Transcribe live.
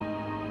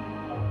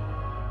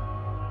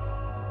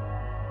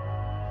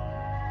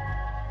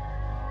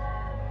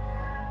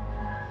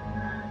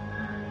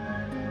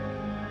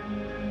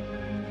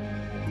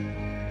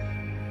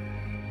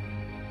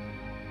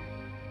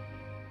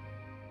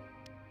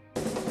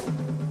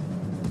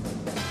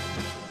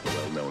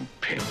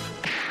Pimp,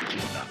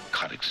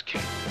 narcotics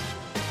king,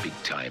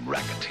 big-time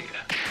racketeer,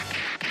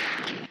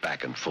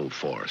 back in full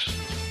force.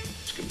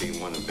 This could be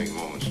one of the big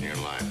moments in your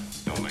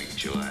life. Don't make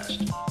it your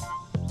last.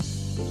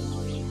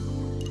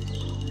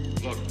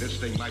 Look, this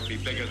thing might be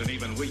bigger than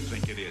even we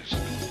think it is.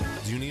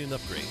 Do you need an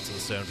upgrade to the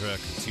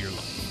soundtrack to your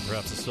life?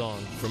 Perhaps a song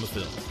from a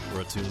film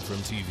or a tune from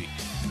TV?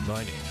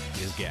 My name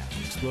is Gap.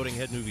 Exploding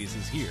Head Movies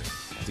is here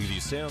to give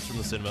you sounds from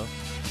the cinema,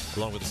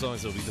 along with the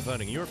songs that will be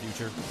defining your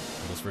future,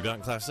 and those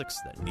forgotten classics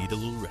that need a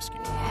little rescue.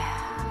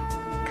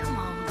 Yeah. Come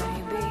on,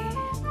 baby.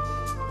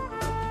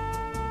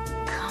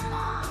 Come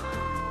on.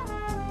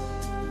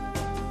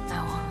 I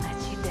won't let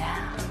you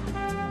down.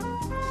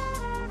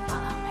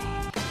 Follow me.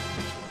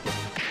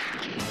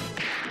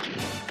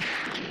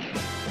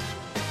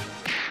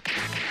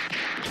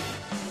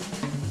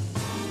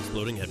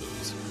 Exploding Head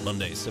Movies,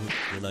 Mondays 7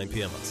 to 9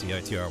 p.m. on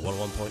CITR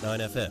 101.9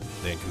 FM,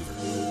 Vancouver.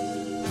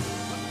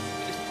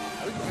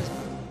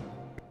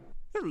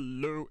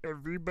 Hello,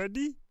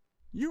 everybody.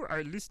 You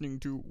are listening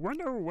to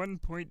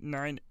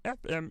 101.9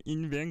 FM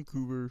in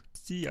Vancouver,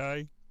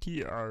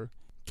 CITR.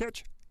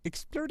 Catch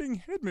Exploding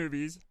Head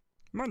Movies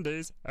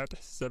Mondays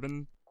at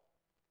 7.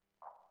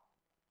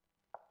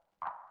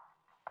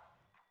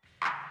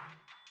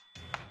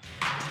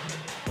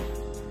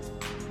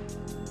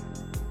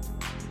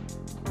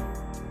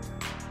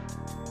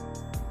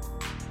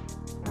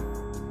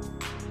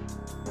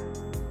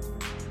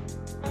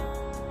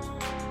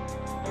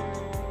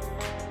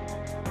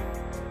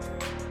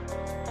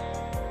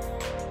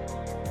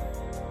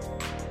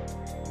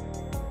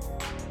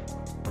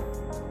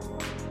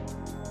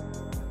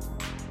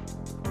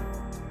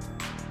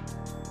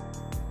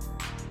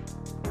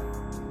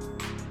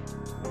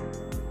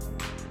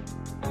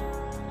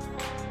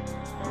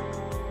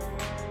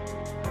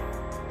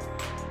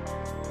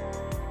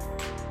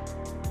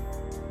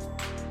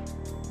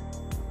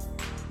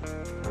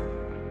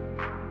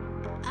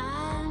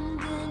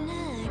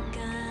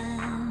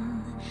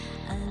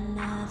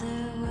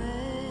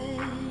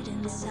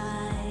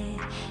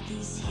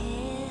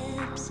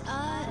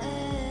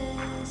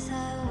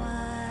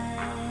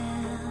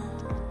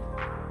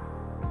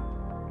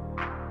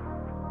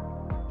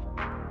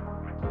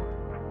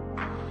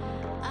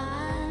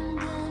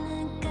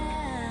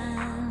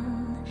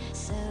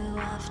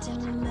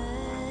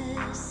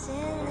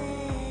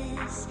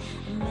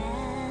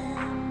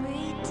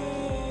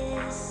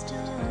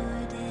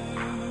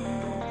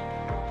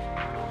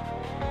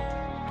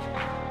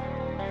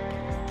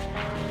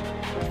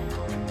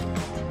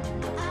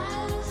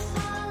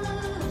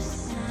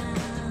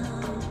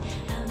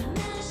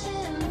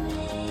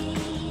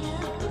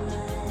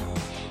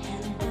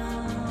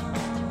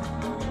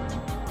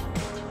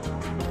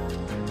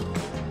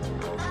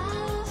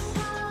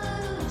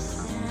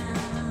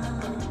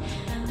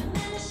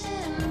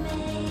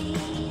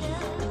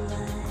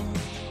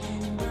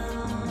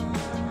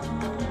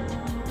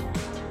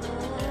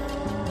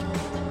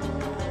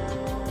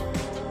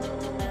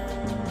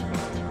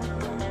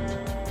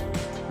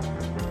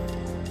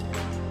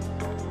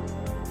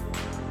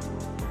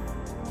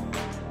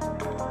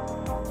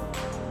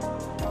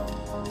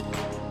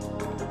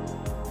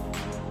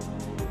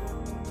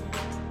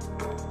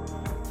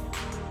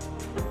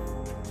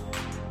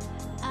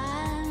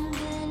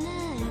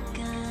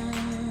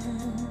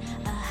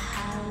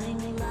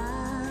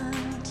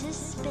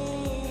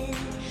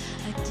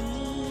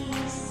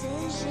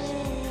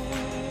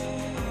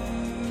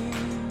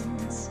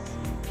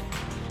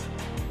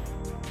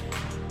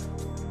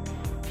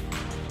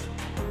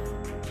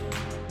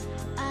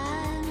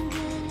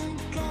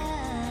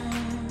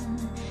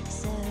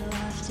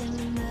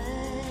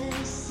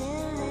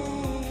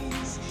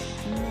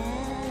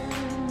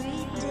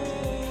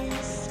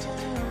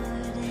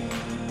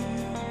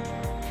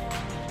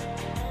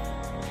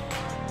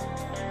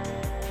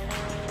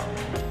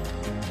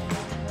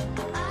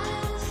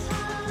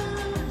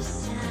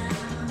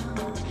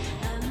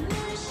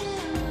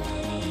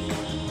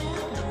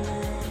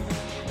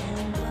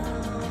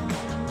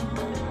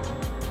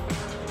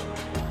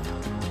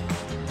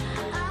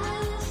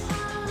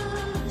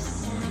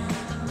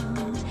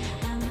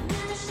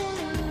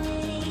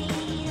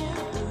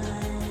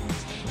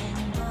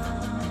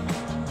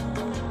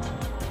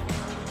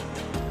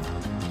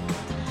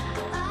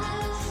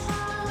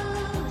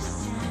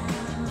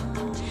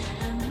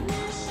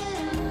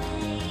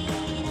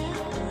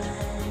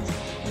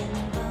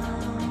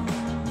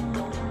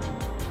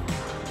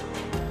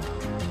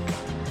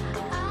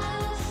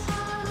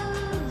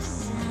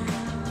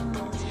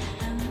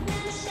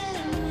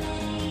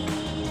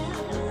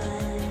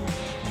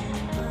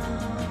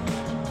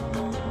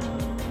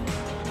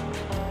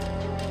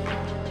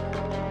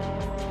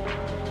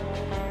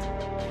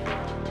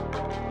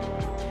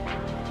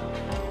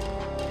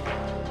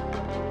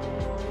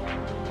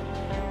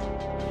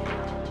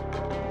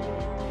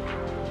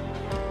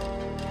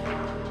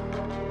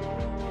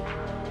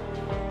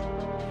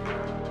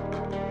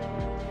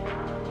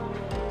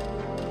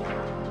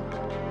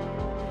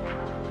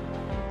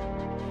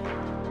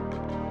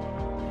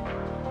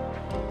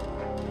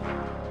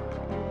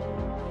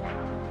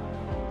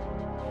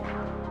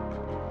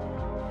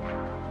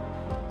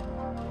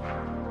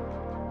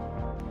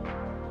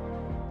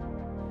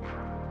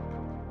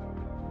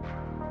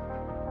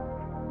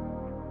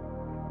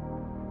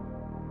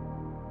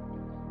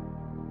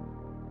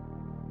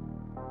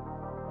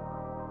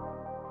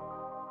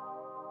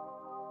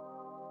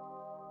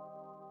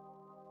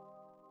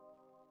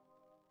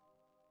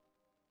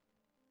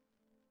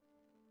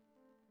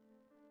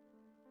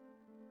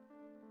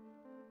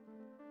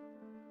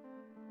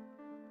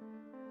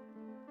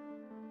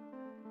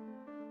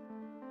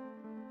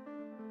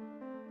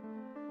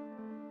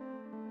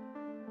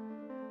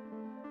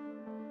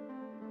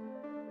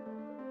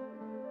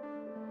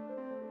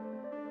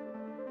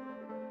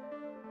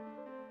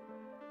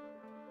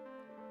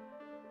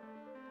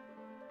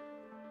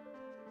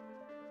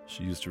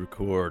 She used to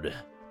record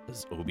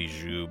as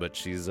Obiju, but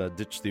she's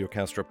ditched the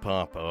orchestra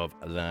pop of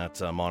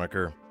that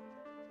moniker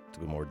to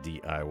go more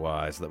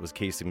DIY. So that was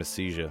Casey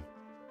Mesija,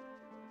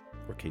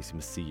 or Casey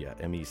Mesija,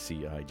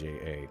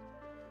 Mecija.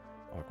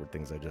 Awkward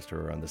things I just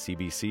heard on the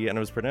CBC, and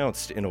it was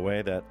pronounced in a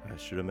way that I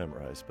should have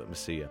memorized, but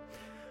Mesija.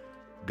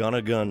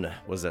 Gonna Gun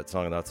was that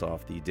song, and that's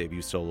off the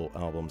debut solo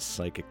album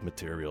Psychic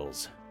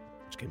Materials,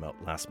 which came out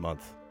last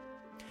month.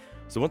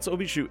 So once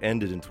Obiju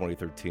ended in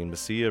 2013,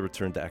 Mesija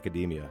returned to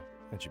academia,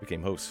 and she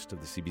became host of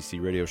the CBC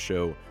radio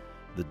show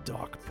The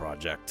Doc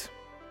Project.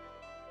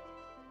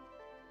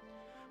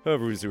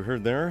 However, as you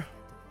heard there,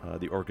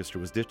 the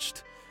orchestra was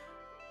ditched,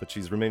 but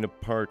she's remained a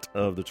part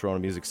of the Toronto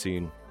music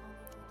scene.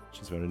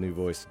 She's found a new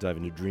voice to dive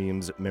into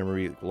dreams,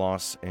 memory,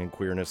 loss, and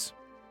queerness.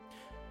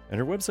 And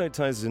her website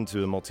ties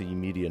into a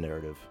multimedia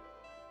narrative,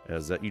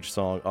 as each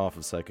song off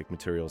of Psychic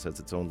Materials has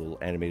its own little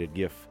animated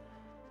GIF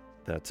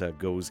that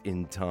goes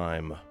in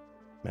time,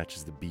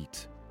 matches the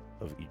beat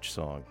of each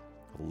song.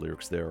 The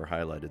lyrics there are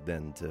highlighted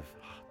then to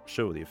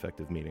show the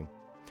effective meaning.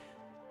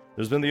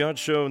 There's been the odd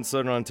show in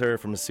Southern Ontario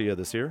for Mesija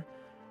this year,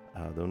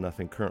 though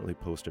nothing currently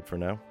posted for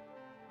now.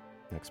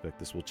 I expect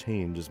this will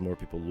change as more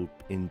people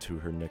loop into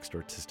her next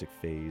artistic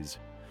phase.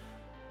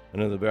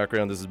 And in the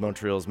background, this is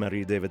Montreal's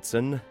Marie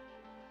Davidson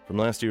from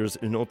last year's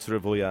Un Autre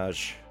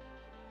Voyage.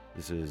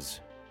 This is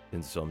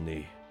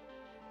Insomnie.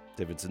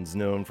 Davidson's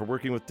known for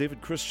working with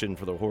David Christian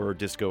for the horror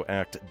disco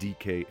act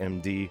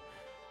DKMD,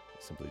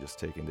 simply just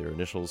taking their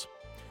initials.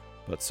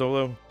 But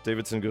solo,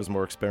 Davidson goes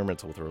more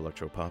experimental with her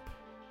electropop,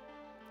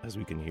 as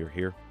we can hear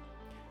here.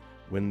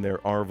 When there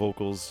are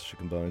vocals, she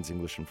combines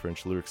English and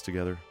French lyrics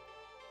together.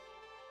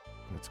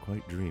 It's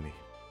quite dreamy.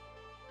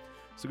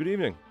 So good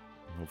evening.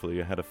 Hopefully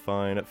you had a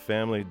fine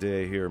family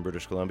day here in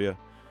British Columbia.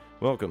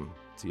 Welcome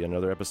to yet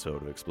another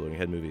episode of Exploding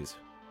Head Movies.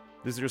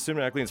 This is your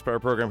cinematically inspired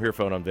program here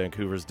found on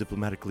Vancouver's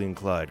diplomatically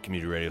inclined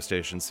community radio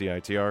station,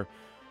 CITR.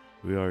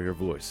 We are your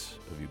voice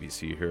of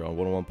UBC here on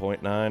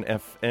 101.9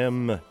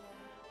 FM.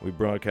 We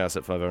broadcast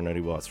at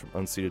 590 watts from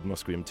unceded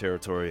Musqueam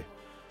territory,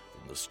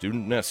 from the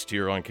student nest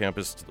here on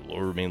campus to the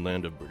lower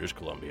mainland of British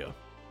Columbia.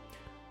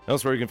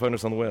 Elsewhere, you can find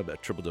us on the web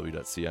at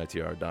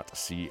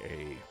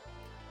www.citr.ca.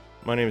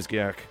 My name is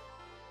Gak.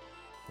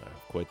 I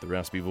have quite the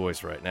raspy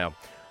voice right now.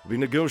 I'll be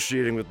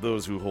negotiating with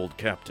those who hold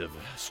captive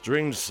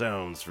strange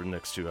sounds for the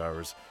next 2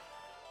 hours.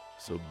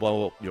 So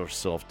bolt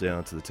yourself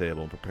down to the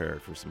table and prepare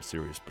for some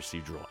serious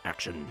procedural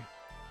action.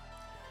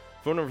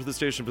 Phone number for the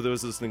station for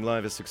those listening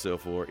live is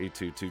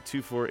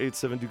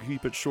 604-822-2487. Do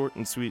keep it short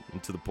and sweet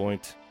and to the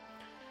point.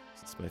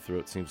 Since my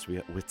throat seems to be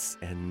at wit's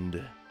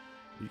end,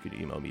 you can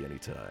email me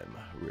anytime,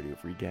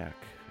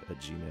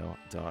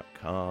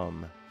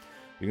 radiofreegack@gmail.com.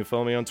 You can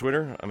follow me on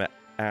Twitter. I'm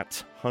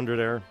at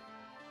 100air.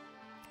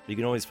 You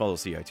can always follow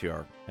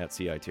CITR at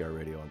CITR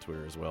Radio on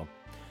Twitter as well.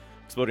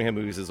 Exploding Head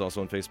Movies is also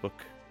on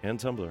Facebook and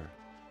Tumblr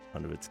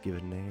under its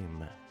given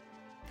name.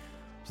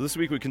 So this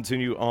week we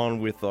continue on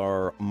with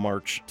our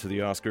march to the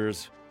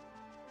Oscars.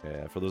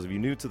 For those of you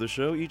new to the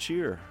show, each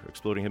year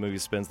Exploding Head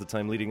Movies spends the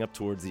time leading up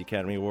towards the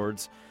Academy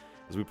Awards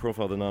as we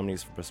profile the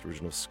nominees for Best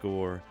Original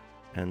Score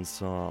and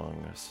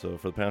Song. So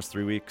for the past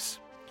 3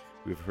 weeks,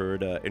 we've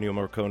heard Ennio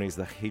Morricone's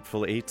The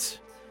Hateful Eight,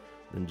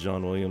 then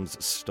John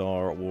Williams'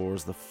 Star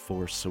Wars The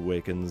Force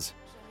Awakens.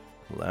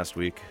 Last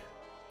week,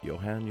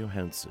 Johan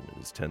Johansson and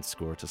his 10th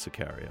score to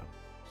Sicario.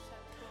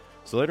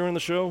 So later in the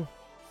show,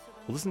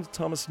 we'll listen to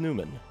Thomas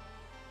Newman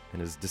and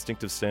his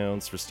distinctive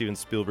sounds for Steven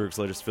Spielberg's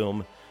latest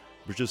film,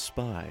 Bridge of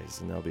Spies,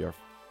 and that'll be our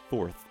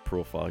 4th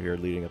profile here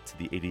leading up to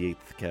the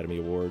 88th Academy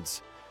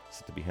Awards,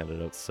 set to be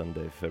handed out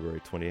Sunday, February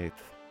 28th.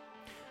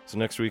 So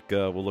next week,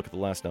 we'll look at the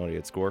last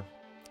nominated score,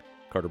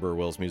 Carter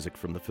Burwell's music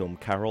from the film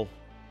Carol.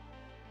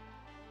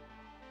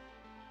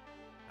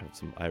 I have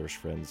some Irish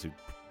friends who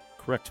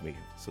correct me,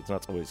 so it's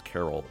not always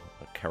Carol,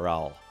 but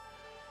Caral.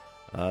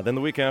 Then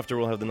the week after,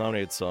 we'll have the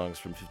nominated songs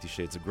from 50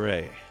 Shades of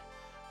Grey,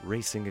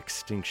 Racing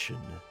Extinction,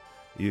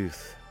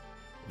 Youth,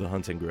 The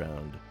Hunting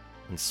Ground,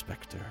 and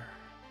Spectre.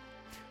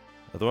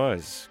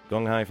 Otherwise,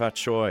 Gong Hai Fat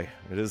Choi.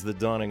 It is the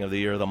dawning of the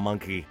Year of the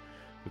Monkey,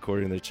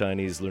 according to the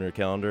Chinese lunar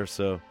calendar,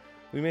 so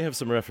we may have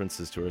some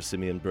references to our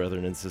simian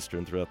brethren and sister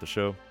throughout the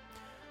show.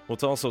 We'll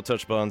also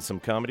touch upon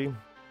some comedy,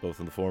 both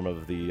in the form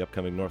of the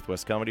upcoming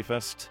Northwest Comedy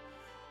Fest,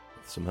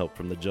 with some help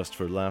from the Just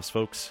for Laughs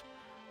folks,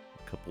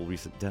 a couple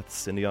recent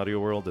deaths in the audio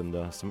world,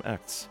 and some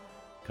acts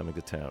coming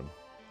to town.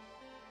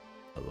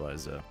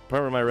 Otherwise,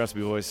 part of my raspy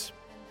voice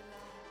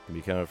can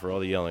be counted for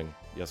all the yelling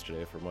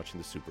yesterday from watching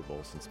the Super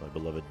Bowl, since my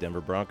beloved Denver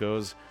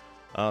Broncos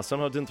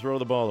somehow didn't throw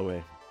the ball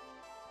away,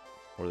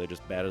 or they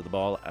just batted the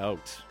ball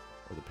out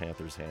of the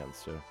Panthers' hands.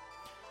 So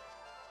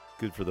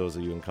good for those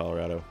of you in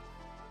Colorado.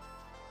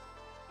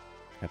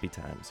 Happy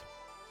times.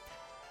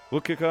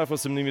 We'll kick off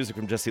with some new music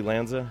from Jessie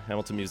Lanza,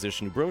 Hamilton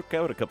musician who broke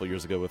out a couple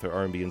years ago with her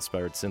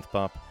R&B-inspired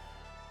synth-pop,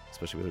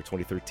 especially with her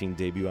 2013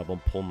 debut album,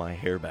 Pull My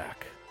Hair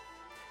Back.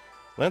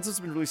 Lanza's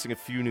been releasing a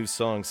few new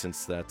songs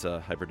since that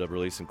hyperdub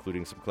release,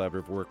 including some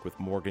collaborative work with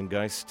Morgan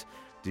Geist,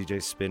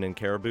 DJ Spin, and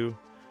Caribou.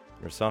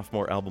 And her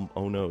sophomore album,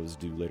 Oh No, is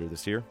due later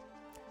this year,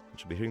 and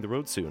she'll be hitting the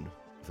road soon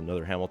with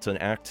another Hamilton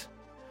act,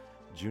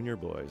 Junior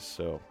Boys.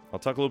 So I'll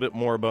talk a little bit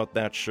more about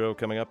that show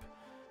coming up.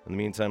 In the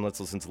meantime, let's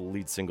listen to the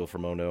lead single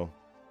from Ono,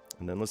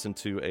 and then listen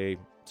to a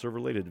sort of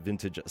related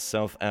vintage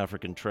South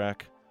African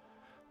track.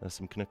 That's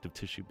some connective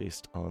tissue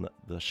based on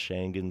the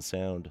Shangan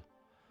sound.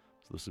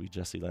 So this will be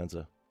Jesse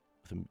Lanza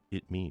with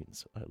It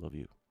Means I Love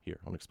You here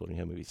on Exploding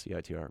Head Movies,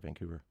 CITR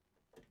Vancouver.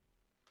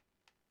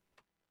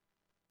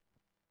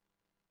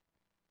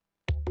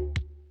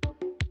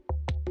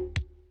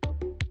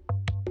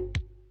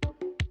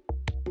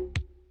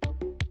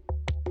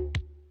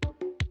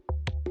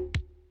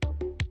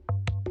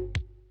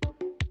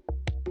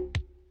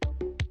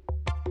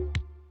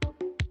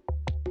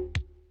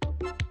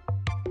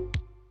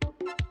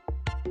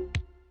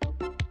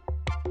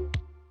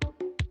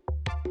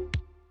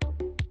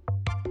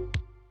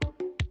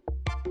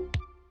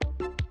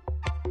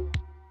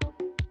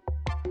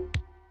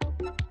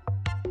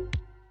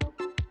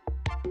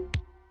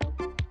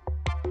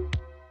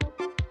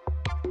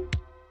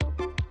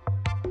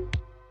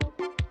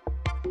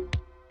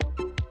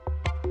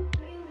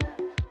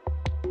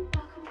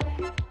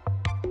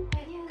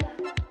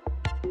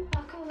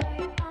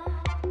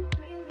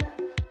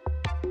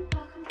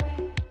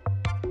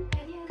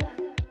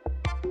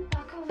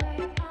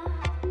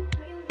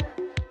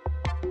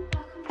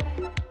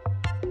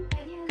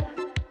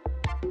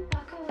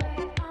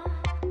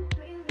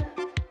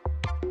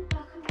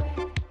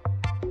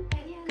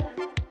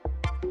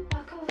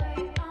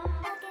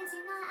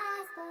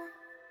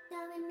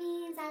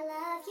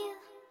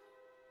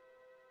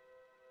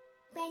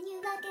 When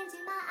you look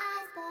into my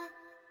eyes, boy,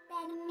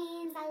 then it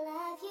means I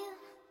love you.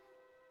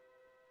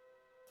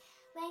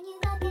 When you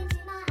look into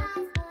my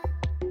eyes, boy,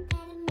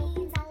 then it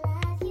means I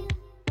love you.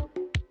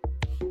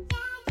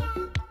 Yeah, yeah,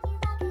 when you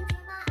look into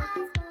my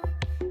eyes, boy,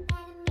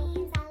 then it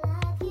means I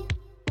love you.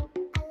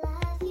 I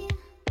love you. I love you.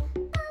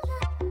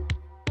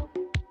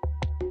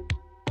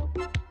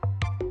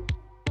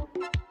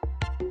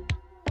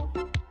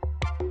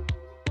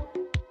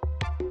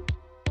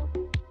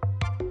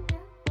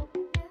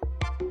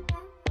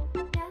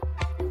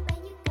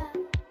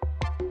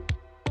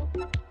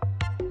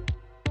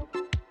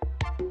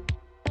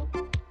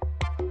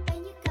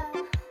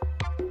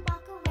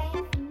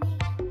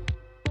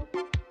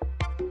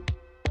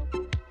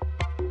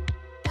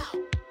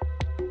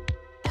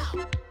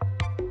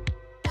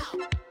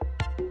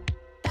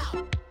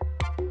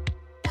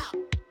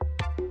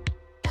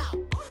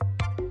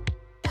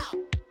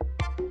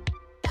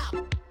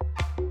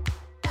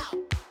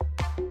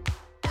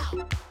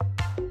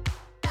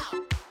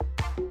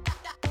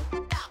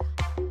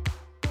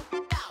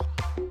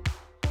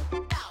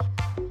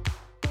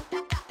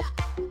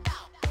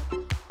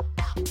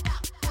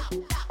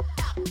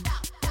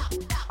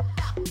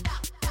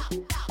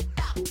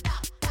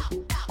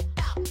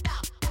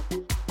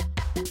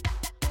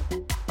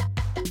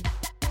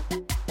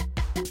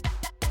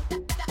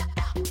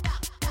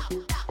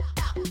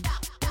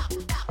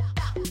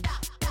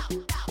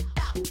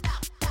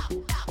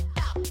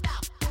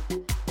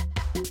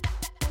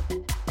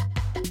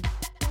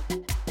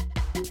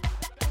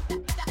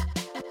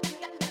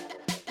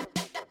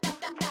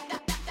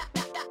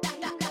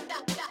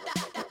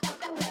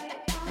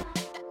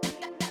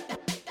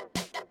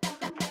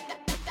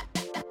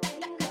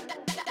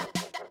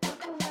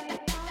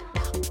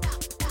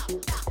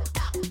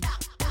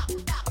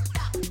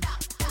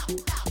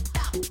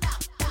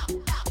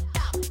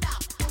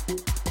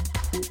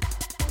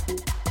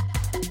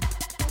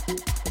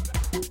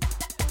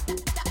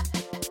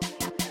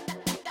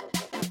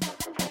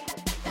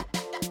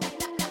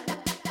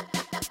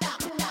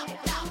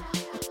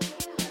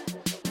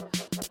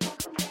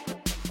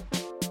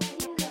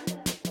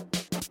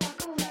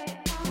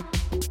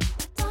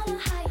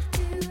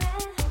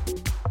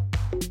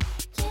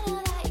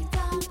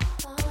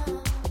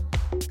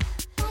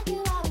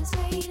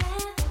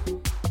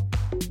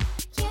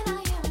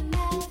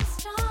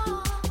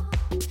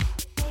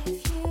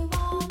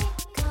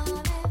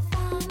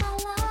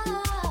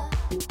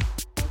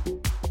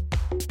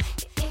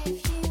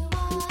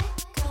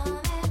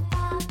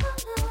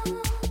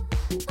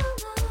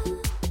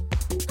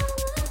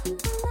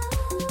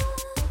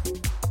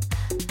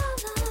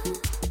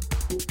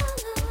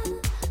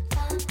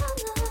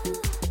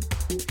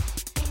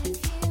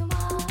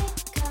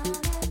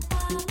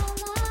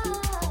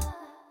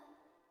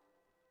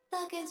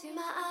 Into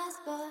my eyes,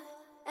 boy,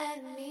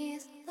 and it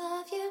means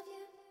love you.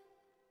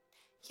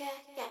 Yeah,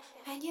 yeah.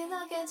 When you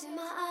look into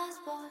my eyes,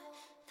 boy,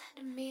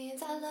 then it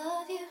means I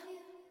love you.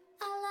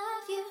 I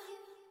love you.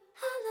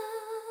 I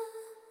love.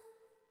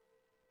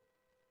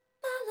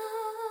 I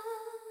love.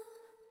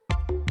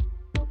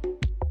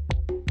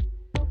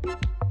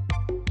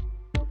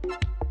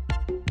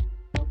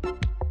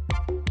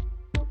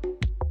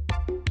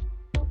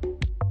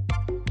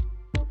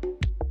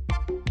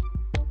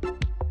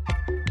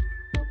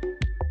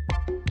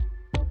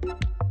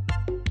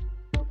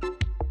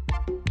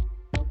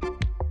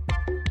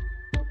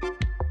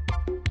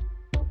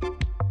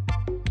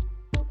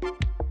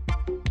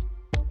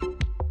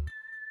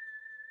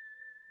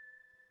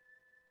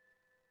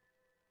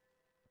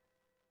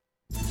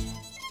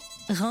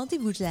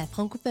 Rendez-vous de la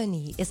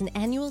Francophonie is an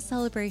annual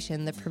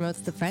celebration that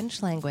promotes the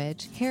French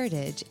language,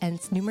 heritage, and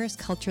its numerous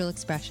cultural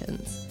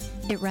expressions.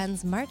 It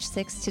runs March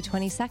 6th to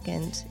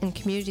 22nd in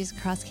communities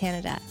across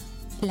Canada.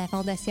 La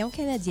Fondation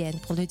canadienne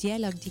pour le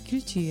dialogue des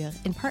cultures,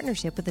 in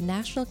partnership with the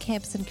National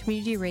Campus and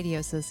Community Radio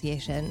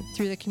Association,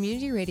 through the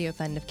Community Radio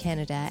Fund of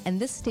Canada and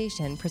this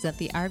station, present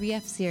the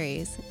RBF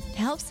series. To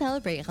help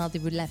celebrate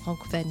Rendez-vous de la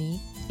Francophonie,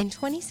 in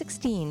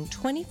 2016,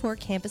 24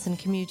 campus and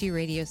community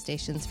radio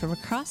stations from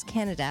across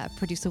Canada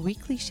produce a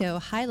weekly show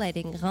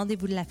highlighting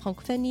Rendez-vous de la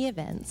Francophonie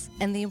events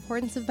and the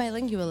importance of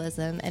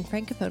bilingualism and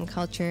francophone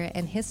culture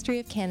and history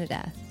of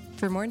Canada.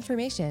 For more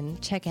information,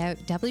 check out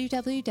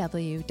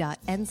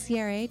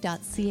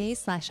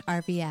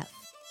www.ncra.ca/RVF.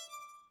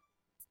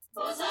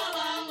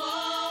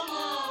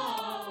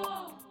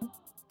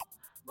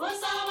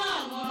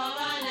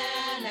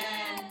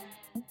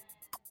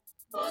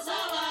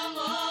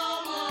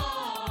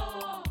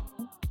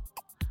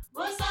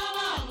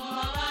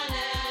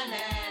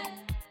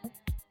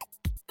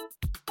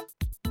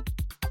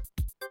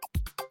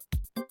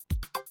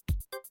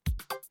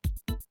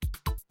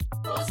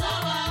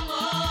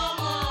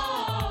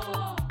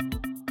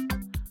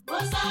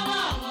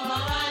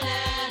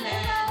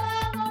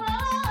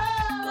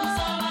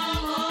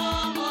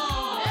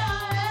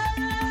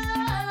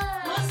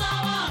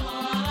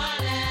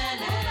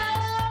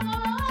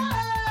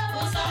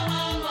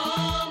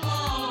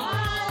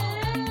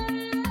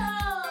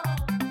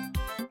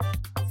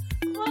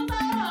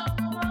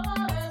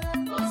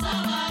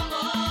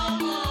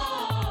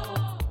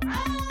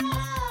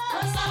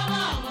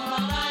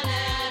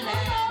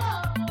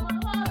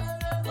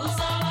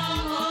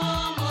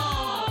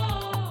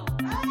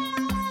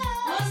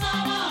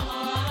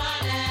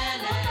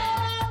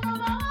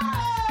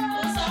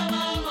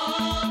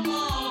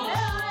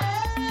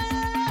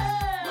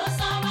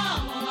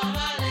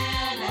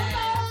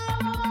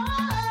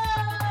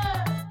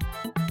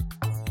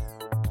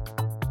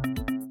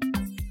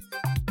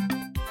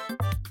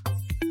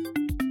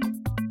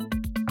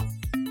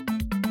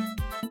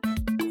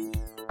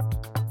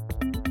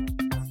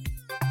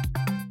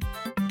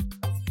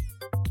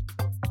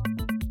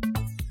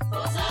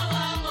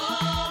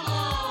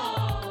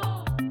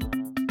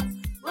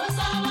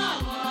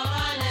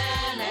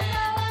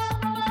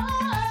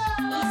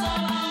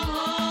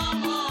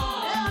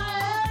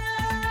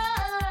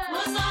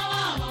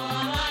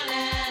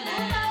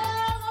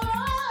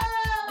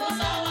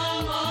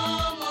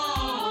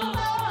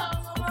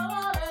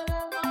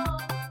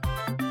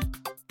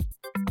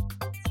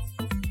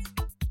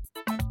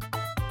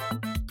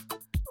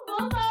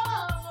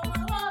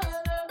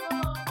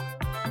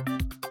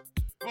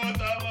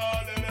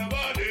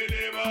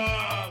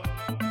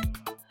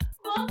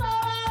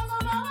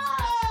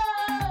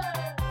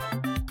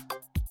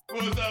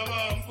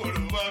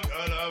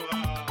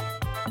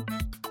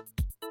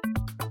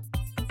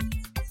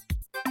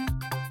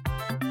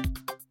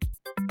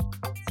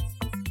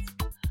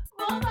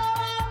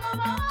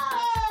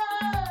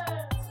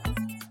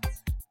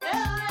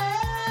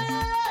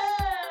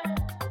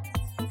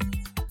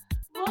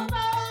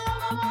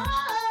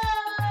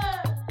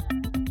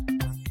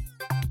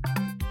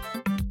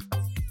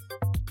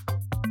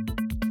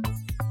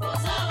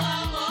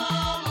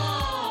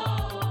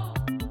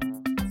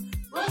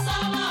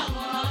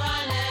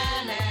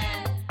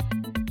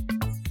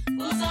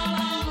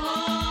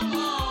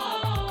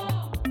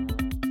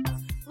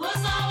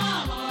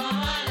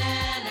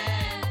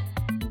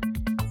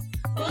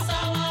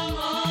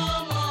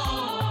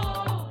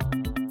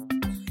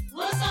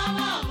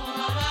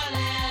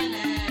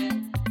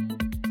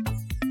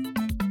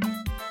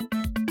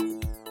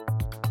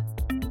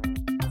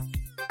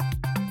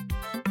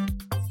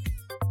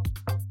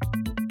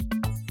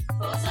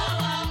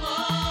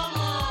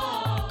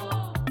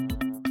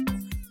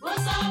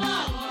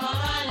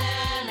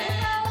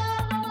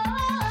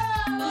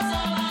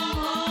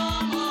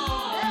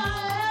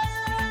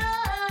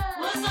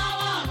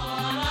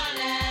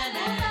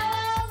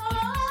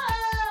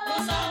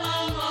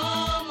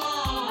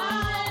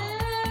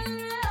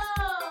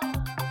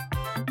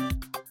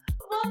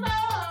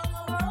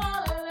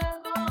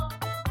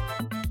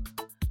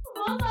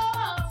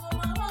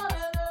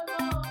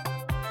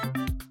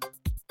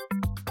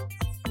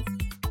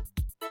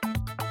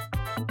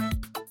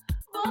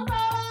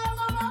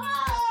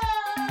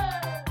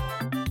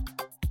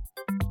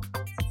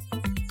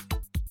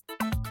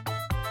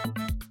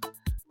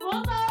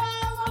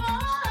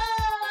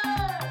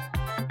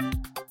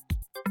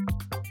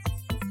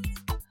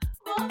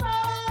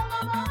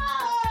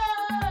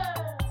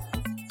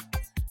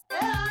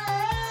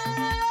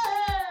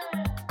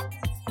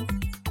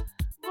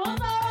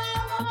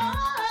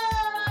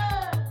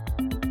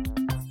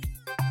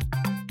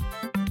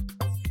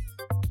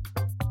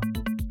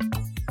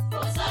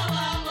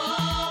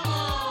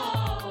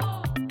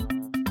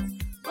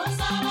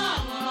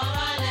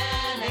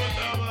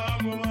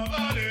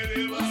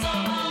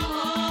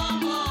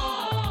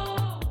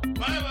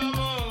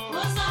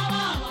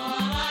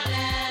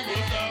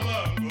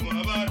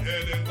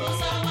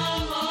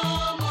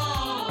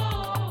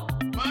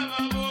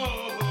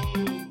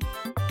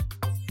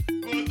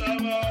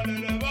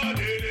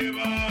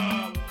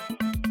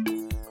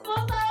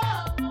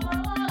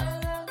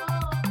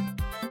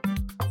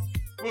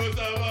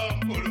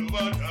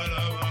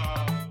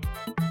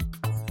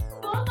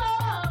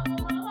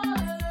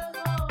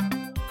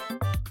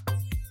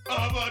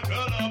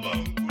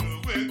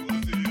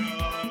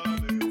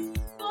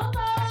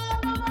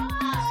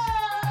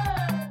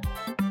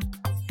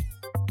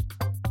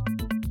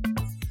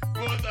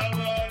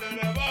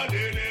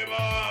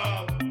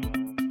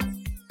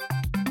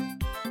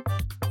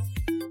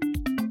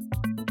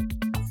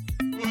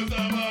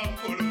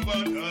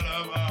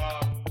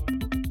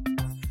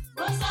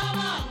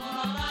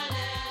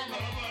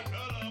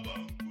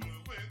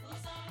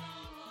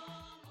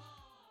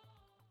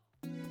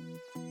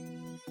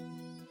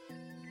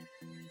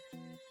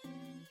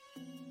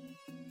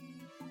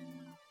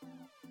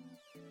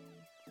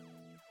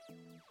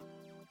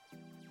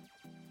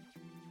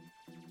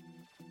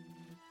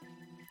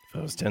 If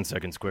I was 10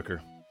 seconds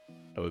quicker,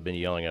 I would have been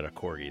yelling at a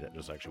corgi that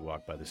just actually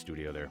walked by the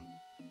studio there.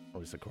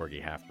 Or was a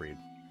corgi half-breed.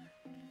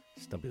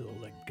 Stumpy little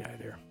leg guy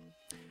there.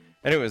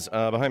 Anyways,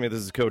 behind me, this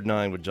is Code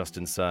 9 with Just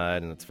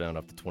Inside, and it's found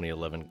off the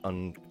 2011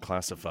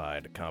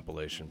 Unclassified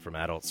compilation from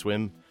Adult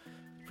Swim.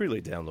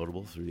 Freely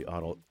downloadable through the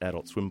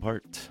Adult Swim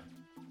part,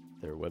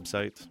 their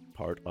website,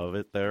 part of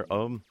it there.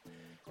 And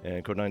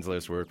Code 9's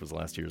latest work was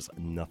last year's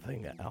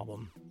Nothing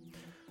album.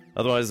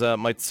 Otherwise,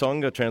 my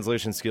song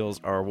translation skills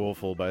are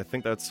woeful, but I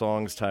think that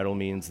song's title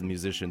means the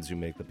musicians who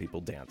make the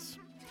people dance.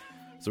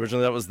 So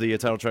originally that was the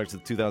title track to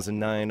the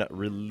 2009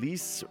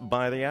 release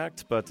by the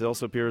act, but it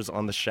also appears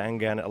on the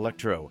Shangaan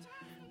Electro,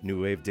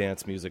 new wave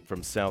dance music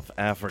from South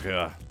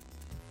Africa.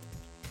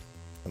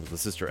 And with the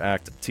sister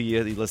act,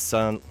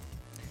 Tiyesalani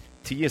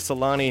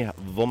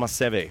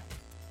Vomaseve.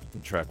 The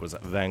track was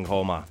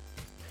Vangoma.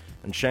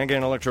 And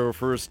Shangaan Electro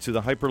refers to the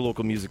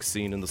hyper-local music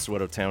scene in the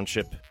Soweto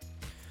township.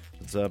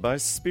 It's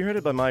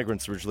spearheaded by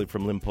migrants originally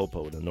from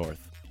Limpopo in the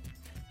north.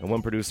 And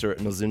one producer,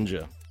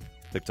 Nozinja,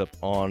 picked up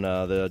on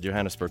the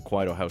Johannesburg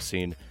Kwaito house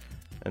scene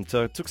and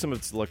took some of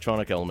its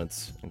electronic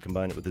elements and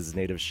combined it with his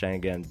native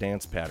Shangaan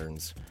dance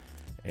patterns.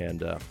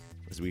 And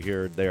as we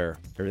hear there,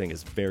 everything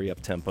is very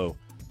up-tempo.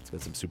 It's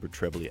got some super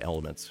trebly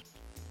elements.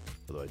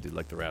 Although I do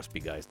like the raspy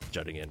guys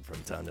jutting in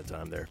from time to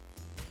time there.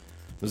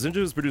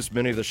 Nozinja has produced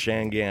many of the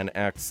Shangaan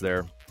acts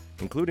there,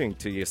 including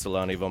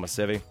Tiyesalani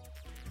Vomaseve,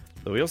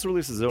 though he also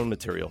released his own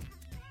material.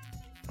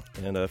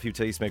 And a few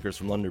tastemakers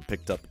from London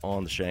picked up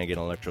on the Shangaan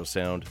electro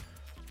sound,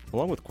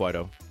 along with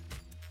Kwaito,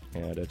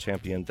 and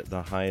championed the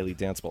highly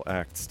danceable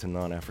acts to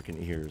non-African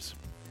ears.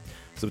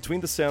 So between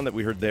the sound that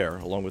we heard there,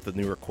 along with the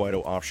newer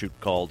Kwaito offshoot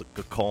called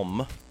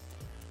Gakom,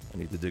 I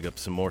need to dig up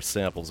some more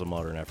samples of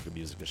modern African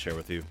music to share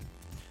with you,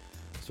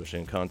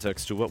 especially in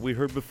context to what we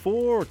heard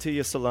before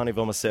Tiyesalani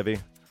Vomaseve.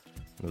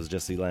 It was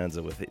Jesse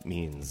Lanza with It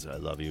Means I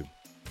Love You.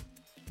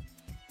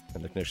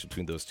 And the connection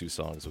between those two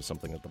songs was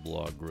something that the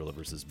blog Gorilla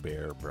vs.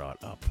 Bear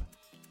brought up.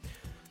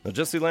 Now,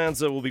 Jesse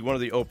Lanza will be one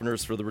of the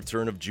openers for the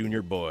return of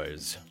Junior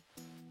Boys.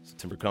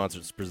 September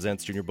Concerts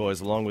presents Junior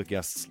Boys along with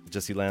guests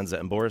Jesse Lanza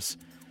and Boris,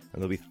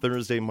 and they'll be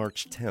Thursday,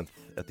 March 10th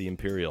at the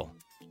Imperial.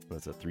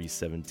 That's at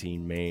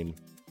 317 Main.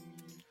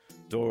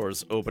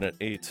 Doors open at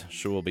 8,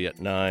 show will be at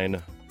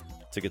 9.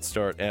 Tickets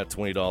start at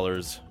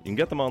 $20. You can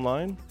get them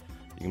online.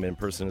 You can get them in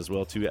person as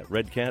well, too, at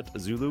Red Cat,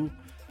 Zulu,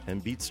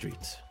 and Beat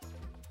Street.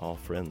 All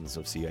friends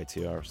of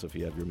CITR, so if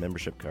you have your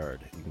membership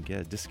card, you can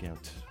get a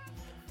discount.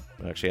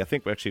 Actually, I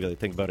think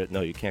about it,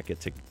 no, you can't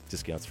get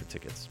discounts for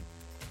tickets.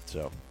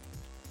 So,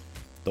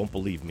 don't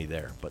believe me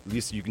there. But at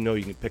least you know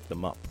you can pick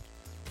them up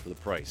for the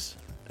price,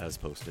 as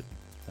posted,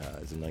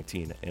 as a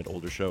 19 and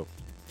older show.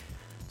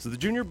 So the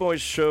Junior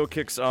Boys show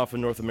kicks off a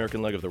North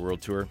American leg of their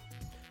world tour.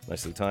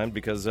 Nicely timed,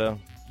 because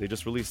they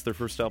just released their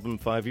first album in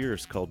 5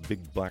 years, called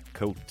Big Black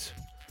Coat.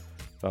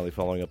 Finally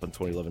following up on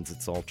 2011's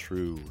It's All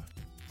True.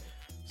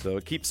 So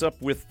it keeps up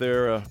with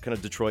their kind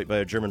of Detroit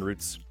via German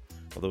roots,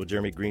 although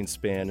Jeremy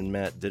Greenspan and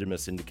Matt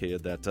Didymus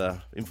indicated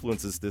that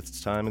influences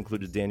this time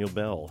included Daniel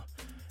Bell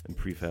and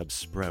Prefab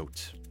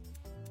Sprout.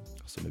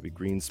 So maybe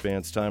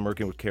Greenspan's time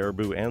working with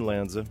Caribou and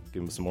Lanza,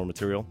 give him some more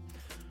material.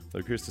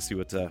 I'm curious to see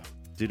what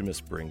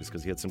Didymus brings,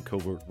 because he had some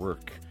covert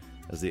work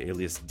as the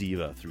alias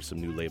Diva through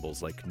some new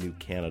labels like New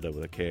Canada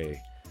with a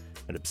K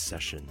and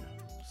Obsession.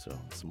 So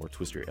some more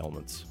twister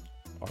elements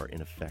are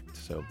in effect.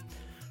 So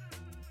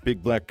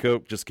Big Black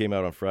Coat just came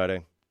out on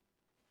Friday.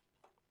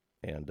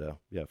 And,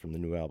 from the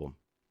new album.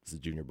 This is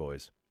Junior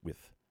Boys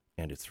with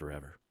And It's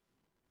Forever.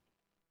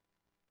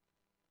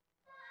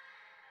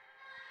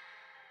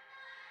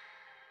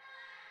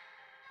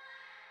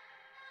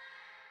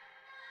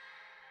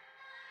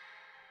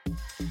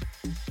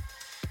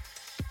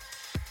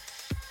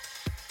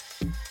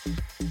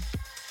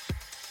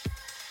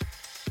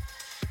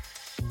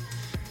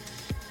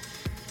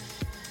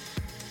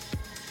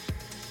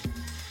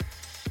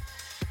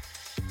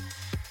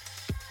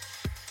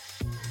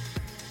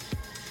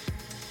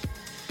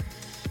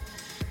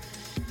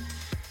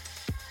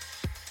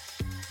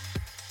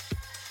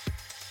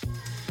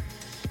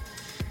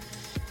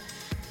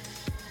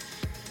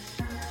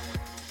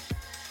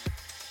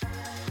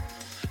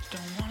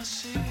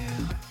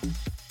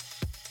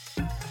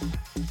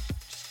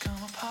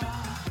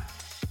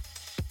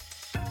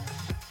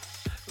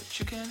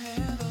 You can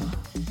handle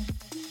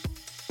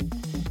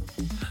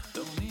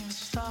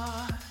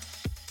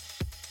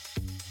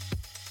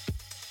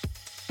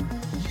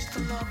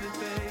love it,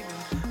 baby.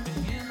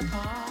 Being in the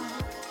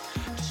park,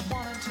 just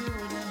wanna do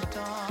it in the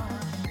dark.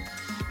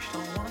 She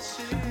don't wanna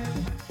see it.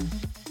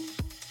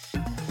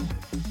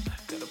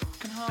 Got a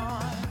broken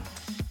heart.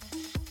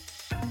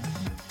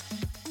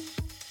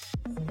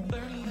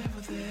 Learn to live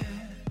with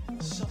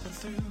it, suffer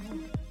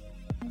through.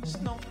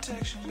 There's no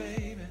protection,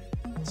 baby.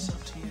 It's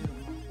up to you.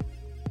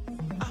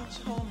 I was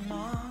holding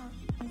on,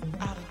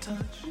 out of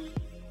touch.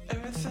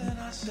 Everything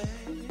I say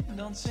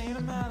don't seem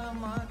to matter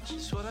much.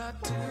 It's what I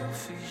do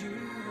for you.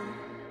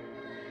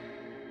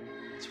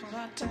 It's what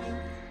I do.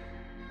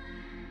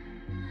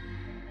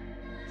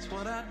 It's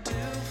what I do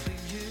for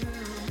you.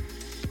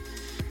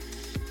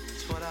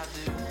 It's what I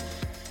do.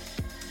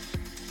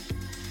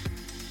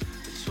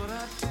 It's what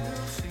I do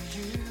for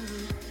you.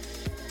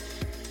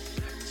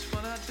 It's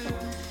what I do.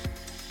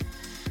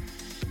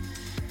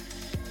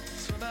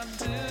 It's what I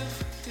do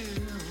for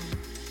you.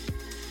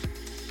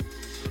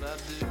 It's what I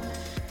do.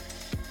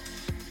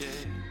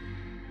 Yeah.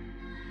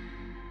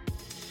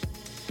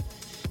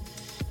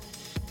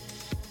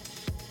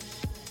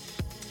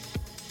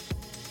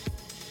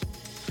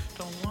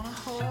 Don't wanna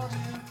hold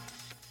you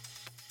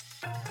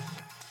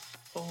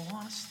or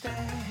wanna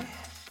stay.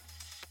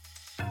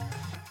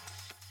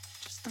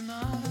 Just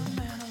another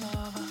man, a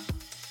lover.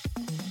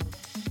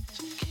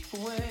 So keep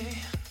away.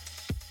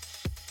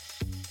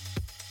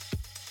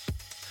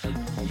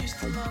 Used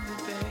to love you,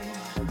 baby,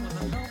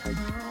 with an open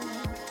room,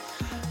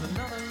 with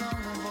another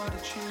lonely boy to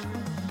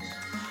choose.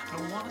 I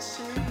don't wanna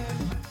see you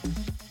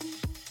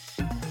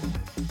if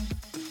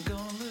I'm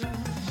gonna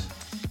lose.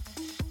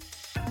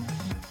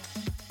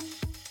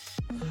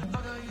 I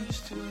got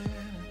used to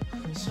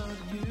it, so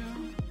do you.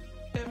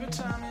 Every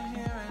time you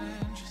hear it,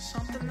 it's just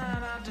something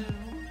that I do.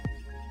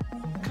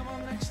 Come on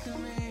next to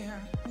me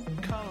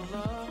and call it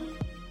love.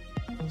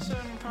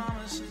 Certain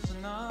promises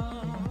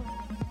enough.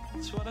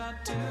 It's what I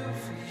do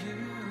for you.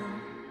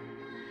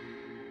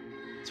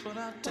 It's what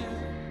I do.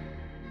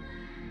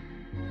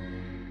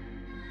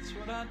 It's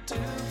what I do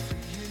for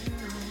you.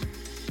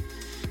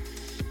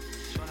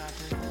 It's what I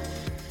do.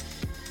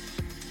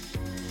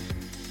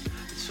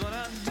 It's what I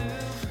do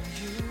for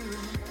you.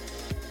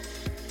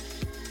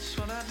 It's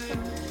what I do.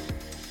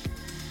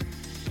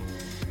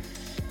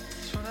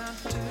 It's what I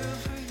do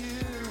for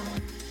you.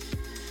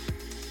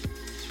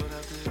 It's what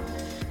I do.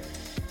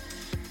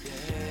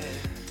 Yeah.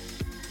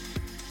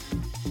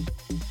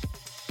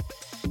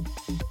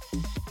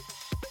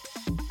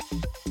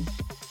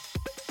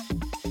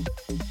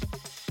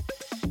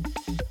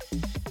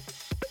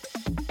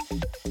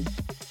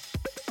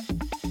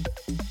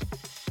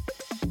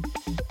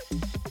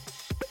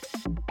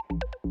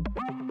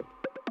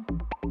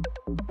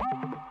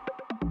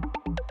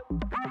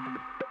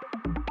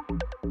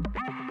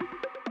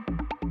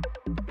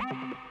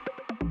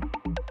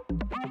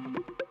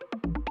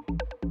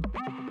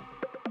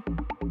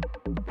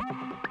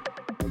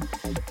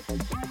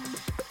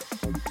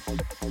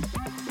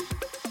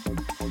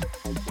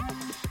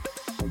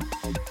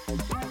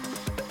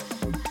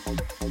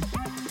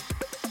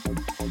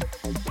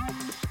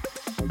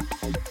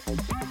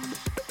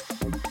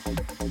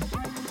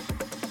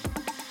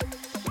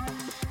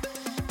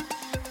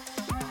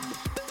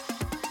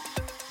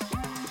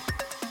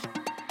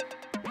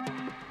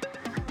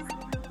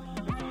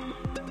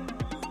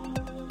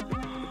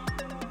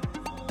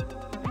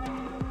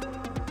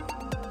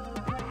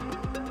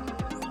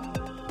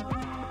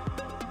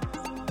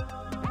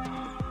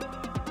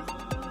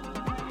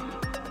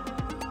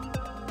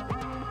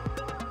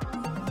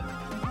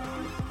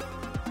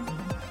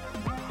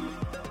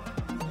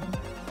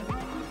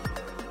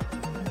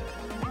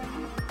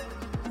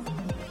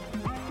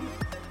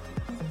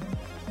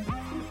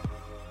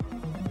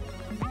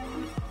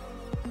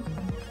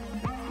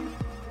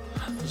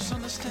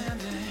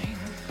 Misunderstanding,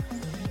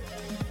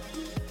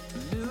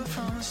 knew it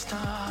from the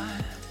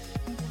start.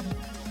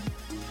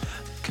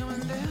 Coming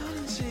down,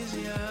 it's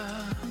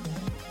easier.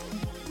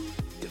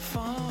 You're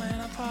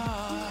falling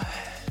apart.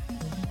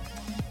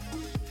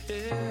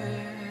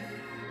 Yeah.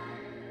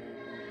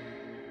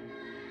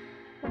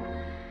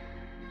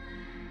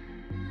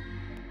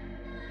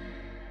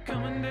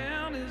 Coming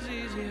down is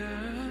easier.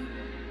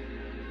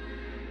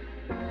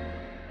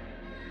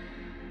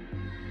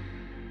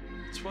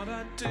 It's what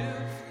I do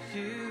for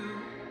you.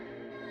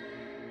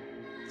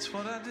 It's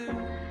what I do.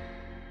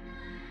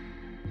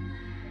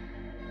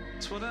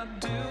 It's what I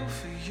do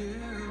for you.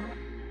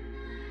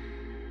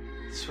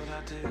 It's what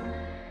I do.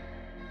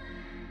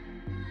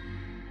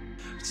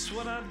 It's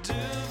what I do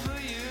for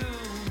you.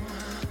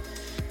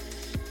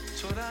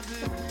 It's what I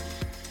do.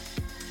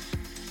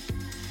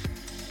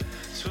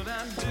 It's what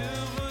I do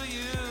for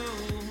you.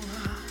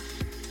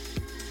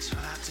 It's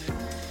what I do.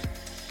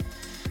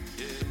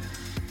 Yeah.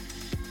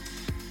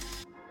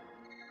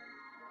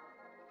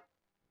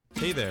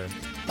 Hey there.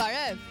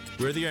 Barev.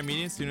 We're the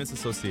Armenian Students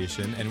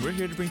Association, and we're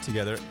here to bring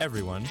together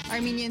everyone,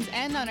 Armenians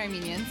and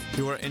non-Armenians,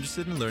 who are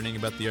interested in learning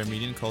about the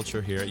Armenian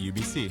culture here at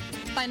UBC.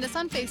 Find us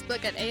on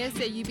Facebook at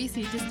ASA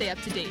UBC to stay up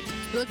to date.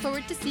 We look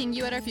forward to seeing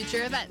you at our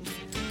future events.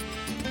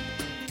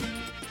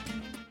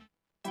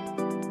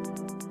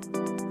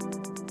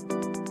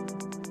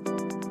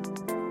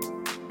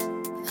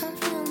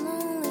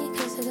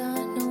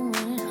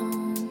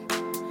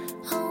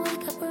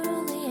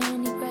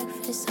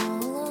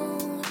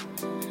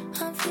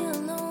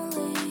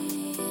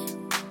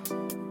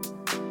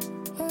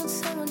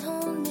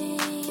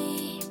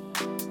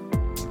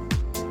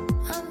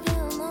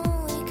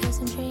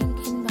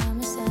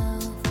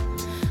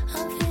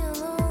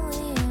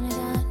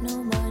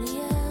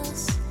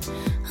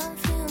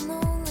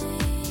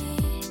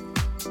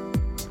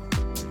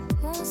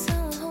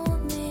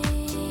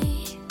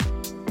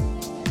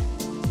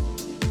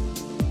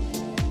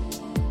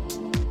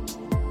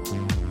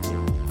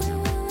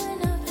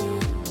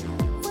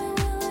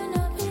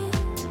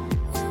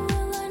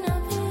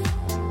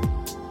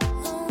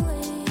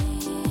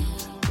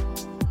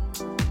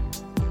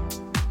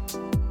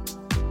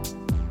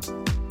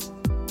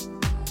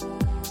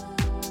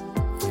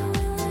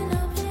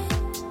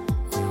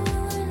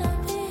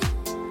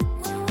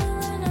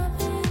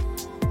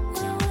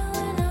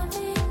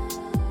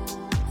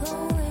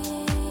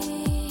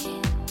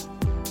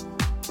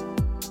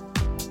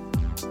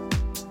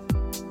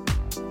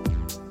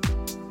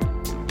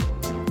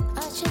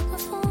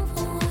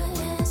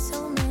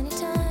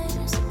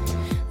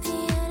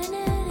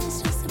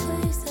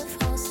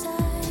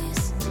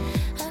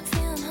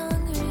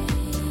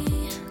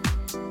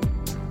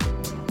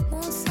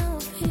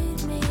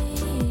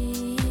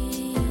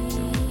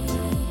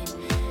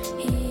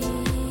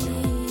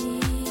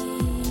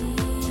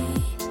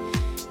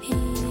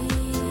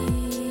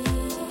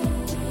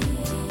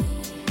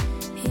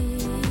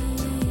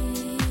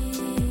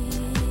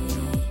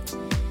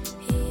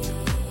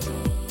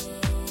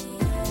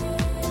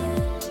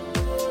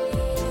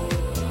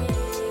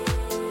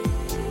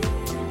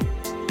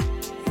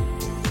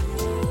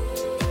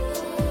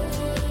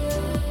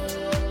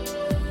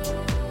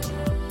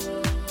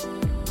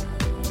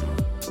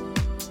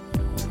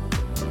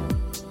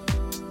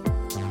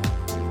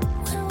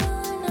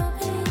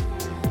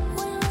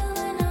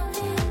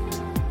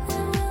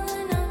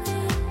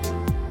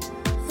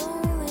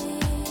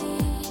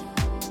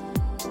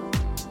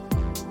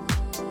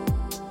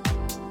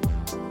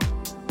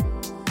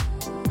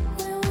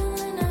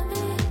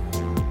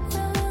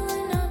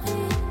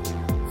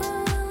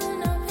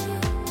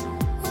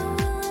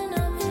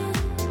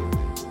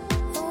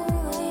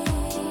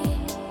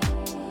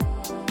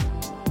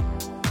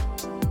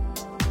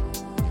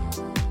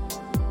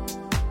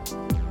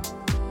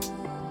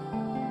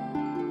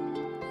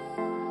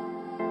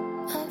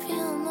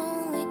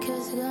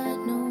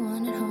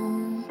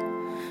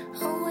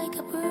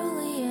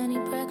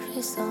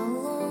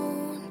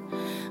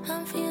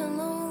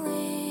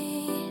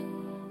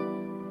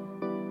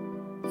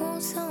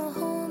 gonna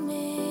hold me?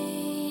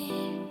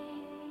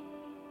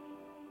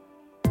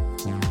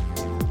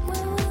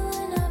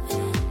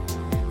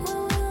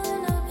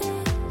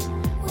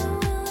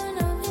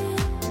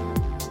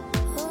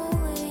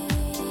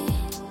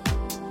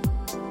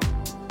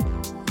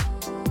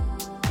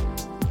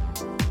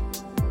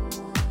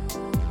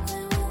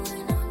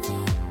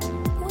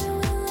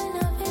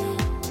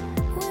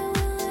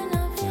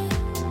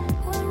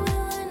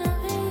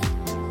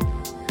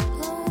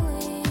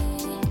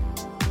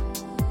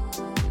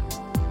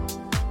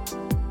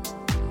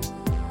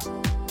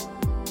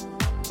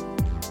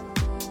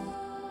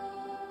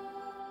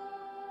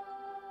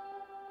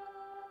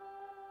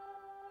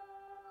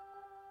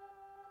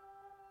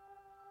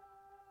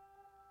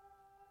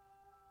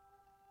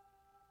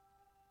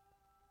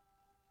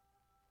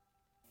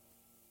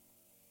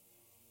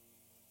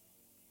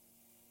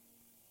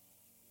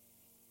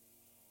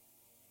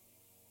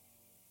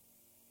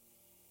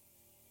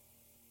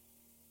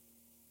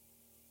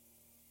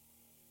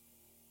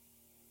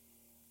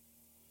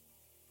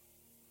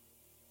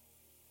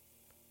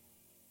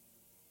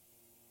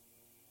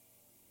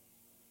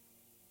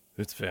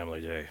 It's Family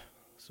Day,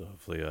 so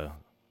hopefully the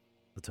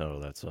title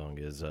of that song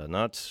is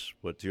not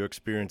what you're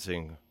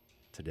experiencing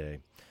today.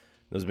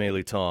 It was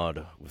Maylee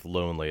Todd with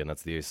Lonely, and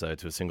that's the A-side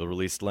to a single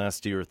released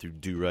last year through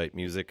Do Right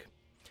Music.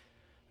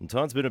 And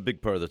Todd's been a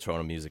big part of the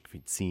Toronto music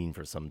scene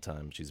for some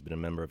time. She's been a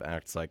member of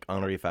acts like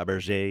Henri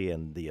Fabergé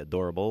and the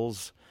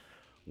Adorables,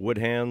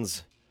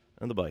 Woodhands,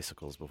 and the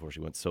Bicycles before she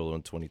went solo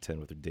in 2010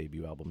 with her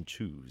debut album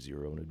Choose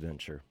Your Own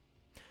Adventure.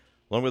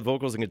 Along with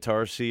vocals and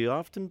guitar, she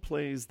often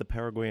plays the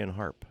Paraguayan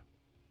harp,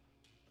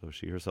 though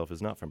she herself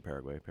is not from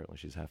Paraguay. Apparently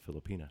she's half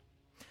Filipina.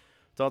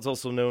 Todd's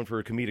also known for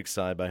her comedic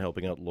side by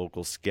helping out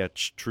local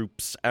sketch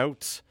troupes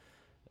out.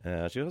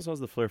 She also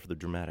has the flair for the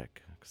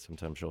dramatic.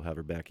 Sometimes she'll have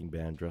her backing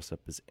band dress up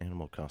as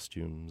animal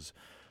costumes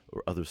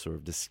or other sort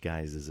of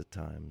disguises at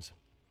times.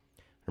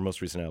 Her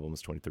most recent album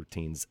is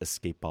 2013's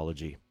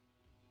Escapology.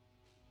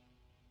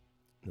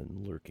 And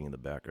then lurking in the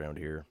background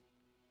here,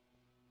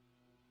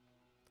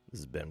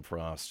 this is Ben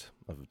Frost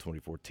of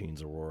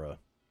 2014's Aurora.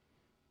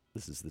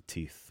 This is the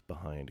teeth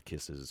behind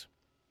Kisses.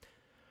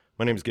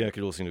 My name is Gak.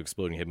 You're listening to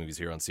Exploding Head Movies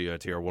here on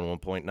CITR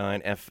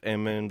 101.9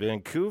 FM in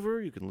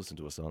Vancouver. You can listen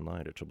to us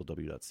online at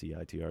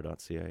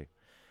www.citr.ca. You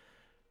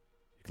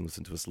can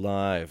listen to us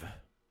live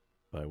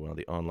by one of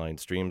the online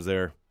streams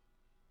there.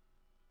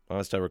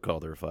 Last I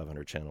recall, there are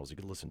 500 channels you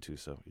can listen to,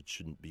 so it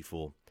shouldn't be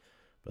full.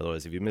 But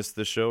otherwise, if you missed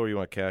this show or you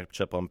want to catch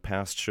up on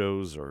past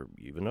shows or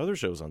even other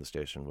shows on the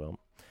station, well,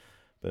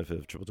 the benefit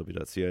of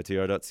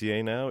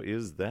www.citr.ca now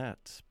is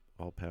that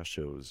all past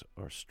shows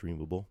are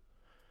streamable.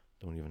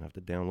 Don't even have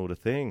to download a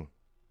thing,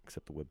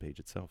 except the webpage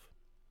itself.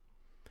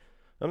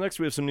 Up next,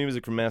 we have some new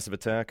music from Massive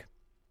Attack.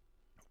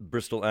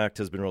 Bristol Act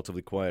has been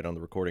relatively quiet on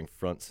the recording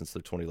front since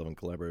their 2011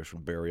 collaboration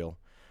with Burial.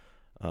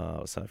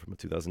 Aside from a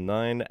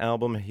 2009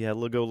 album,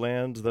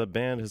 Legoland, the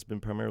band has been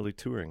primarily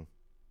touring.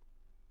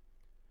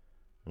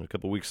 And a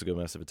couple weeks ago,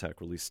 Massive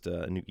Attack released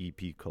a new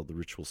EP called The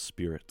Ritual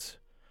Spirit,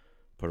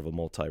 part of a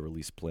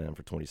multi-release plan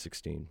for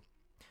 2016.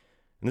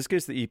 In this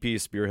case, the EP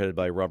is spearheaded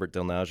by Robert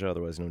Del Naja,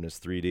 otherwise known as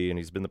 3D, and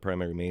he's been the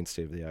primary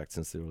mainstay of the act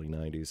since the early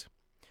 90s.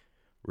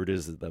 Word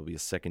is that will be a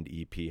second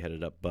EP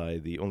headed up by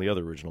the only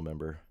other original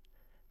member,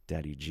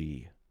 Daddy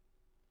G.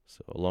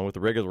 So along with the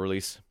regular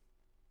release,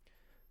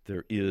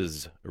 there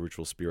is a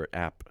Ritual Spirit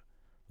app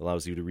that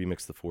allows you to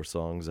remix the 4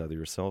 songs either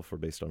yourself or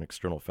based on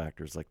external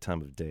factors like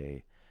time of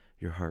day,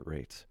 your heart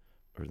rate,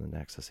 or then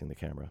accessing the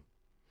camera.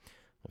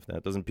 If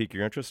that doesn't pique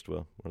your interest,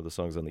 well, one of the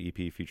songs on the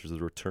EP features the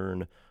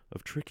return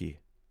of Tricky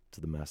to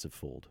the massive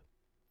fold,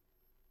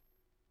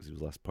 because he was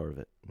last part of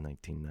it in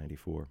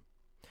 1994.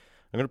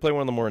 I'm going to play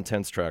one of the more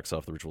intense tracks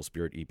off the Ritual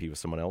Spirit EP with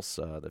someone else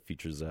that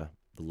features the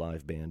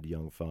live band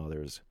Young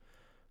Fathers.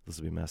 This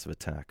will be Massive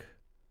Attack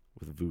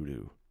with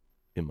Voodoo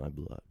in My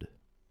Blood.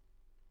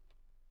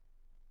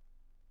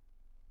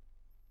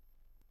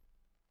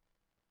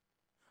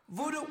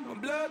 Voodoo, my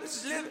blood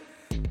is living.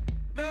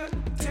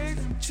 Blood, taste,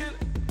 I'm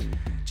chillin'.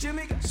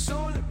 Jimmy got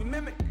soul, let me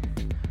mimic.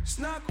 It's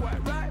not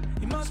quite right,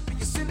 he must be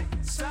a cynic.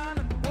 Sign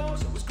on the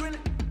walls, I was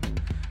grinning.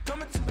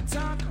 Coming to my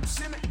time, come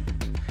see me.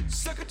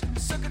 Sucker to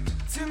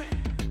Timmy.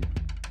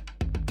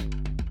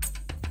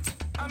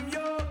 I'm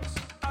yours.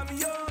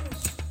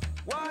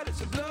 Why does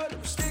the blood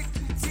ever stick to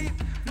your teeth?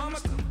 Mama,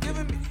 stop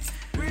giving me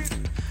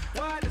breathing.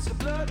 Why does the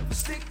blood ever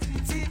stick to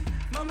your teeth?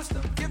 Mama,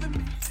 stop giving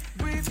me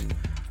breathing.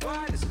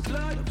 Why does the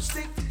blood ever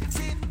stick to your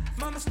teeth?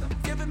 Mama, stop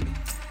giving me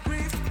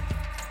breathing.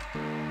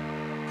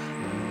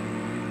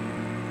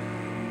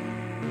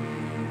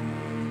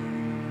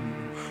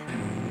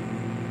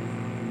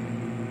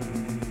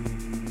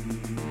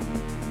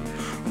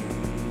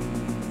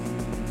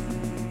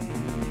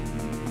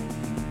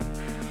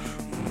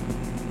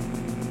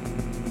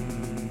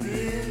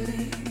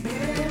 Grinning.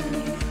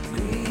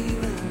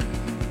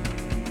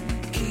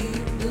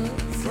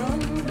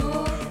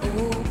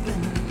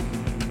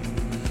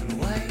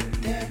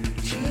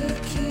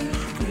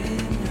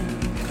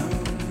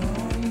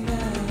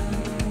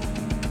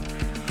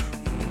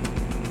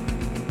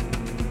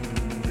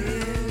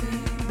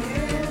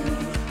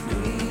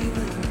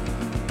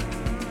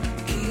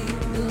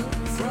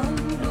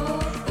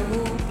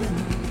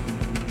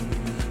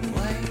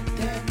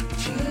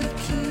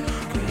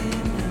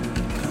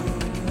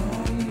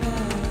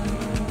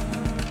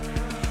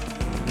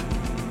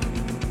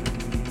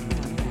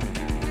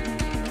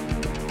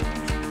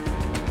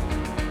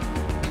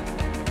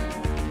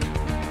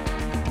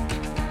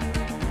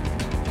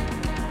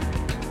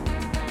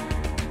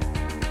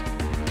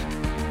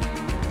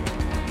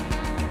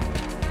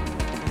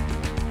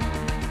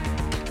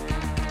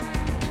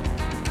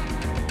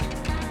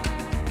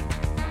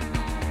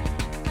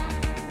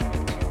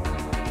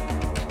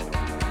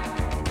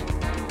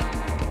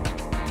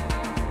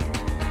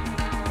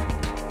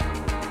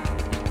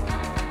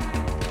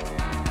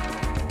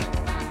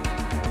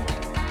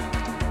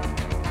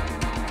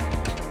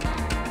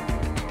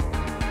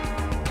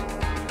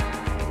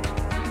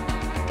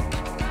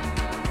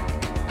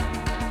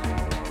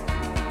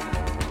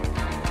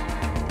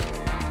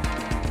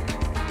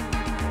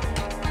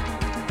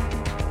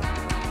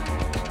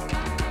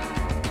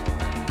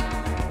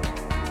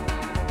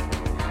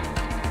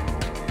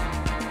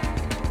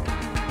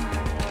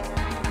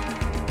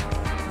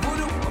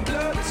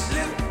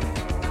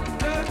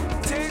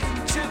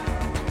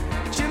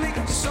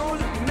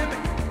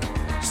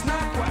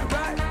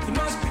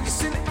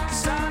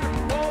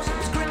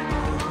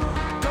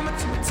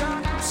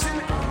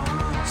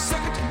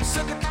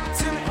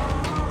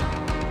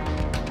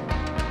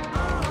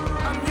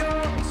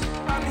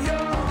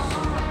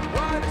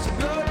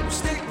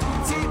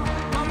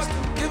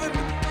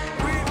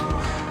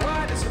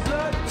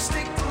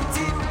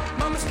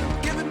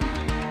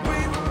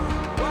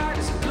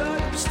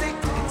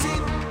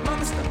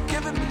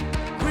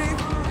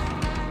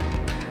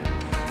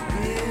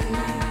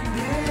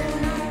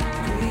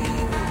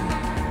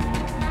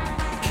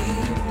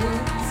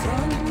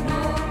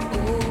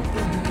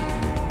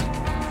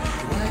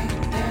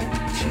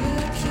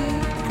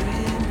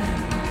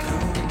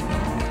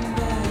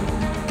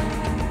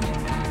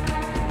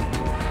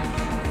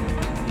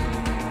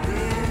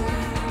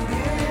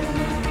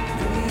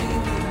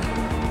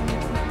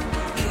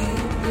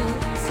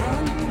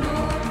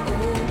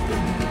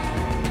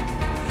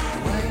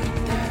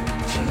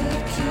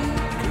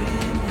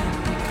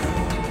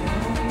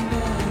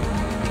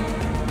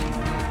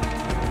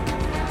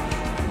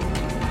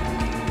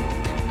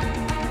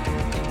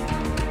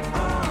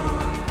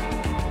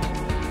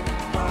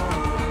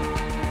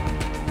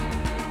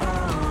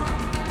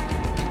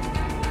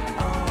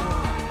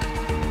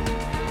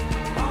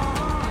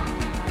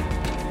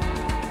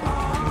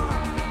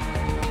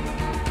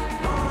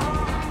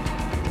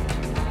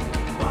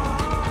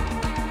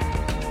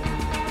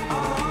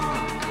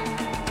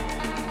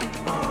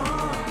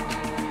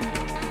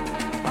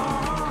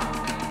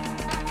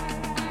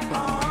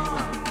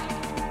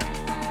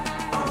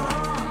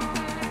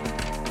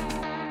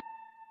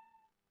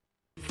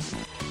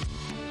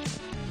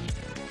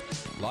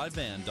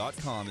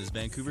 LiveVan.com is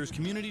Vancouver's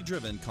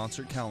community-driven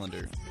concert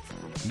calendar.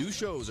 New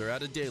shows are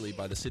added daily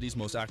by the city's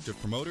most active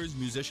promoters,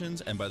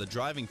 musicians, and by the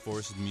driving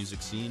force of the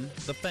music scene,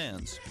 the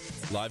fans.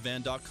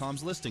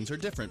 LiveVan.com's listings are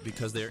different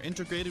because they are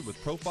integrated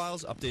with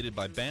profiles updated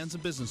by bands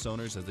and business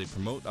owners as they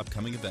promote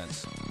upcoming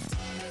events.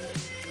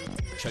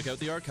 Check out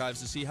the archives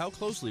to see how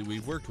closely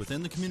we've worked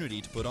within the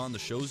community to put on the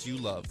shows you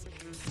love.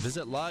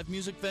 Visit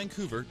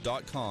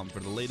livemusicvancouver.com for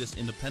the latest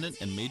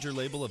independent and major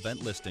label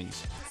event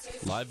listings.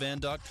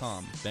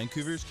 LiveVan.com,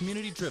 Vancouver's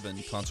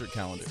community-driven concert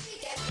calendar.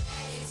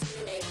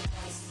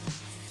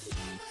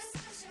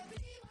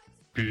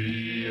 Pie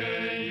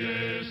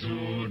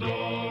Jesu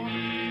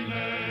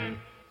Domine,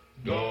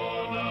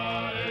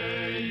 dona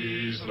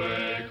eis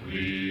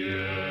requiem.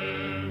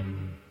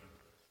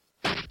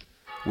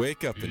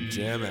 Wake up and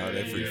jam out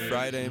every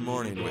Friday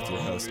morning with your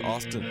host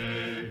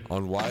Austin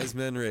on Wise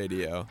Men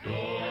Radio,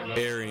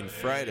 airing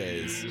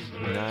Fridays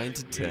 9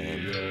 to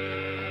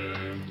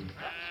 10.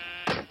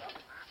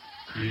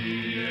 Pie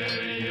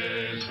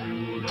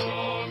Jesu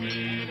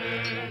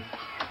Domine,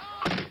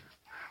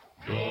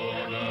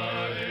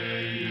 dona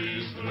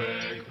eis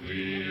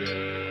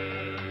requiem.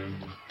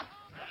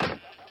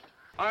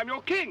 I'm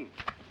your king.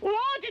 Well,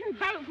 I didn't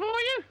vote for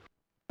you.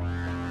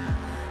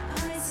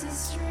 Icy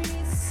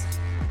streets,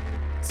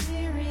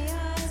 teary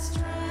eyes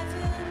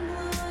driving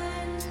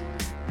blind.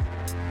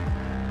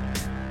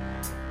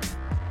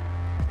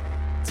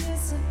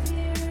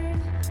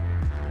 Disappeared,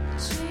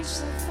 changed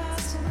so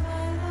fast and I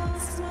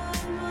lost my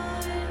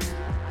mind.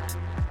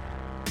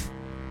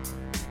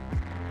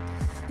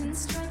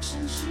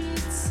 Instruction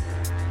sheets,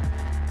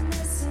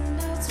 missing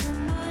notes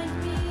remind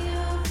me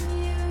of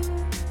you.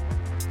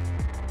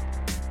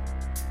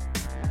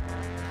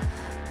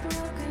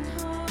 Broken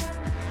heart,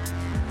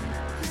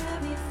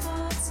 heavy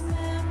thoughts,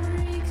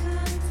 memory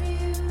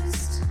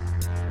confused.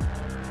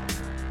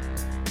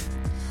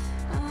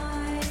 I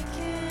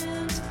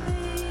can't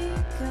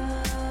think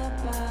about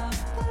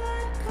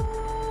that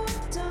cold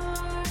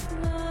dark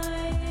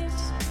night.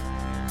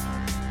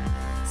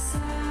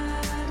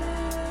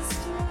 Saddest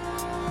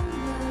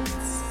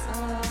moments of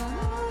my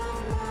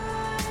whole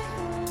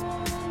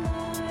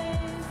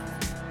life.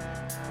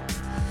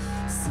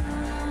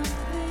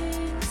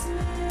 Something's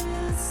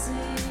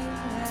missing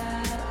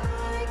that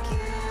I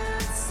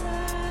can't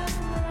set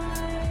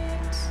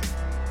right.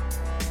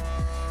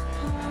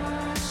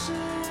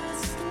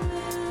 Harshest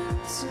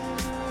winter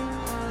of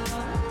my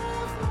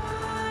whole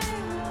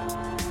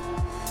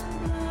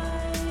life.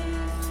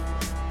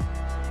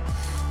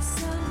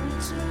 Sun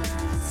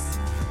returns,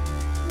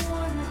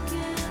 warm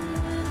again,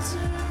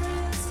 winter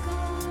is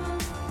gone.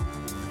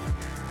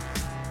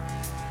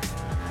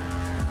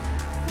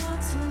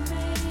 Thoughts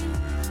remain,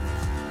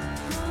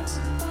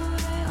 haunted by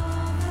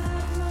all that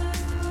went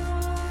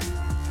wrong.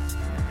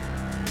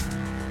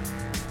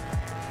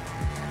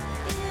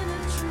 In a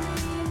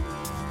dream,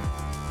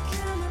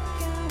 cannot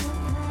go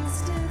across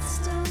it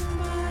stone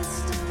by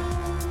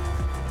stone.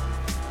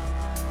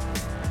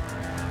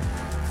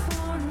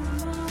 For a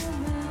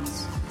moment,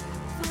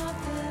 thought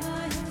that I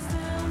had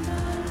found a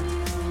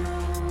new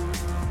home.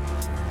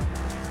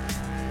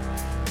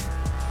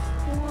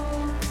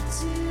 Woke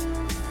to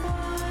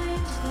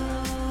find the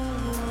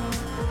world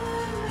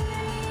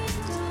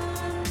remained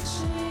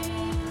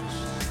unchanged.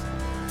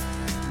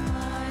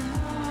 My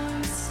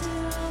heart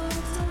still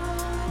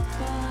dulled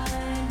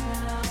by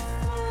now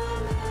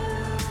familiar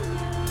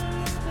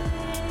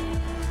pain.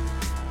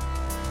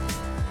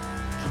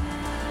 Can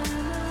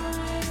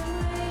I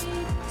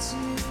wait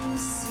to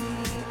see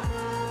a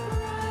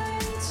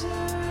brighter day? A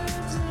time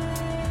when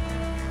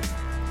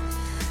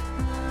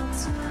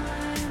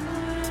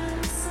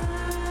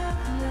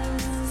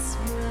sadness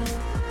will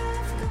have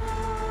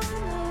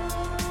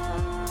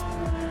gone away.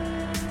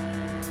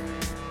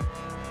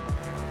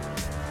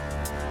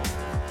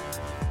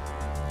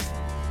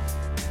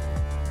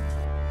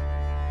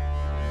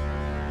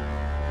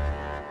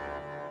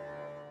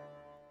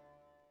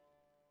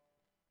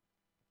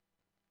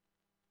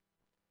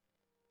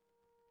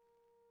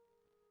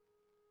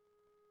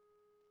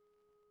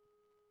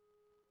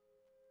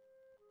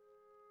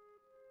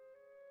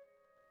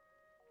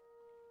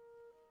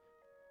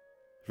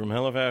 From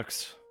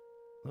Halifax,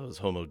 that was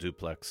Homo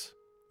Duplex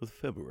with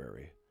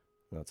February.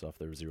 That's off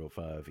their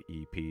 05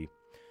 EP. And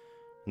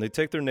they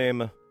take their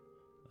name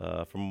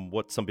from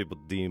what some people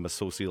deem a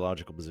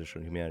sociological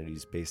position on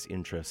humanity's base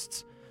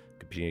interests,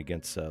 competing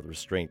against the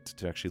restraint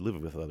to actually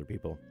live with other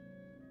people.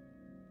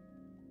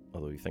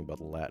 Although you think about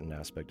the Latin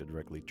aspect, it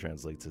directly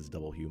translates as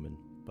double human.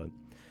 But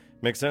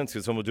it makes sense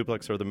because Homo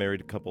Duplex are the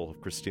married couple of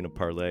Christina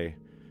Parley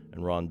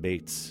and Ron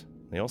Bates.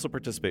 They also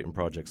participate in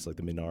projects like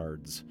the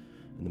Menards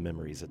and the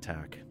Memories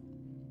Attack.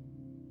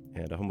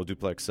 And Homo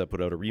Duplex put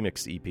out a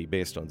remix EP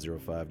based on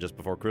 05 just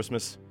before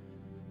Christmas,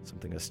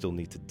 something I still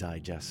need to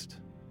digest.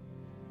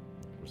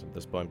 Of course, at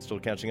this point, I'm still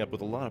catching up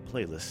with a lot of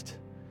playlists,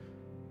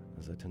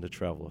 as I tend to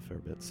travel a fair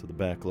bit, so the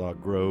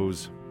backlog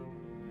grows,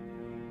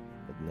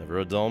 but never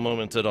a dull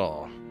moment at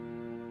all.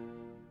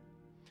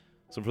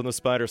 So from the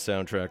Spider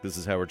soundtrack, this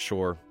is Howard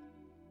Shore,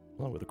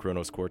 along with the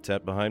Kronos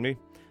Quartet behind me.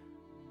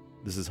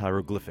 This is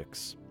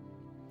Hieroglyphics.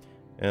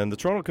 And the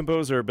Toronto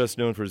composer, best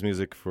known for his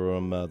music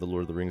from the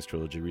Lord of the Rings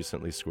trilogy,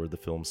 recently scored the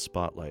film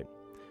Spotlight,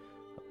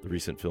 the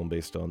recent film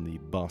based on the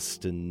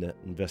Boston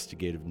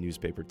investigative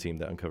newspaper team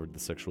that uncovered the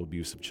sexual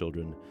abuse of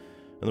children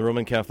in the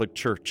Roman Catholic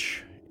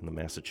Church in the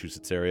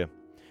Massachusetts area.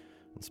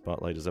 And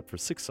Spotlight is up for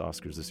 6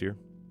 Oscars this year.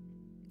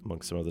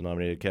 Among some of the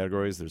nominated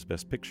categories, there's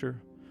Best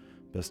Picture,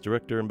 Best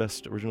Director, and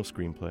Best Original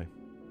Screenplay.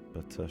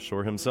 But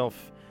Shore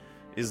himself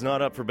is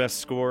not up for Best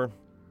Score.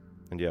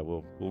 And yeah,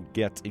 we'll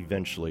get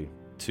eventually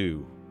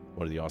to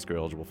one of the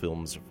Oscar-eligible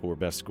films for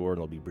Best Score, and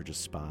it'll be Bridge of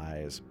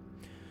Spies.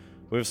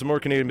 We have some more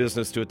Canadian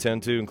business to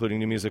attend to, including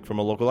new music from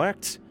a local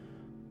act,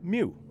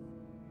 Mew.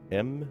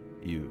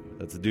 M-U.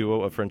 That's a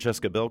duo of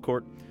Francesca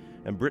Belcourt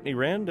and Brittany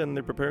Rand, and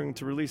they're preparing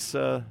to release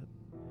a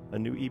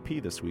new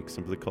EP this week,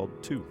 simply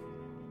called 2,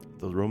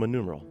 the Roman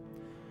numeral,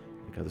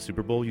 like how the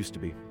Super Bowl used to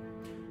be.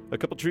 A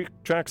couple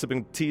tracks have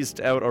been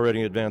teased out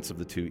already in advance of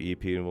the 2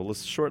 EP, and we'll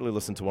shortly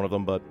listen to one of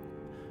them, but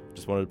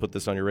just wanted to put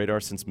this on your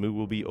radar since Moo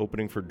will be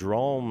opening for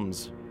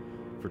Dralms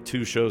for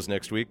 2 shows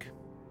next week.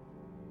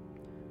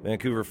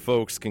 Vancouver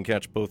folks can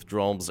catch both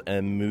Dralms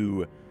and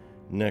Moo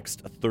next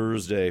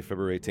Thursday,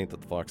 February 18th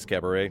at the Fox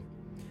Cabaret.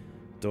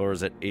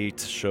 Doors at 8,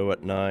 show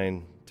at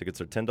 9.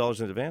 Tickets are $10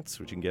 in advance,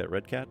 which you can get at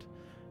Red Cat.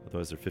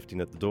 Otherwise, they're $15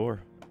 at the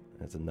door.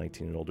 And it's a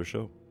 19 and older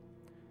show.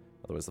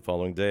 Otherwise, the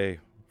following day,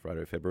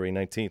 Friday, February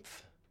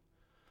 19th,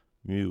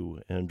 Mew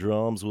and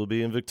Dralms will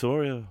be in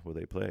Victoria, where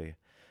they play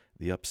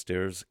the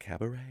Upstairs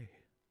Cabaret.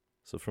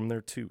 So from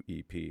their 2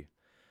 EP,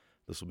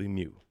 this will be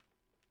Mew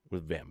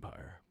with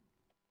Vampire.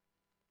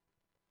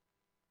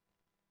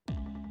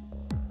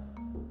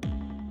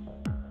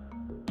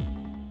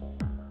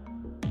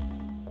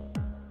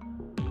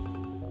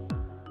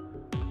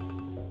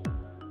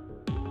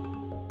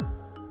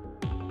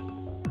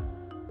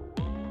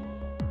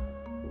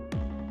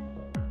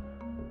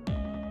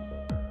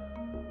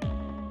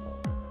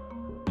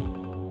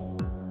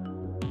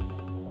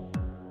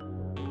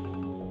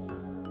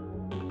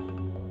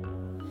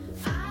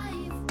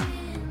 I've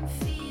been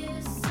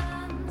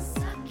fearsome,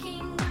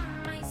 sucking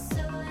on my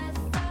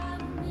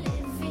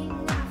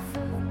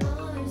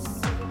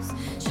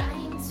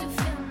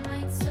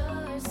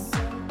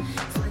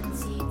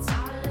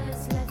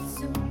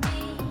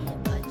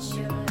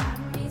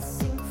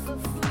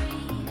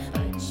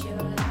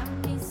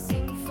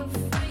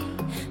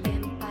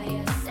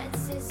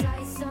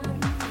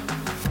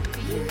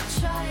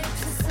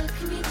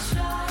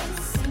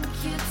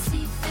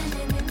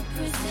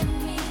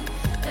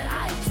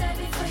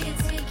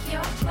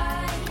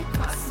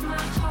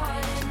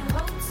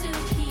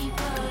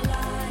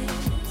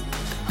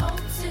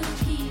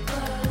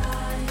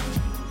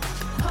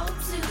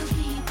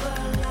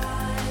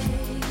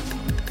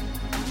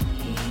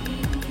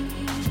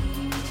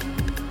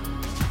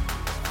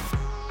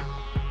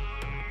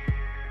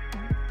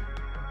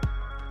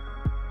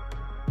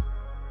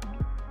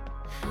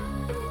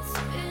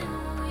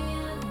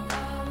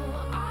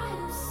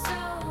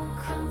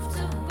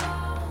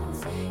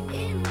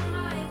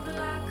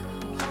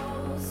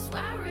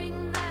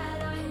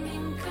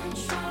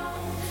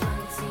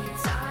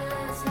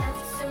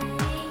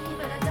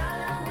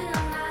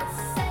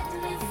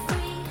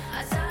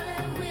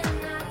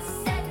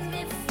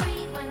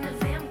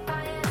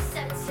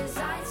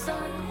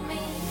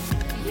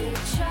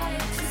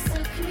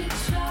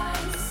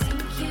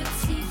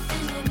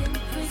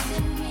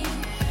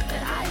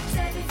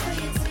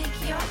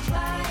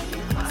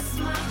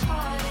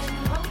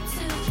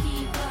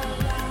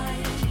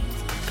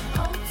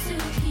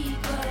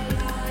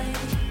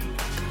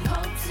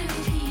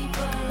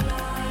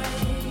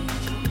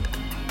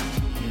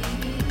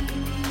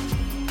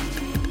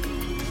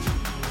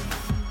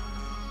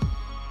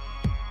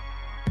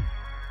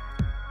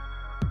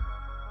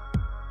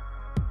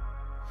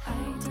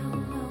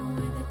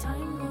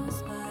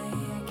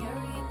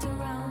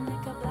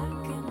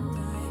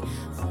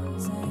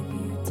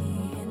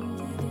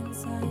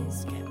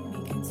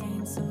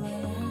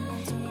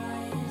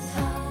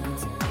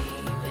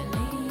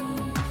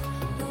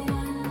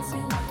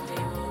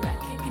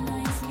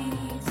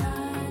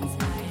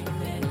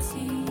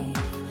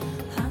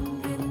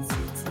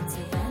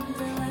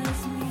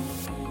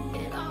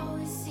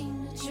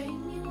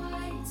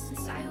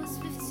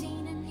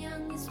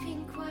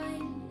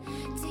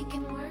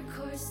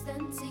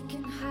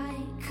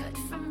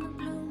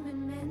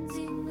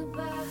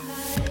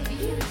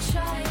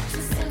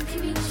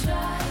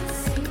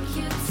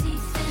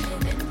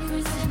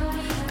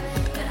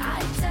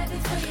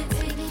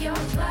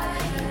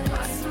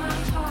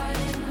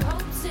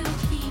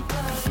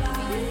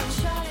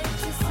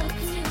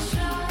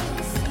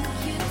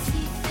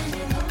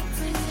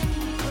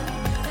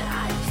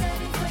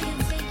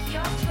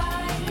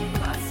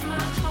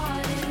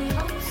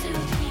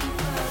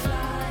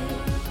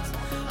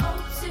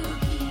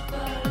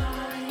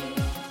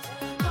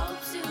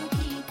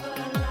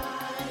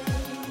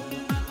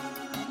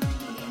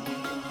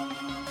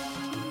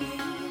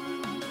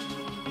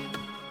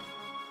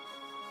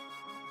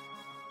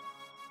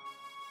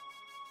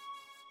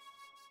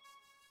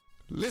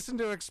Listen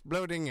to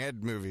Exploding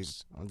Head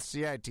Movies on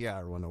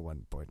CITR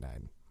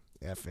 101.9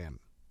 FM.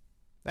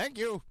 Thank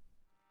you.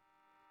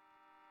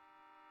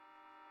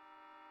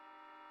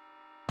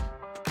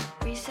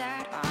 We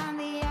sat on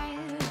the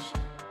edge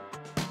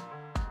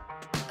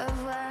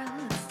of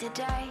worlds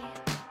today.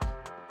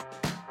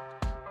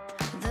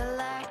 The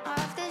light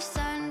of the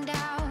sun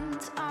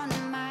downs on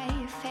my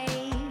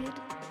fade,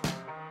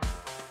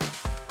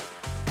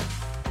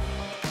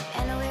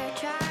 and we're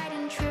tried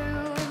and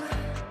true.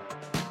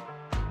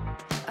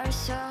 Our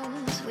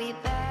souls we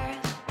bear.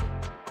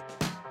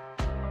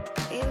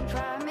 You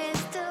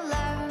promised to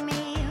love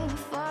me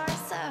for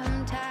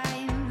some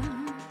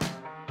time,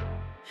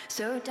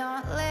 so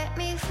don't let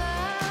me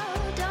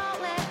fall,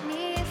 don't let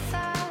me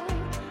fall.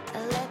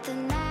 Let the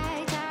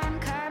nighttime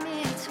come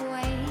its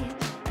way.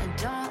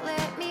 Don't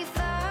let me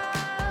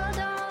fall,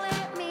 don't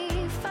let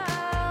me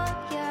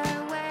fall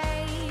your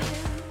way.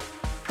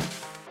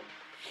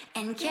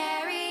 And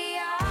carry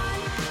on,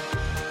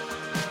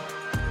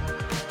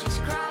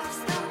 just cross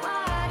the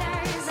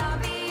waters, I'll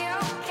be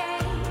okay.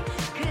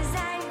 'Cause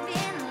I've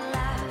been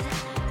loved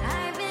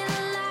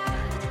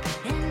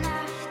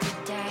enough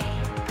today.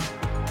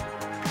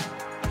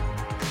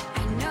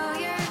 I know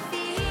your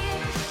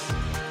fears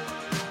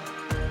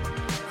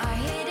are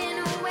hidden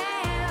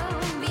well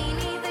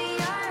beneath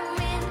your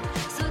wind,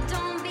 so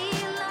don't be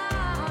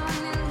long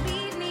and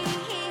leave me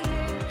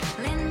here.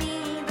 Let me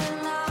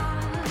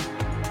belong.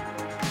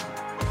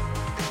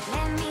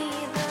 Let me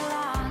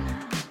belong.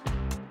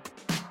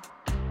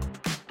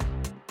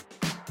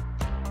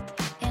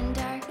 In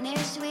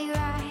darkness we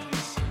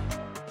rise,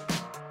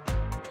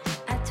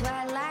 at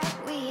twilight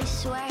we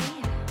sway.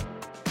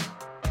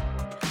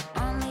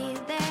 Only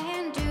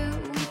then do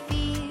we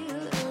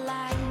feel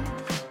alive.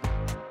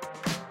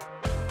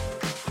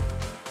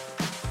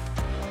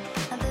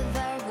 The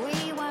verb we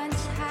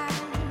once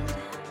had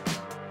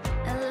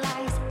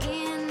lies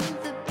in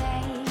the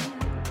bay.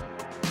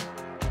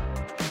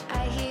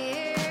 I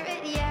hear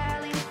it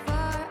yelling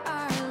for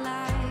our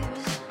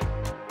lives.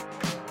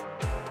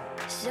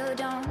 So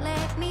don't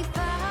let me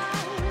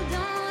fall,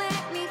 don't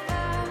let me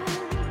fall.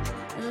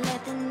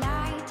 Let the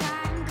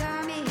nighttime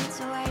come its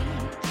way.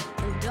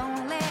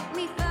 Don't let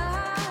me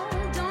fall,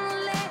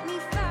 don't let me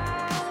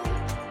fall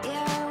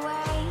your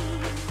way.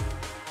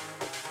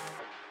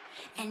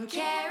 And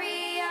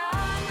carry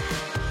on,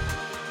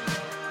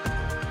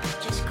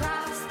 just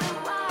cross the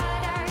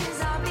waters,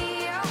 I'll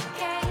be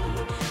okay.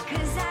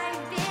 'Cause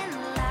I've been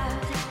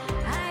loved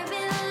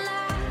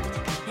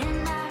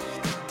enough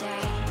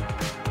today.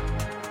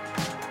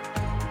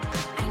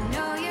 I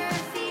know your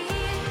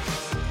fears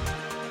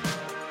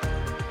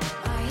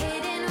are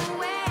hidden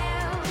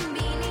well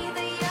beneath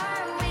your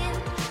wind,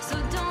 so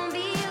don't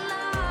be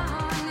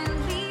long and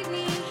leave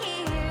me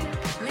here.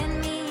 Let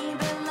me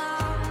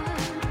belong.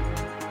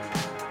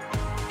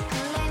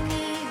 Let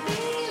me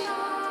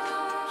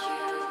belong.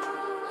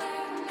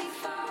 Let me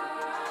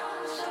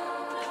fall, so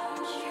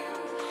don't you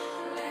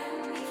let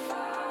me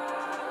fall.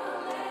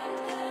 Let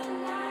the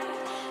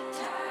night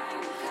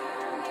time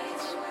come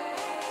its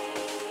way.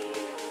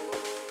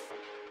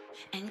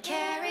 And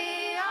carry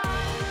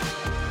on,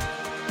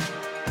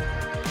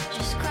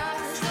 just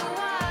cross the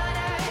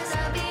waters,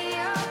 I'll be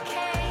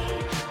okay.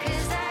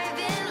 'Cause I've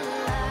been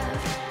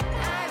loved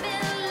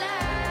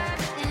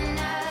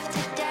enough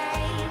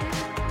today.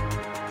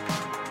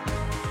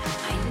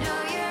 I know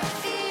your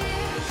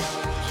fears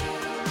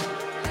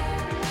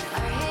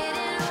are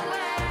hidden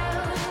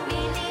well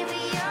beneath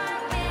your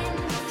wind,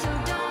 so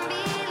don't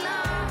be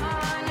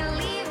long and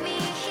leave me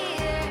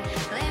here.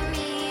 Let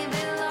me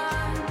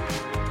belong.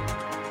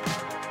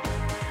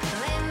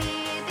 Let me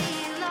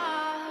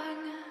belong.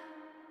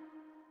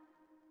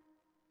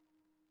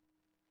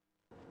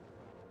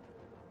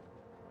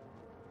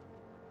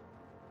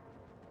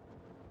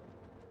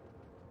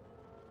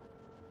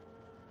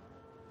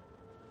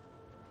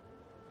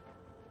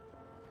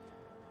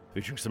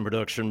 Featuring some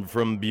production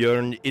from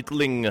Björn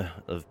Yttling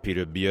of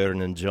Peter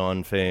Björn and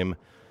John fame.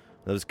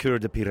 That was Cœur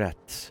de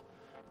Pirate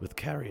with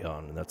Carry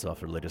On, and that's off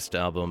her latest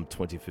album,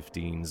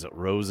 2015's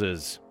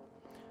Roses.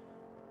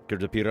 Cœur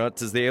de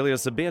Pirate is the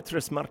alias of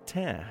Béatrice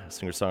Martin,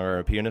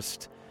 singer-songwriter,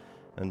 pianist,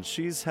 and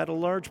she's had a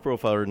large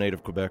profile in her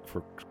native Quebec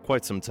for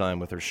quite some time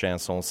with her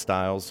chanson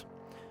styles.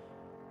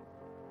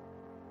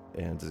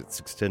 And it's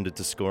extended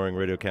to scoring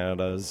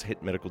Radio-Canada's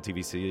hit medical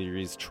TV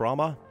series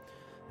Trauma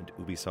and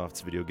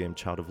Ubisoft's video game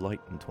Child of Light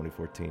in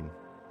 2014.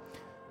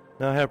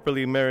 Now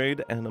happily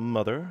married and a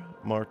mother,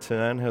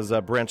 Martin has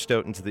branched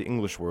out into the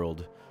English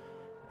world,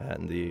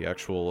 and the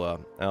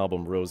actual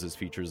album Roses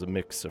features a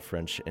mix of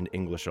French and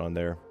English on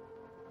there.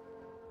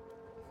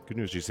 Good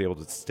news, she's able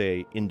to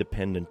stay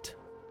independent,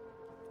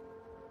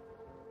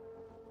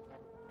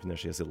 even though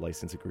she has a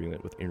license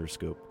agreement with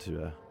Interscope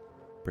to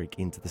break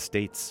into the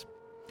States.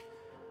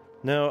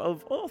 Now,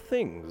 of all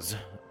things,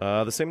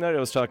 the same night I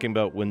was talking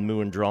about when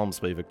Moo and Drums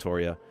play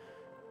Victoria,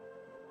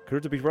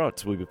 Cœur de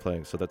Pirate will be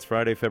playing. So that's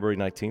Friday, February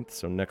 19th,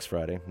 so next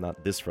Friday.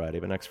 Not this Friday,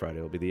 but next Friday.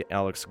 It'll be the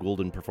Alex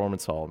Goulden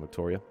Performance Hall in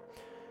Victoria.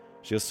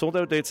 She has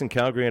sold-out dates in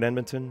Calgary and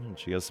Edmonton, and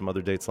she has some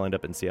other dates lined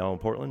up in Seattle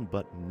and Portland,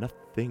 but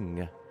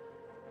nothing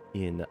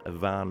in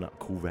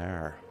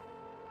Vancouver.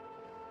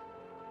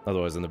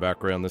 Otherwise, in the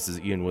background, this is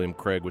Ian William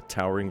Craig with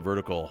Towering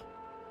Vertical.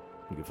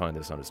 You can find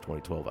this on his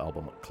 2012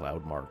 album,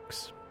 Cloud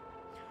Marks.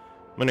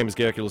 My name is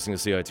Gak. You're listening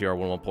to CITR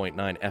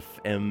 101.9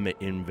 FM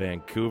in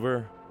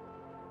Vancouver.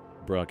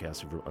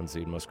 Broadcasting from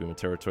unceded Musqueam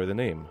territory. The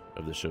name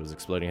of the show is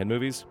Exploding Head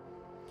Movies.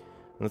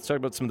 And let's talk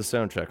about some of the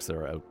soundtracks that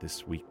are out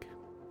this week.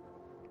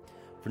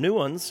 For new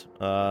ones,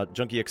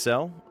 Junkie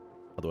XL,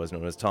 otherwise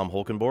known as Tom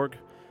Holkenborg,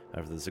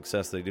 after the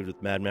success they did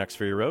with Mad Max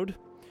Fury Road,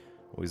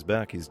 well, he's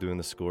back. He's doing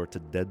the score to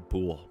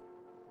Deadpool.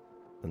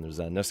 Then there's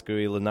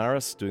Nescui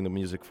Linares doing the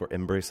music for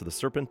Embrace of the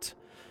Serpent,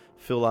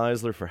 Phil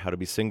Eisler for How to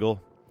Be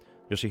Single,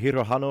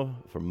 Yoshihiro Hano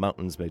for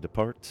Mountains May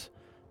Depart,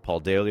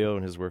 Paul Dalio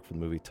and his work for the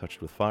movie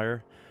Touched with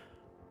Fire,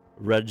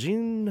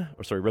 Ramin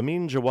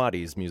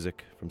Djawadi's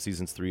music from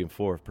seasons 3 and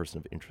 4 of Person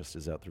of Interest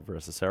is out through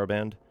Versa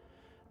Saraband,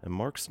 and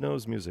Mark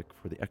Snow's music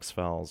for The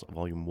X-Files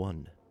Volume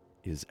 1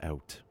 is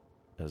out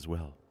as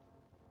well.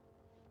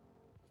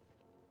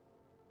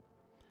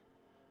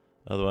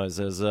 Otherwise,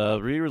 as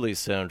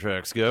re-release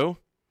soundtracks go,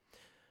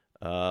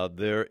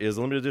 there is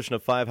a limited edition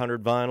of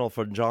 500 vinyl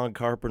for John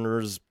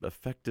Carpenter's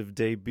effective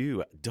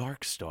debut,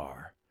 Dark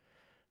Star.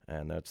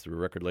 And that's through a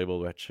record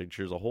label that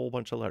features a whole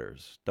bunch of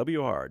letters.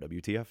 WR,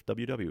 WTF,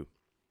 WW.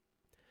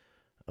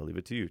 I'll leave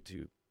it to you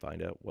to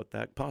find out what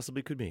that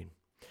possibly could mean.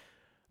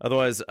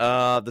 Otherwise,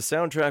 the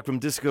soundtrack from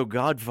Disco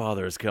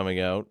Godfather is coming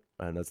out,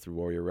 and that's through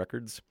Warrior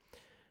Records.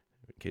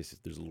 In case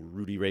there's a little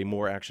Rudy Ray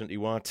Moore action that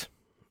you want,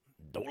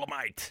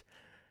 Dolomite.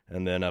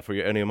 And then for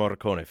your Ennio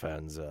Morricone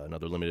fans,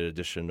 another limited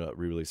edition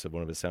re-release of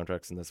one of his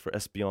soundtracks, and that's for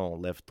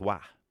Espion Lève-toi.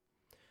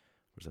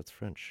 Whereas that's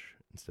French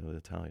instead of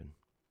Italian.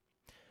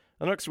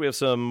 And next we have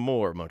some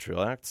more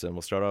Montreal acts, and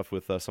we'll start off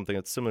with something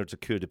that's similar to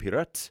Queue de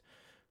Pirate,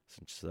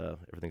 since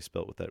everything's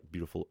spelled with that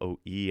beautiful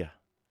O-E,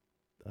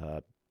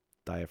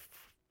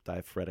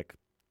 diaphoretic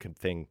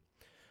thing.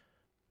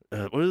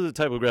 What is the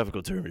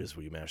typographical term it is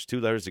where you mash two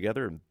letters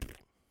together and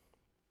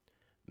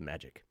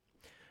magic.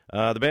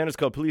 The band is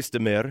called Police de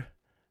Mer,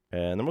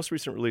 and the most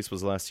recent release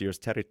was last year's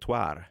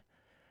Territoire,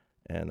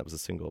 and that was a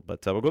single.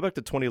 But we'll go back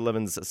to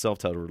 2011's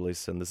self-titled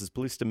release, and this is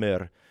Police de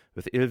Mer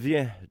with Il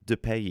vient de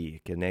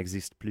pays qui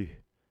n'existe plus.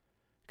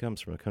 It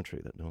comes from a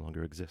country that no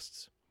longer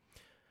exists.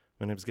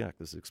 My name is Gak.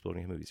 This is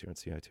Exploding Movies here on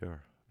CITR,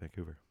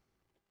 Vancouver.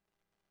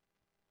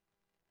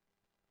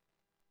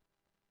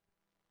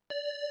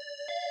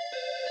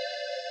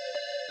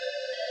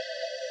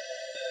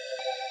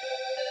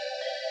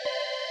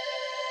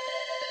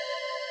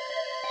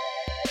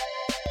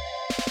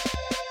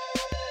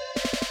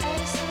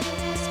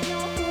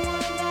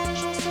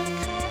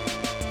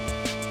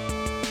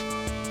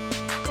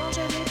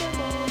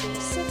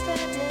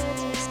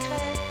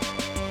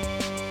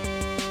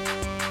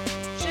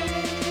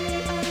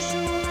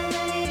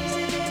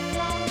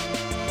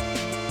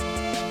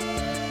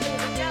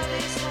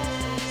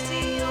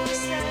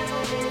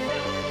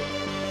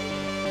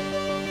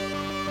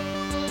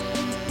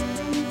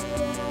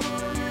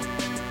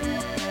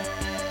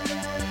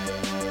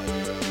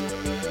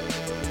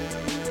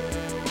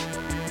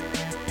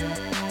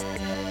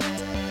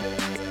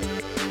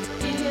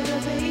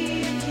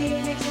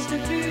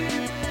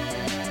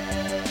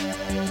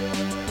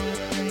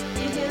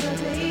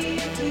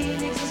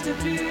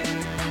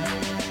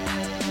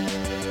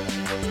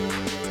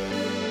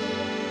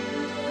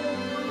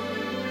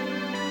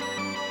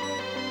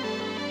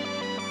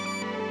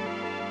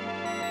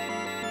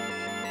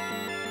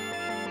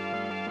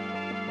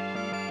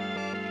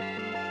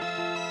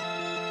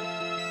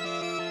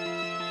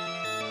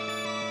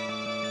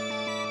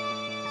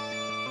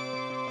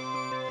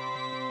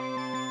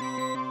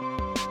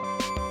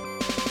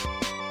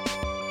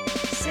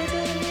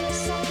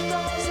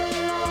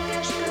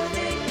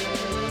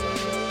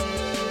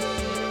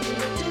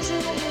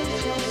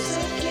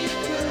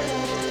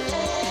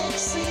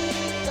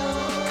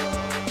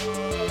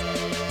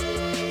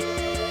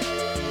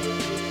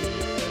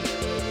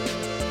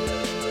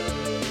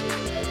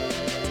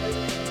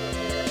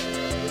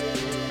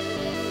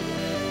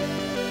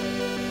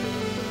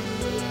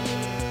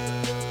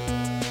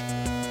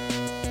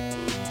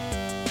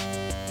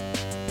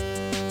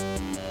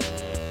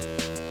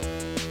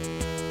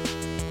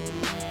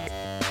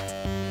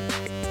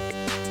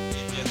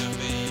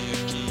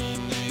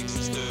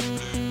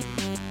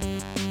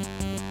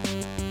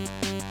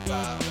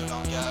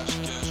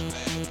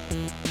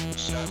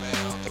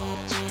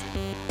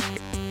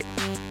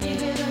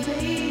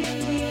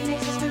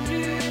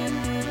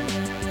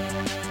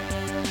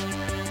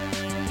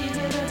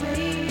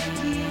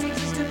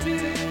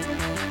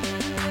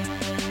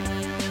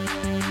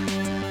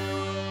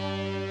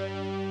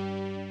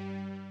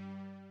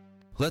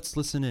 Let's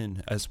listen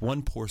in as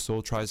one poor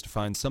soul tries to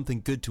find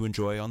something good to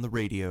enjoy on the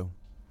radio.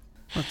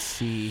 Let's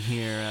see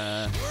here,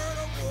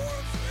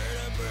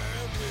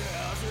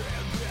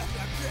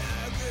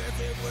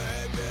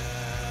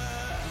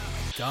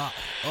 God.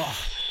 Oh.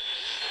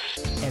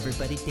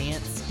 Everybody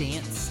dance,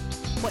 dance.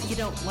 What, you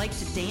don't like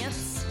to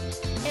dance?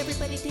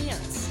 Everybody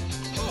dance.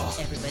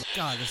 Everybody.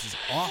 God, this is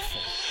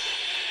awful.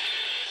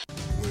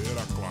 Well,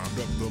 I climbed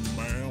up the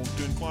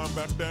mountain, climbed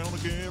back down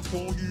again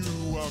for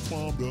you. I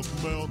climbed up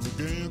the mountain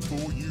again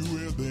for you,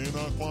 and then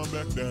I climbed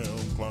back down,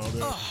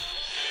 climbed up.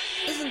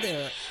 Isn't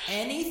there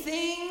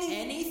anything?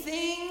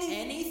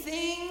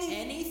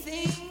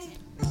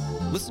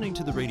 Listening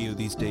to the radio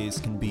these days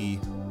can be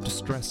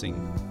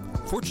distressing.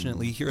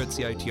 Fortunately, here at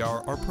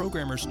CITR, our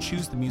programmers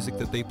choose the music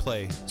that they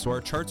play, so our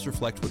charts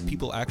reflect what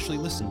people actually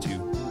listen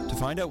to. To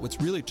find out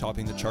what's really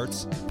topping the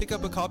charts, pick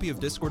up a copy of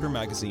Discorder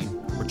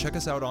magazine, or check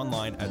us out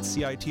online at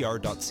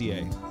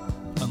citr.ca.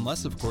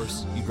 Unless, of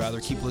course, you'd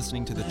rather keep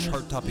listening to the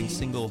chart-topping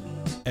single,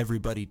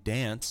 Everybody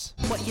Dance.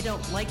 What, you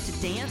don't like to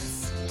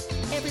dance?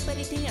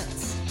 Everybody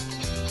dance.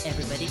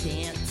 Everybody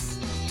dance.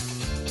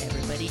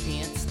 Everybody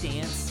dance,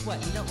 dance.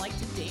 What, you don't like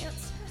to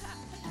dance?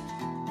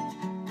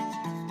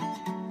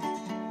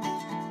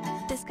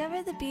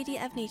 Discover the beauty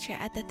of nature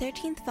at the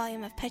 13th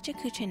volume of Pecha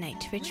Kucha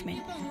Night,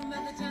 Richmond.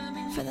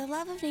 For the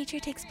Love of Nature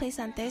takes place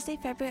on Thursday,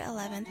 February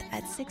 11th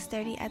at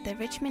 6:30 at the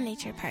Richmond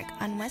Nature Park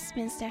on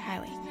Westminster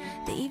Highway.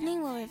 The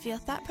evening will reveal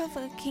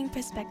thought-provoking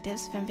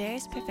perspectives from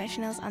various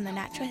professionals on the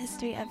natural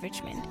history of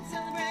Richmond.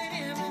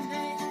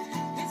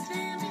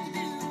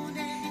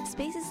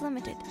 Space is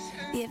limited.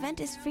 The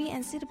event is free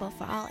and suitable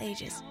for all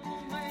ages.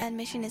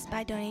 Admission is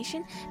by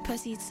donation.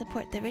 Proceeds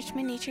support the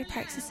Richmond Nature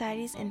Park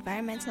Society's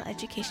environmental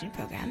education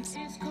programs.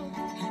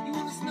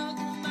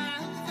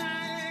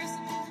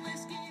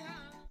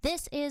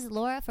 This is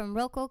Laura from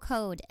Roco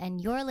Code,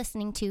 and you're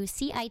listening to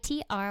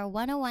CITR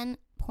 101.9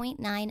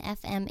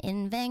 FM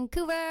in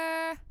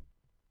Vancouver.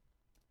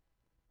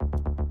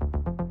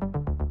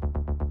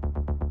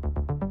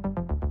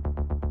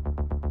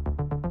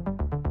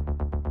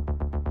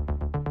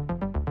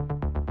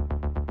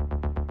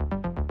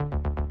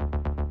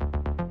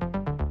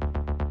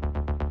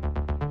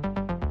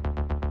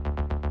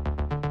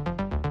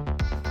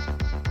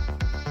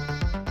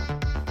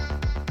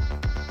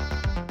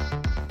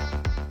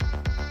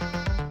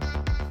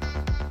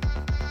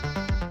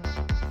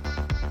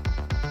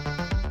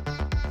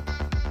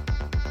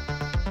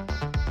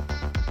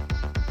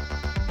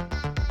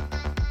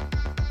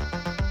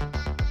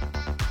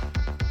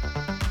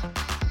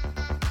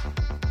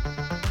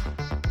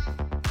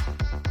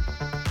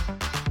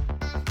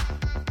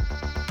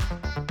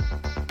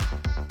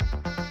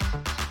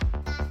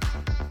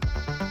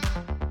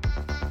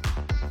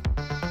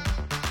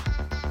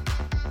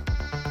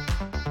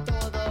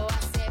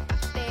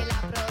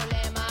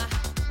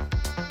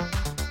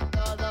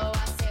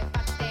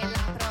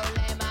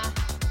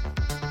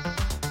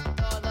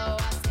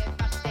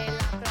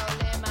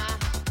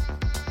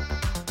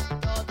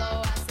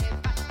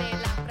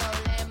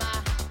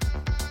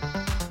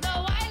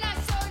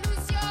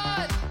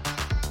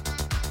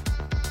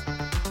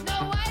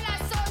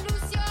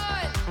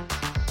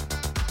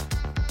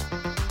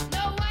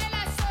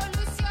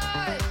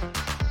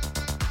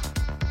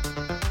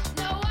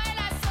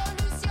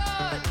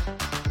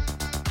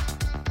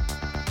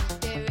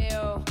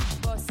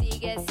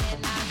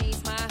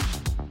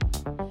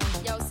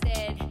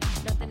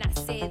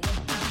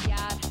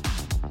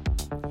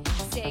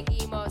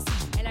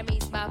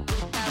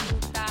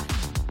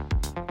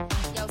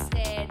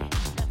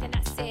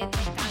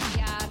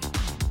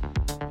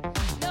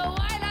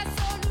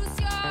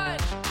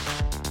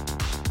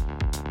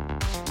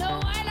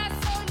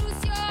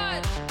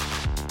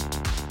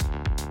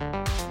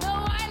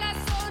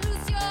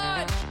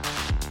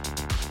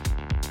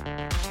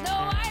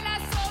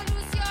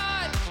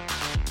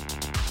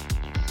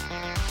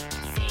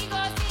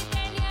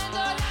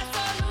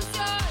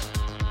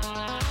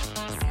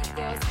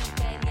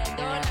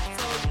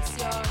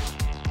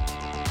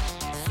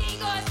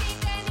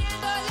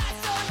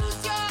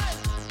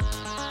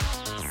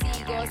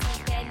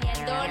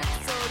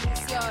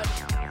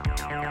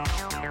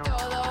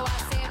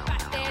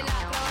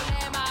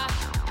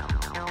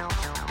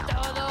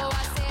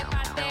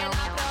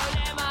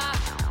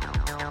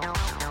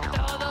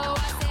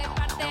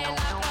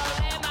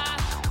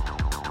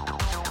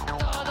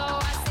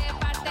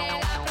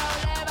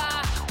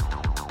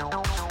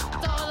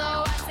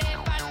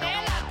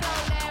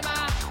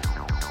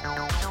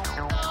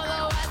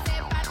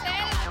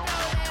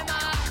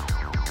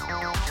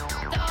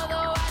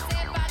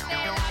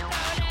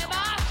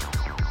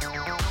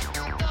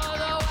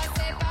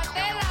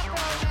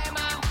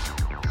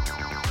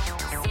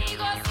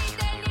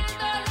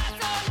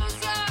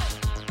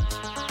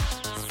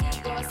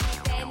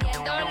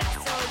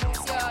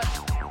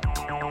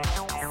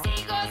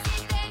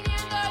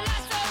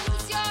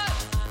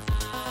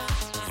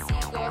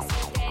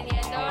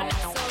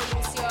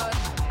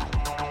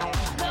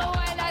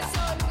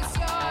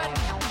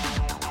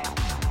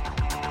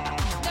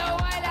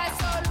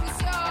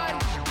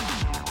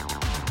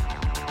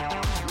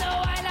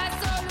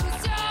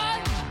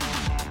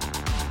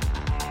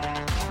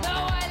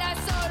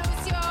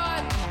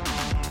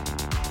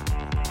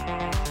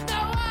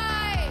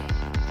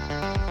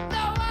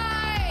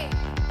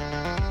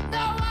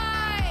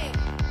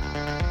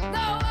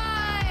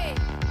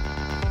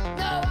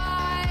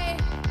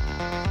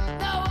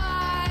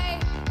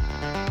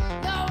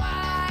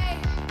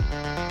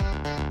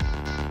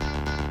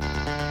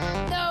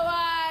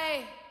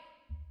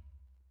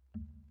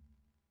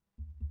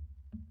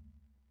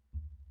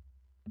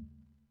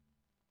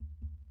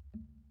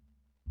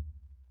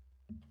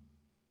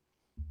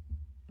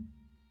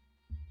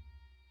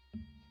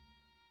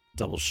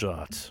 double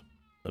shot.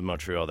 In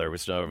Montreal there, we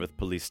started with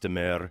Police de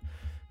Mer,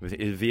 with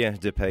Il vient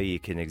de pays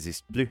qui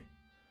n'existe plus.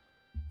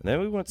 And then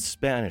we went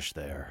Spanish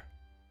there.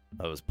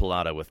 That was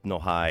Palada with No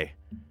High.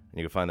 And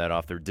you can find that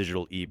off their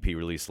digital EP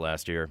released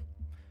last year.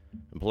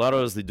 And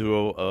Palada is the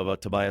duo of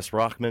Tobias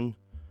Rockman,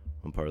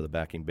 one part of the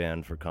backing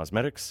band for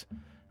Cosmetics,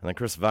 and then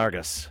Chris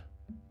Vargas.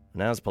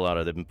 And as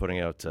Palada, they've been putting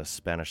out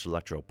Spanish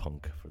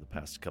electro-punk for the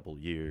past couple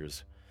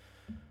years.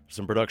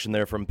 Some production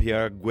there from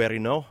Pierre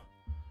Guerino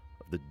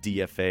of the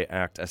DFA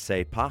act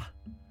Assez Pas.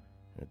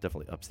 And it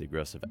definitely ups the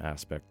aggressive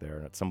aspect there.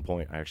 And at some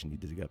point, I actually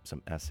need to dig up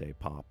some Assez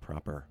Pas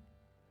proper.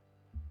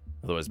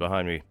 Otherwise,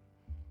 behind me,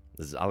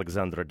 this is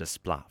Alexandre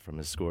Desplat from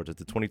his score to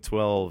the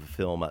 2012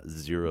 film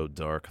Zero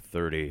Dark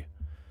 30.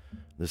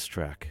 This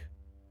track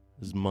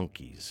is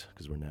Monkeys,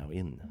 because we're now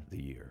in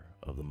the year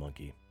of the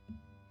monkey.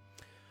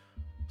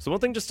 So one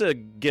thing just to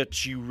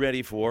get you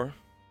ready for,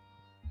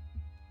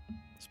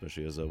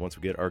 especially as once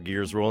we get our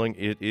gears rolling,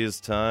 it is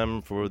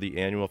time for the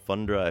annual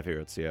fund drive here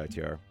at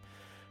CITR.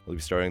 We'll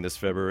be starting this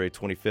February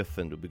 25th,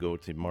 and we'll go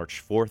to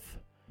March 4th.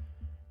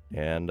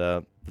 And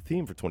the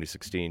theme for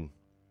 2016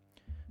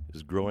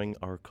 is growing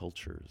our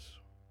cultures.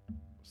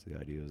 So the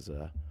idea is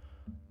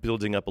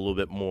building up a little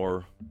bit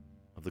more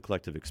of the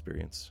collective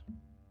experience,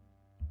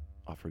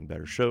 offering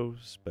better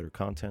shows, better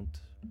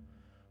content.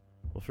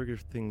 We'll figure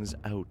things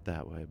out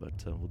that way, but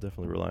we'll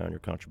definitely rely on your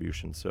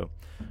contributions. So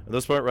at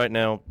this point right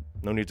now,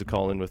 no need to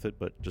call in with it,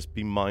 but just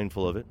be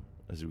mindful of it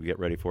as we get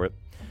ready for it.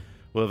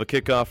 We'll have a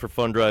kickoff for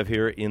Fund Drive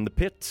here in the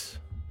Pit.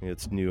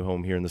 It's new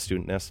home here in the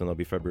Student Nest, and that'll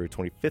be February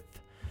 25th.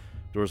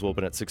 Doors will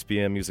open at 6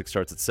 p.m. Music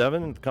starts at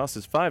 7, and the cost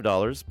is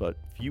 $5. But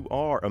if you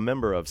are a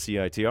member of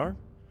CITR,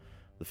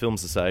 the Film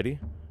Society,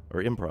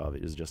 or Improv,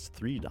 is just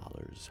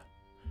 $3.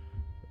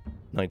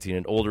 19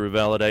 and older, a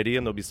valid ID,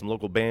 and there'll be some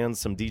local bands,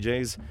 some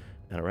DJs,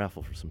 and a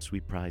raffle for some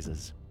sweet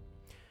prizes.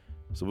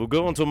 So we'll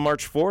go until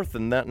March 4th,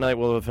 and that night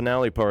we'll have a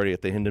finale party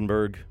at the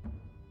Hindenburg.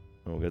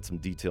 And we'll get some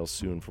details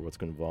soon for what's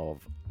going to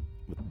involve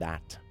with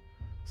that.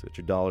 So get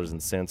your dollars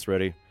and cents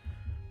ready.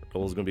 Our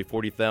goal is going to be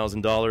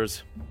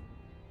 $40,000.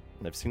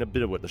 And I've seen a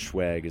bit of what the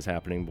swag is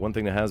happening. But one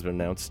thing that has been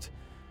announced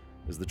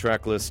is the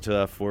track list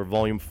for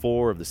Volume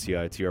 4 of the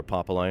CITR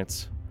Pop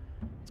Alliance.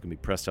 It's going to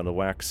be pressed onto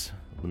wax,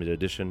 limited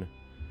edition.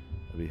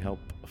 There'll be help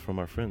from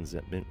our friends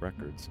at Mint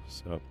Records.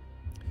 So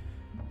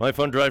my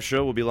Fund Drive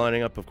show will be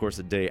lining up, of course,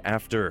 the day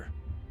after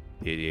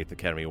the 88th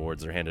Academy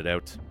Awards are handed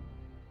out.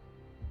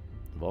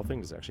 Of all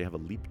things, actually have a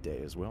leap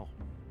day as well.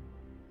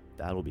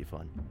 That'll be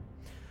fun.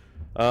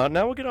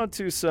 Now we'll get on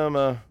to some...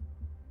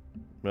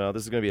 well,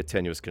 this is going to be a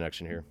tenuous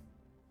connection here.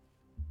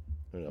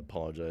 I'm going to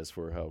apologize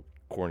for how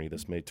corny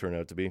this may turn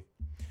out to be.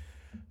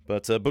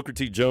 But Booker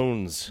T.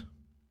 Jones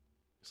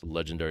is a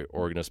legendary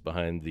organist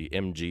behind the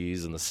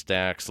MGs and the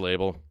Stax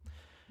label.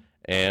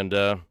 And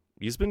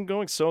he's been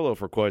going solo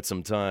for quite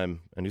some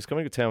time, and he's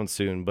coming to town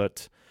soon.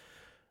 But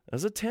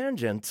as a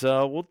tangent,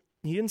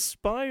 he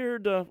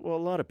inspired a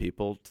lot of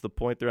people to the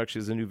point there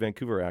actually is a new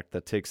Vancouver act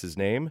that takes his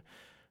name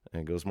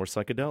and goes more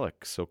psychedelic.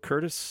 So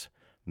Curtis,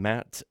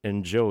 Matt,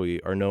 and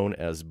Joey are known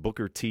as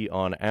Booker T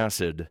on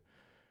Acid,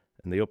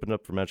 and they opened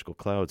up for Magical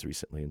Clouds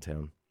recently in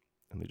town.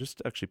 And they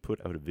just actually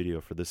put out a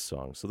video for this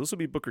song. So this will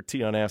be Booker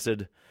T on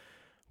Acid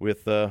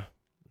with...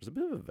 there's a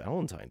bit of a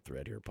Valentine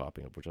thread here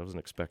popping up, which I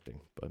wasn't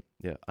expecting. But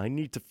yeah, I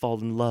Need to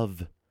Fall in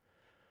Love.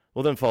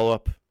 We'll then follow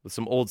up with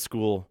some old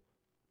school,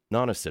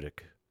 non-acidic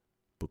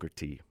Booker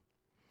T.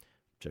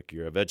 Check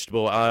your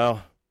vegetable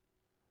aisle.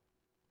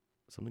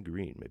 Something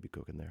green may be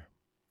cooking there.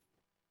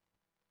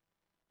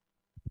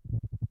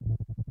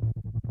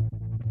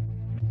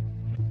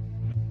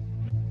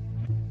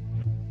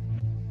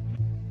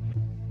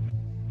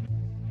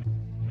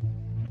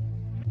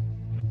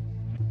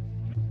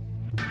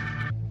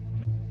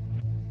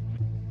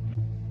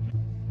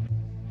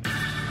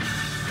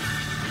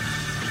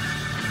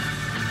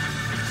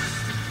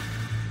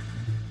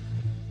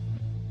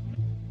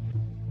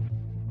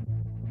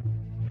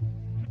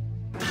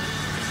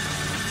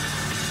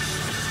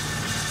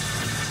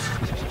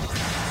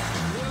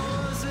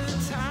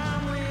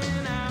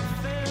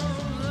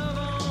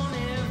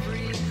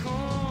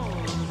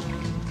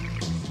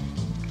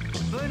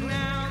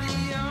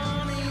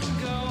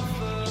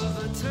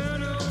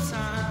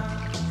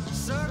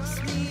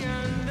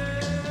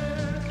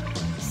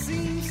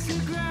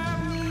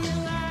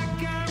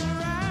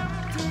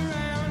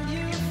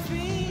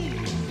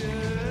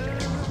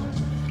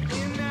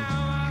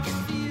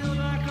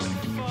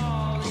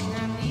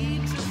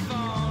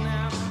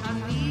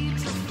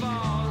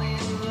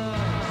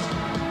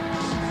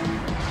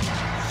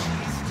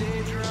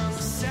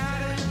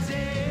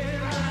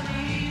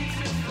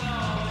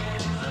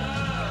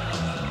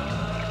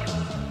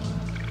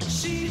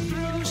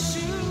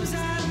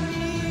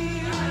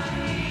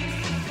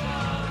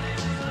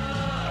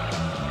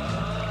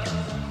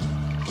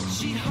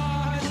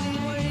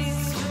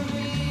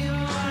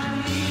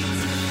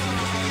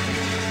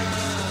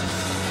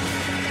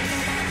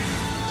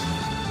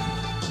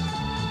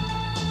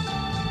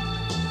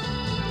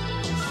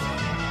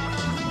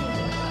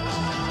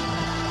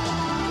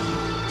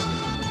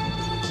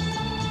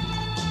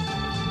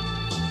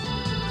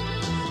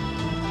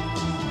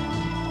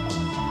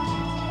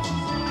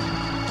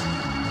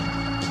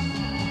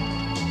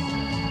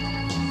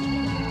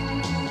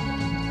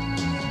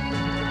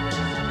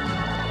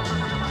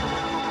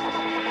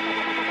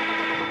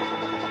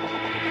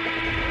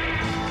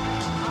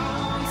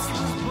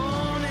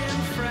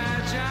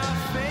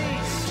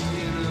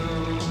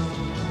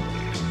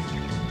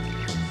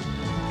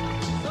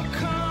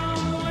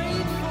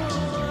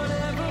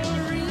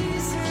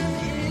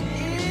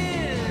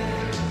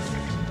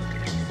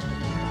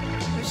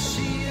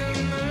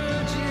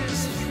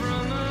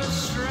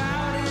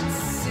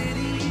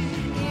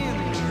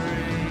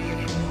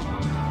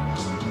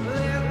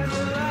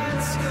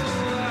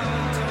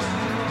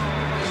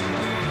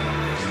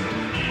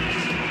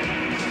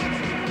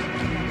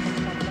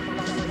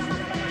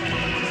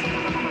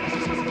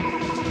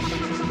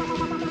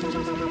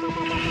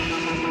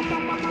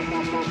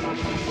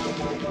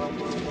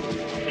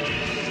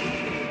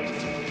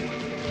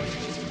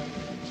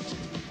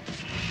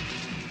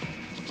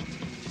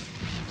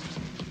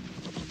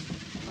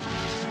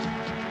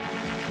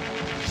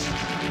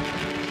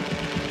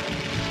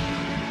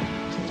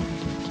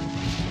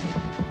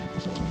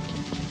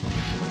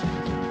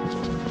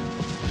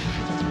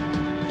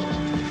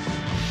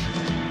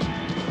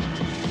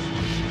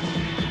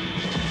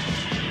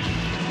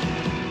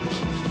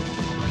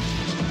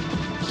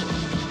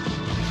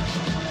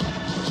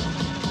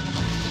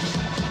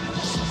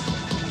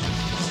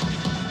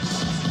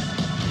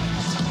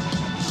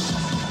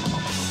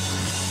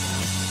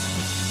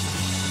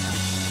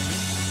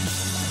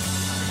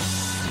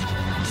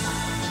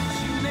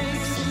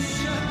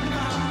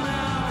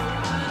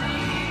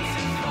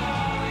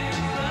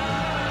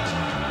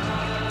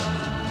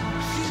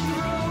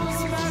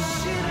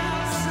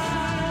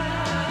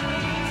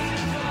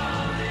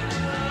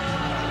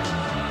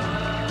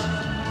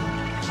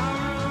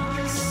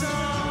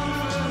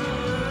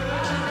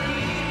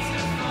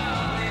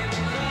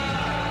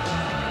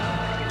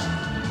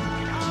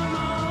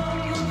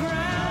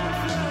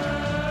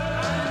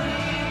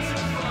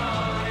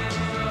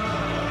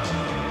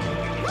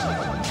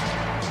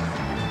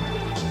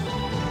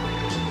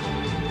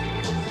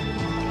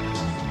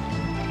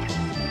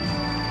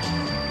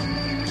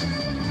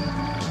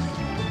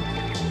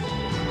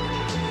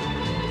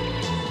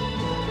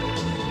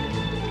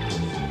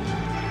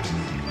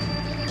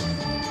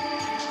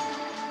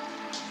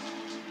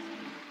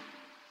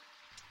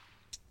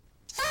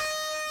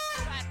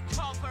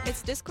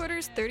 It's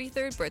Discorder's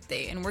 33rd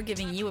birthday, and we're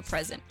giving you a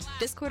present,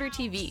 Discorder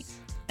TV,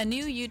 a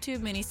new YouTube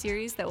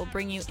miniseries that will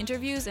bring you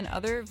interviews and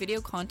other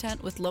video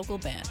content with local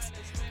bands.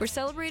 We're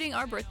celebrating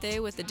our birthday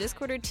with the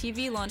Discorder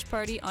TV launch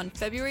party on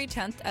February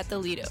 10th at the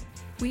Lido.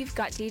 We've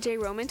got DJ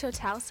Roman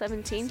Total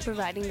 17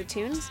 providing the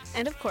tunes,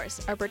 and of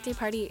course, our birthday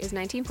party is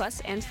 18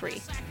 plus and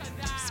free.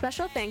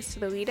 Special thanks to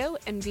the Lido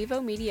and Vivo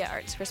Media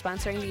Arts for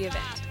sponsoring the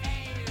event.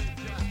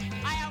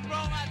 I am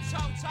Roman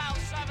Total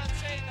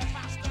 17, the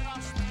master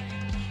of street,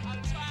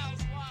 and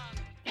trials one.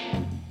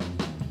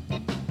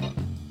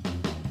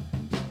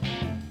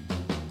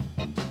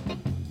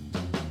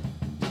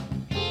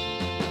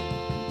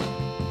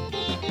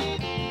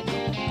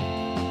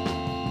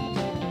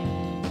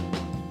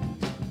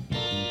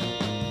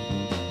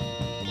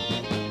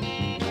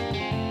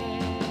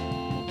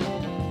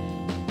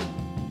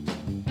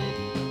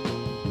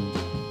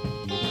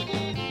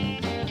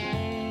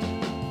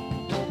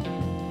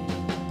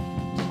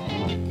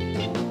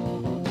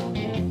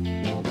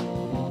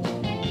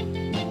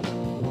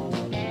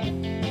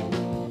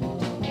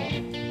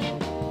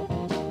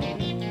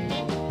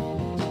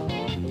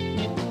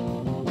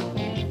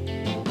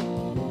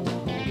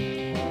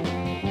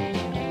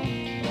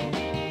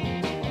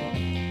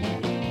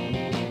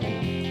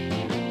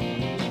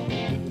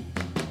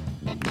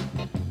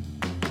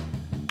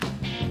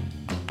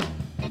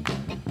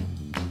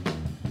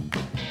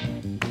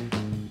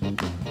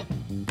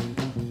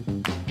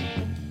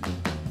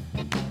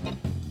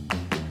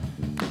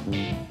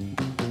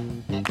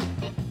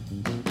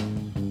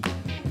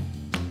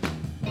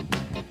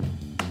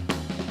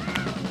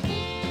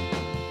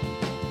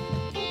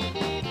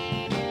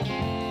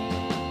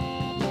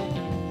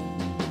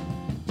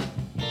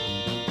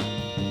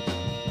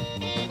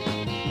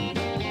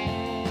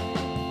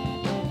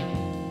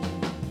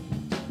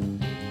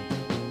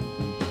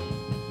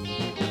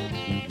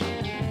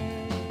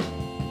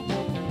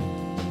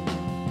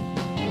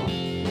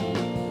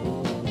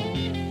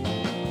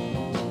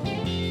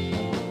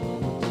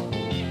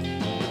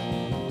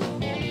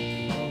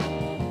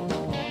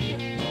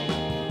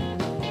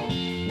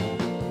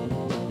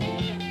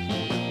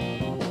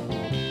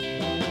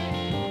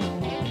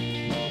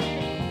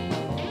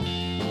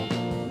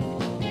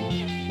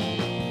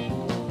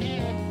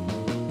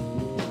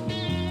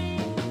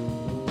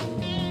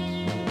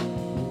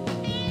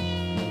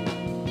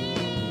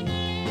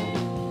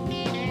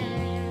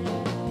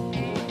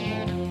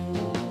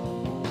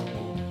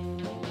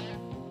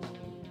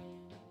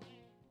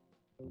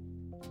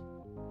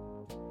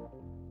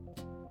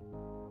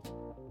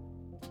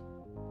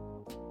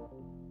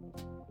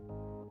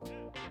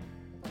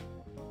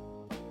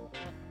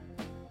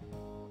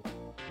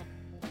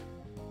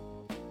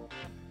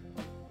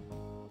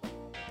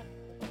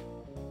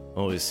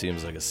 Always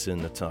seems like a sin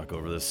to talk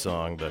over this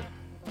song, but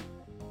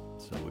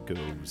so it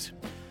goes.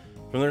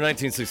 From their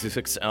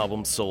 1966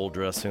 album Soul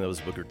Dressing, that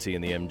was Booker T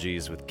and the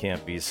MGs with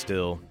Can't Be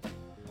Still.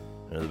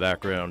 And in the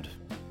background,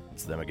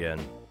 it's them again.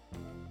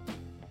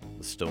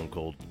 The Stone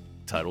Cold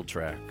title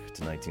track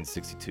to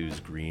 1962's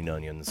Green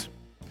Onions.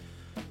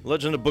 The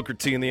legend of Booker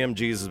T and the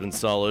MGs has been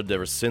solid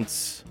ever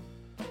since.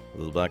 The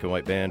little black and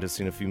white band has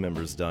seen a few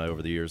members die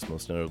over the years,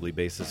 most notably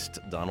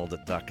bassist Donald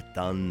Duck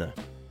Dunn.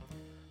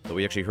 But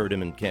we actually heard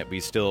him in Can't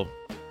Be Still.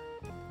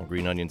 On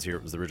Green Onions here,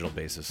 it was the original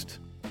bassist,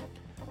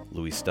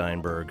 Louis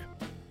Steinberg.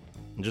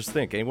 And just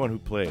think, anyone who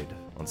played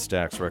on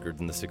Stax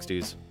Records in the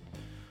 60s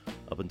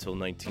up until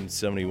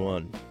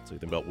 1971. So you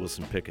think about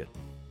Wilson Pickett,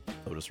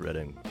 Otis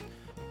Redding,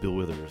 Bill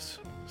Withers,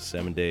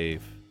 Sam and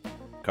Dave,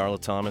 Carla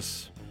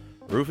Thomas,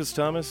 Rufus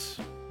Thomas.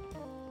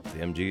 The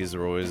MGs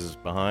are always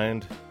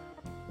behind,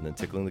 and then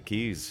tickling the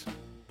keys,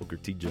 Booker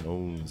T.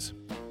 Jones.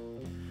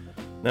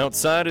 Now,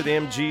 outside of the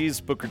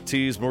MGs, Booker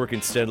T's been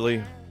working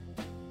steadily,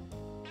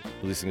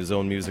 releasing his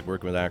own music,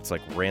 working with acts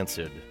like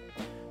Rancid,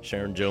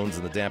 Sharon Jones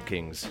and the Dap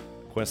Kings,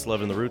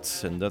 Questlove and the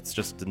Roots, and that's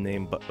just to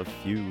name but a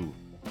few.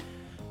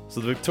 So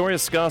the Victoria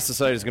Ska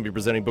Society is going to be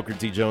presenting Booker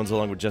T. Jones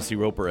along with Jesse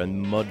Roper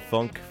and Mud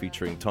Funk,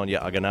 featuring Tanya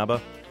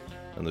Aganaba,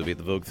 and they'll be at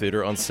the Vogue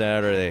Theater on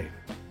Saturday,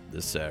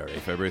 this Saturday,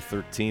 February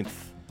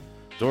 13th.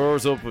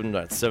 Doors open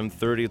at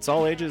 7:30. It's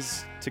all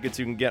ages. Tickets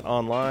you can get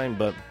online,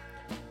 but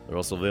they're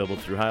also available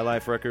through High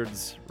Life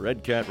Records,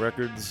 Red Cat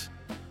Records,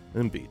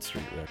 and Beat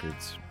Street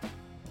Records.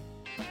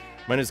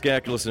 My name is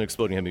Gak. You're listening to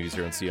Exploding Head Movies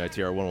here on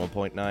CITR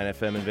 101.9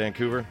 FM in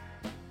Vancouver.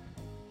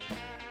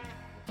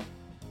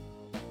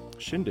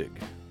 Shindig,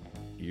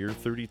 year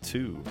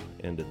 32,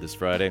 ended this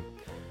Friday.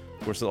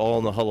 Of course, all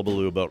in the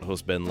hullabaloo about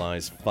host Ben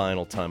Ly's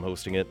final time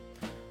hosting it.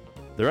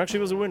 There actually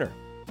was a winner,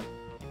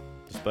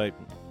 despite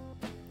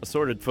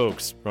assorted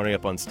folks running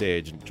up on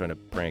stage and trying to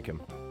prank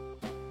him.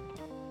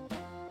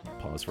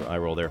 Pause for eye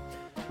roll there.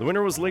 The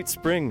winner was Late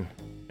Spring,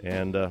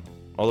 and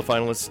all the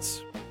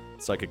finalists,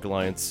 Psychic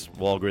Alliance,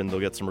 Walgren, they'll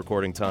get some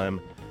recording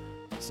time,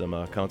 some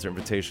concert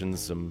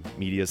invitations, some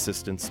media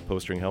assistance,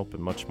 postering help,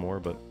 and much more.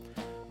 But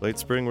Late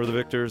Spring were the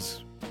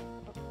victors.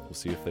 We'll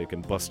see if they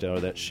can bust out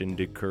of that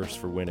Shindig curse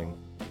for winning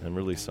and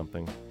release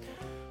something.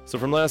 So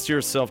from last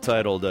year's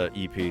self-titled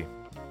EP,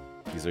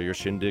 these are your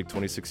Shindig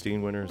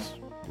 2016 winners.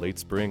 Late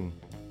Spring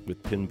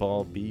with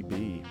Pinball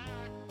BB.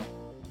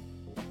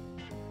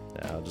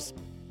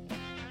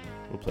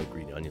 We'll play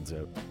Green Onions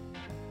out.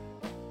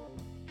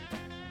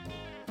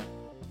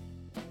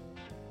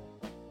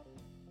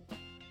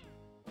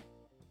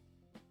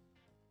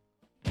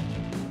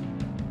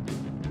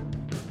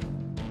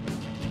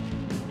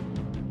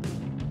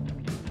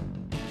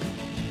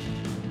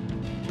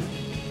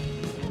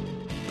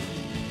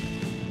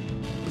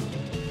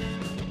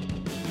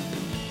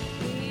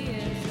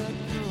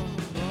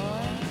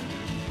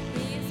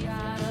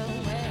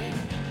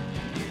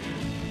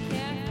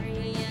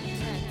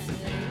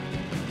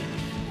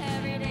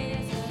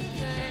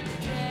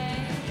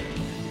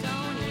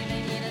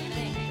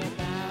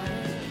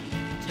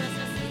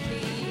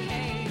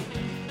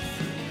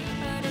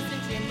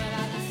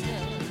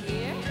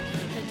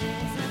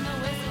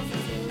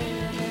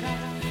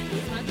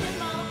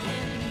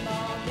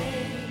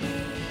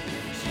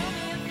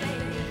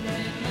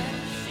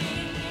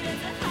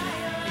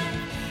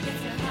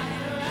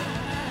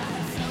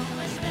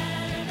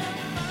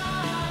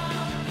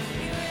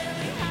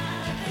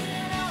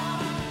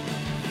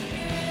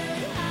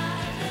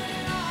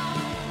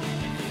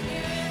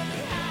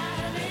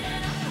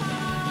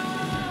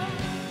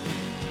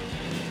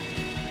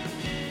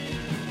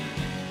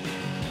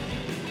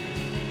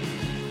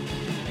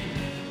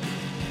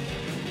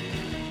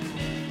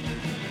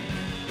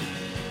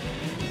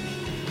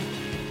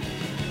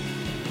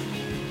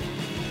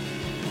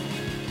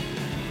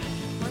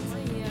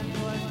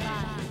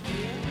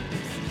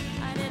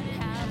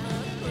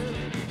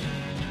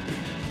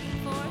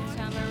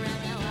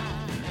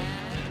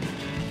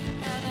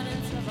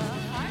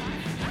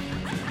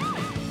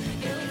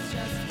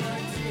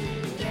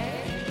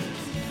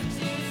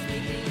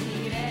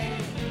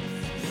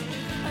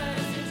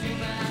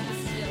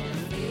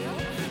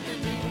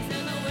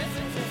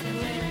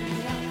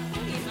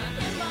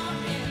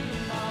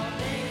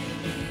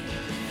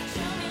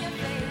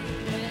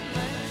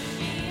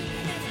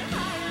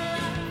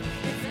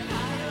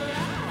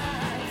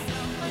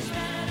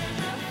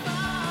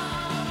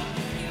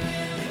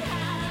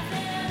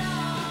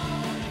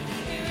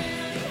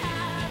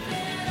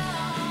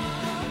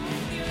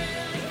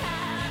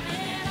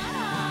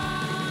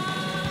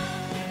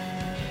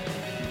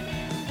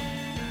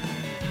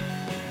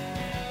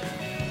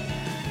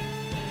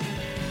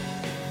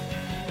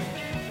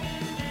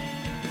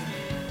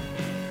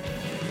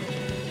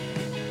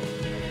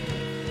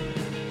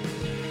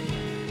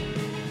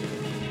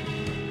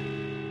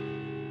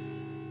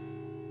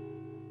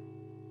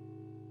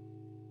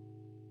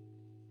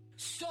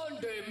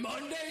 Sunday,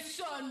 Monday,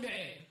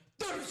 Sunday,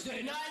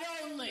 Thursday night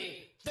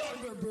only,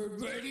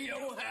 Thunderbird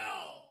Radio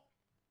Hell.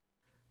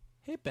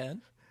 Hey,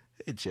 Ben.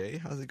 Hey, Jay.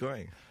 How's it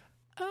going?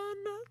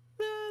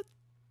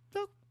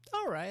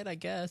 All right, I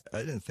guess. I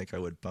didn't think I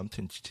would bump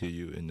into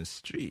you in the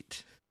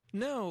street.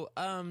 No,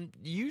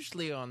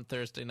 usually on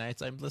Thursday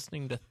nights, I'm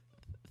listening to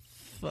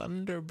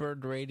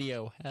Thunderbird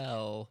Radio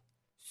Hell.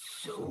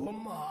 So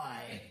am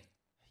I.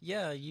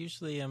 Yeah,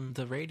 usually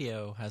the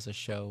radio has a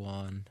show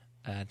on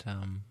at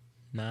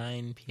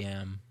 9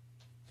 p.m.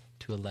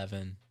 to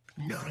 11.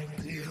 9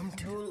 p.m.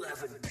 to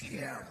 11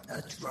 p.m.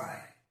 That's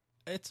right.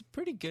 It's a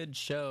pretty good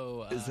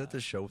show. Is that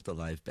the show with the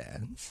live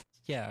bands?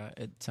 Yeah,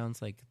 it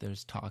sounds like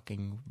there's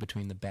talking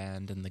between the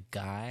band and the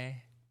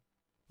guy.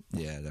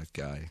 Yeah, that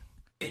guy.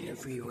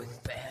 Interview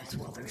with bands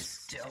while they're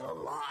still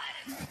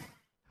alive.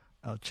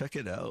 I'll check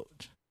it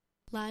out.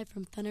 Live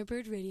from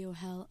Thunderbird Radio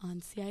Hell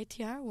on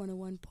CITR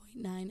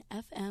 101.9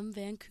 FM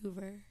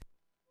Vancouver.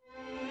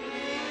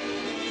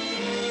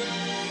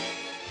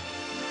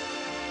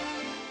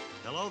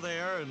 Hello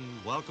there, and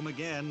welcome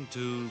again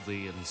to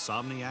the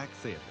Insomniac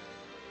Theater.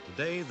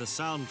 Today, the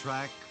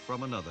soundtrack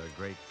from another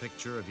great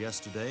picture of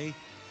yesterday,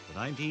 the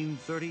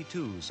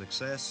 1932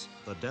 success,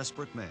 The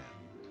Desperate Man.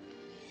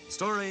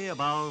 Story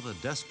about a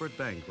desperate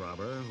bank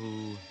robber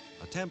who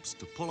attempts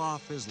to pull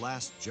off his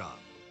last job.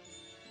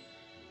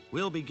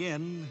 We'll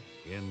begin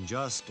in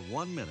just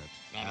 1 minute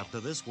after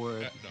this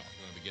word. No, we're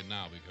going to begin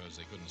now because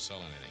they couldn't sell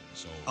anything,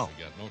 so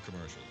we got no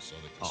commercials, so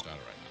they can start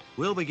it right now.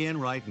 We'll begin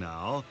right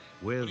now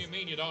with... What do you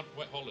mean you don't...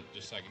 Wait, hold it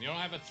just a second. You don't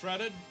have it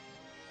threaded?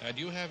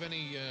 Do you have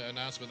any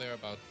announcement there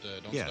about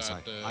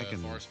start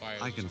forest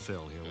fires? I can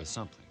fill here with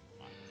something.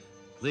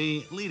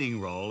 The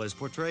leading role is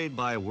portrayed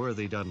by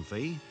Worthy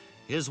Dunphy,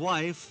 his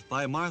wife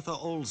by Martha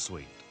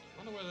Oldsweet.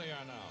 Wonder where they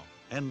are now.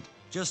 And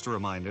just a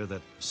reminder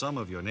that some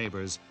of your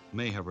neighbors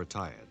may have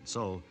retired,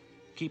 so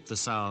keep the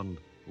sound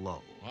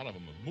low. A lot of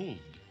them have moved.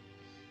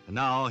 And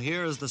now,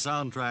 here's the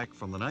soundtrack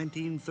from the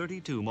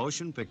 1932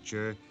 motion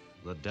picture,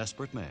 The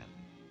Desperate Man.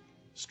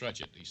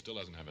 Stretch it. He still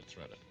doesn't have it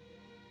threaded.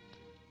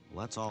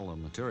 Well, that's all the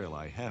material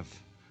I have.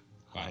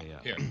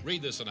 Here,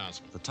 read this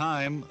announcement. The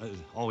time...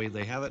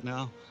 they have it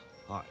now?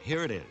 All right,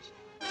 here it is.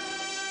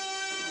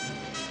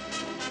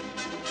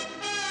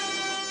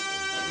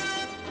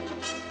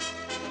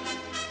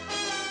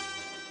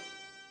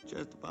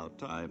 Just about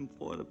time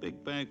for the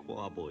big bank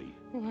robbery.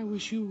 Oh, I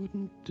wish you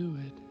wouldn't do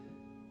it.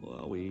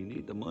 Well, we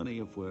need the money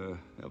if we're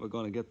ever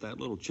going to get that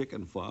little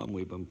chicken farm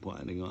we've been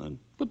planning on.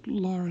 But,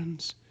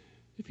 Lawrence,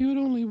 If you had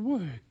only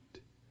worked,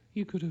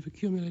 you could have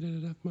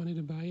accumulated enough money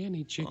to buy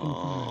any chicken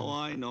farm.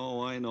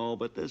 Oh, I know,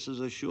 but this is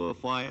a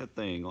surefire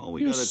thing. All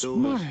we You're gotta do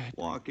smart. is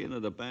walk into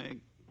the bank,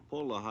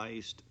 pull the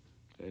heist,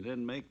 and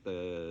then make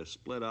the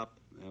split up,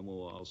 and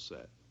we're all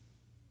set.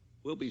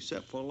 We'll be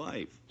set for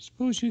life.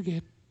 Suppose you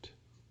get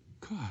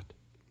caught.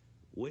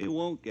 We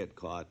won't get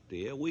caught,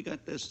 dear. We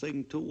got this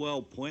thing too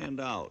well planned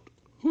out.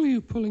 Who are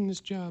you pulling this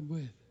job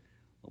with?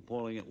 I'm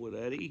pulling it with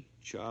Eddie,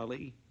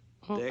 Charlie,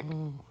 Dick,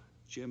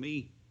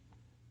 Jimmy,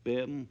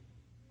 Bim,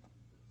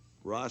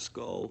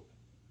 Roscoe,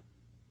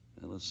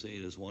 and let's see,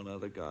 there's one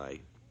other guy.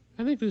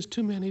 I think there's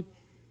too many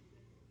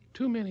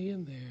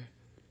in there.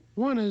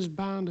 One is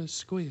bound to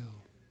squeal.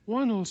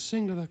 One will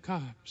sing to the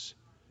cops.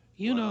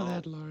 You know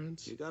that,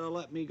 Lawrence. You gotta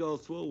let me go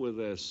through with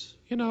this.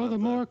 You know, the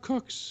more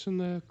cooks and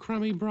the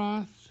crummy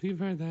broth. You've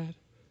heard that.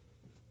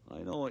 I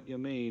know what you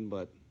mean,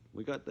 but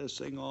we got this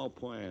thing all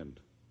planned.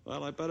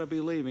 Well, I better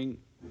be leaving.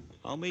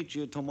 I'll meet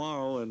you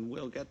tomorrow, and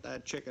we'll get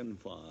that chicken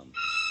farm.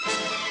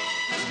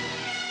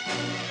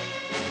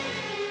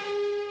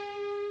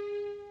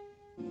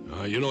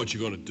 You know what you're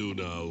going to do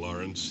now,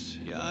 Lawrence?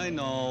 Yeah, I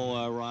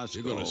know, Roscoe.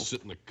 You're going to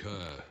sit in the car.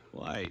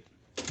 Right.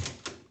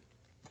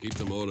 Keep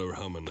the motor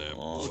humming there,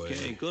 boy.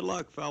 Okay, good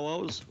luck,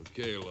 fellows.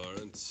 Okay,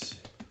 Lawrence.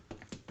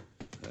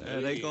 There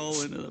they go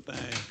into the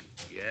bank.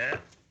 Yeah.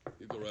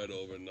 You go right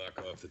over and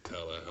knock off the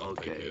teller. I'll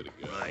Okay, take care of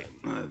the guy.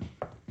 right.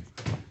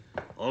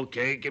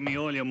 Okay, give me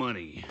all your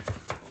money.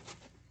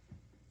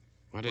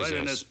 What Right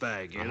in this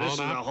bag here. This is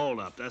a hold-up?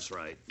 hold-up, that's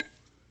right.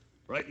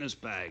 Right in this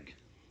bag.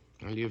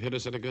 Well, you've hit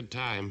us at a good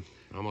time.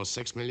 Almost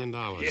 $6 million.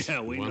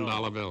 Yeah, we know.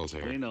 $1 bills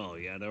here. We know,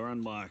 yeah, they're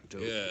unmarked, too.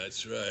 Yeah,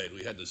 that's right.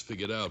 We had this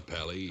figured out,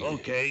 Pally.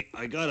 Okay,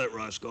 I got it,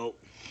 Roscoe.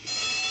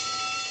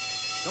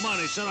 Come on,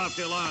 they set off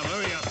the alarm.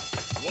 Hurry up.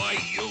 Why,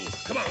 you?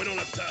 Come on, we don't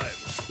have time.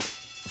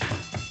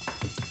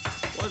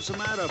 What's the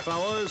matter,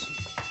 fellas?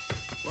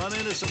 Run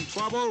into some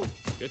trouble?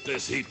 Get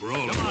this heat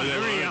rolling. Come on, will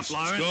you, hurry up,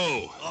 Lawrence? Lawrence.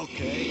 Let's go.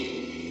 Okay,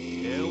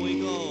 here we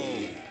go.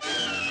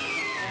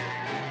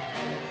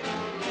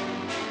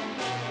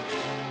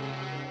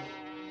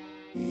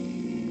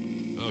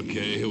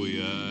 Okay, here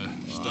we are.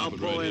 Stop I'll it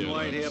pull right in here,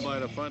 right here Lawrence. by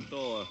the front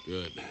door.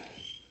 Good.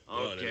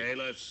 Okay,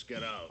 let's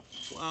get out.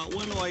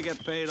 When do I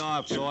get paid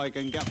off so I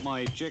can get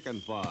my chicken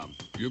farm?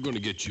 You're going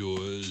to get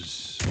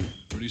yours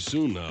pretty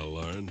soon now,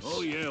 Lawrence.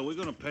 Oh, yeah, we're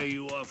going to pay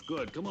you off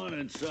good. Come on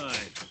inside.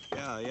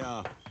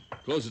 Yeah.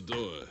 Close the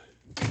door.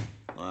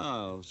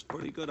 Wow, it's a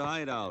pretty good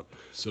hideout.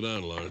 Sit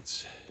down,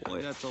 Lawrence.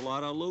 Boy, that's a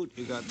lot of loot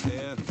you got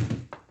there.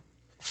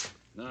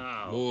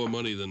 Now, More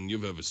money than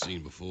you've ever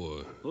seen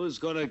before. who's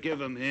going to give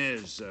him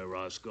his,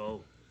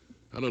 Roscoe?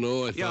 I don't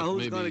know. I Yeah, thought who's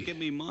maybe... going to give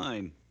me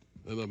mine?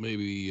 I thought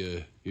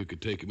maybe you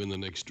could take him in the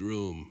next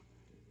room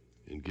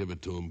and give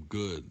it to him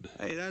good.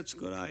 Hey, that's a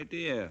good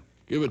idea.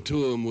 Give it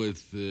to him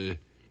with a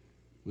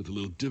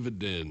little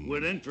dividend.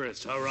 With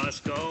interest, huh,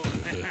 Roscoe?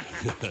 Come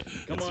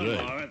That's on,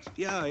 right. Lawrence.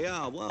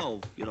 Yeah. Well,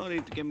 you don't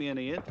need to give me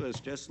any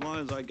interest, just as long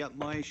as I get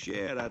my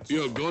share. That's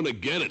You're going to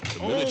get it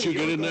the minute you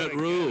get in that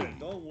room.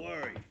 Don't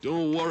worry.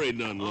 Don't worry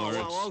none,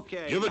 Lawrence. Well,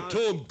 okay. Give it Now,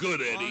 to him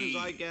good, As long Eddie.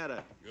 as I get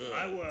it. Good.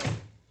 I will.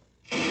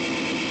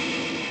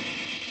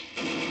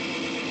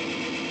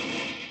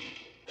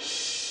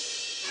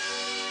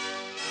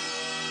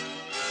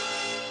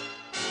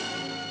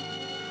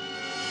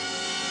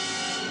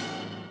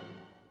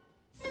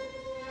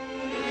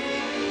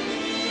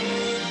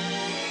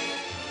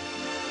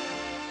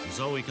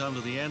 So we come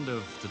to the end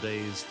of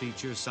today's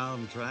feature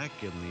soundtrack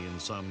in the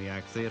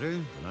Insomniac Theater,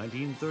 the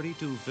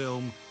 1932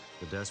 film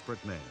The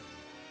Desperate Man,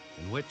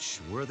 in which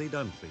Worthy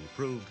Dunphy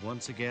proved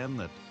once again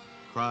that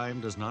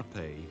crime does not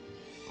pay,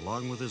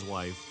 along with his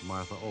wife,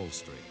 Martha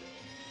Olstree.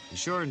 Be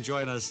sure and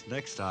join us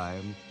next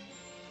time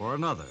for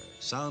another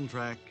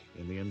soundtrack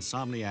in the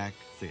Insomniac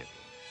Theater.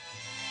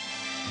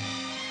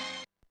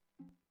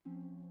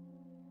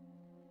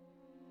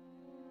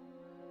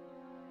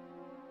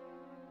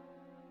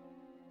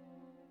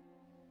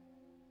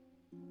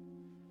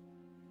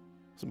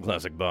 Some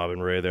classic Bob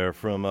and Ray there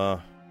from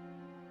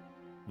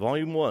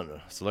Volume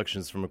 1,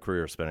 selections from a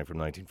career spanning from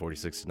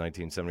 1946 to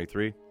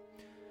 1973. It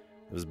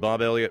was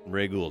Bob Elliott and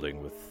Ray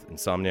Goulding with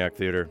Insomniac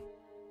Theater,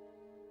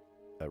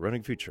 a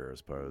running feature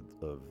as part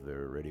of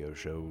their radio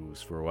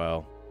shows for a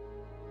while,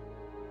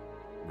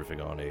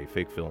 riffing on a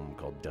fake film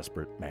called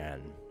Desperate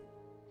Man.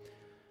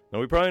 Now,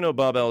 we probably know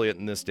Bob Elliott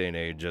in this day and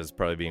age as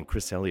probably being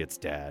Chris Elliott's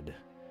dad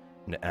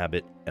and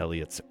Abbott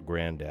Elliott's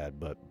granddad,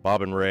 but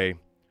Bob and Ray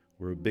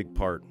were a big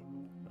part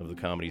of the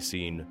comedy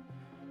scene.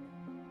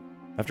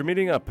 After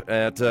meeting up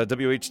at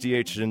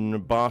WHDH in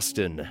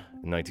Boston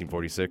in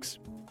 1946,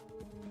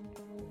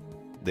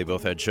 they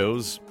both had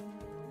shows.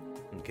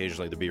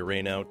 Occasionally there'd be a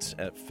rain out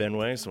at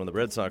Fenway, so when the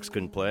Red Sox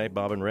couldn't play,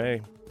 Bob and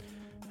Ray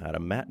had a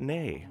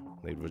matinee.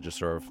 They would just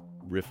sort of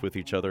riff with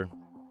each other,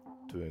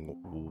 doing,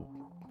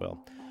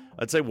 well,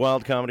 I'd say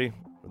wild comedy.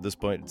 At this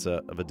point, it's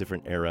of a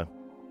different era.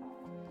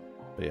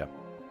 But yeah,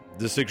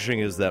 the distinction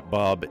is that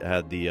Bob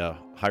had the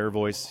higher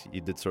voice.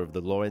 He did sort of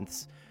the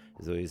Lawrence,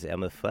 is always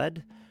Emma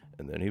Fudd,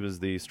 and then he was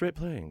the straight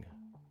playing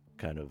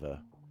kind of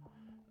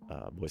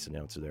voice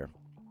announcer there.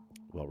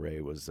 while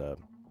Ray was kind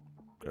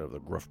of the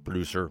gruff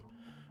producer,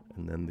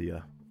 and then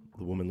the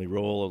womanly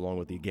role along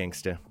with the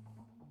gangster.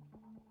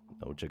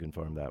 No chicken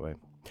farm that way.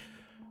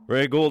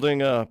 Ray Golding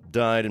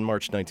died in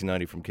March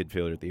 1990 from kid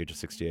failure at the age of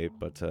 68,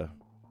 but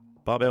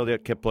Bob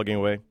Elliott kept plugging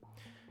away.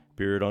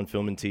 Appeared on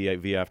film and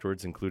TV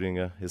afterwards,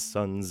 including his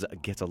son's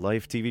Get a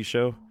Life TV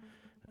show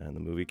and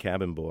the movie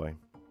Cabin Boy.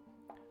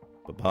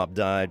 But Bob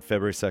died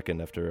February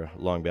 2nd after a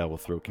long battle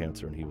with throat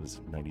cancer, and he was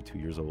 92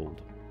 years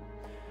old.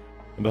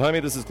 And behind me,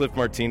 this is Cliff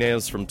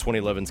Martinez from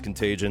 2011's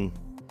Contagion.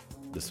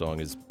 This song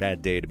is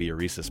Bad Day to Be a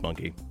Rhesus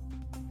Monkey.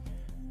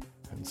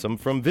 And some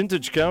from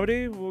vintage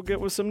comedy, we'll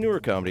get with some newer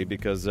comedy,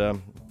 because the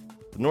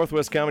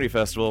Northwest Comedy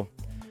Festival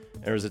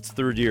enters its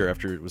third year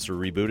after it was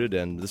rebooted,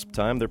 and this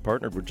time they're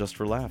partnered with Just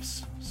for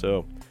Laughs.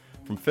 So,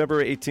 from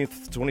February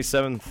 18th to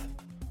 27th,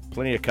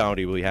 plenty of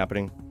comedy will be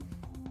happening.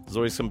 There's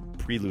always some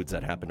preludes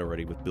that happened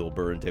already with Bill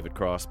Burr and David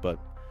Cross, but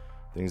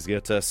things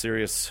get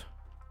serious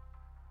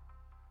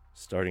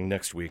starting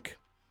next week.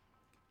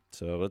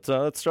 So let's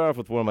start off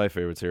with one of my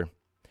favorites here,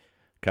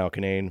 Kyle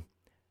Kinane,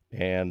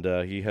 and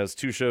he has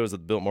two shows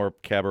at the Biltmore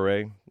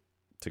Cabaret.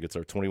 Tickets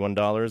are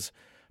 $21,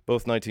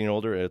 both 19 and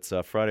older. It's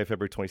Friday,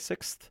 February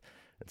 26th,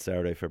 and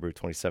Saturday, February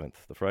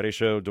 27th. The Friday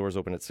show, doors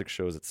open at 6,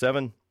 shows at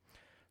 7.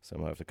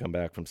 Some have to come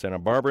back from Santa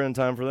Barbara in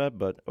time for that,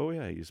 but oh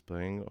yeah, he's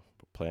playing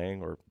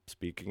or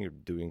speaking or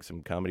doing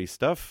some comedy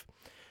stuff.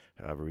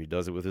 However he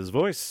does it with his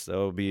voice. That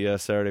will be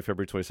Saturday,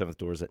 February 27th,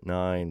 doors at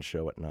 9,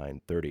 show at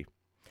 9:30.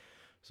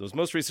 So his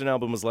most recent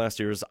album was last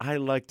year's. I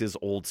liked his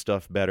old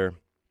stuff better.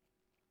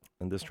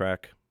 And this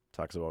track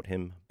talks about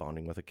him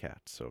bonding with a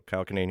cat. So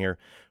Kyle Kinane here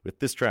with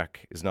this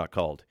track is not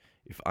called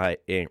If I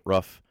Ain't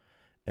Rough.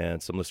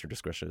 And some listener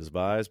discretion is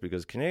advised,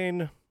 because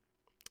Kinane,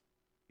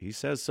 he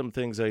says some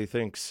things that he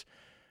thinks,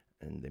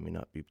 and they may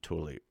not be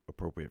totally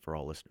appropriate for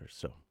all listeners.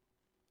 So,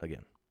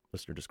 again,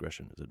 listener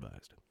discretion is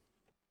advised.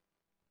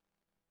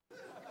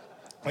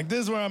 Like, this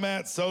is where I'm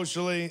at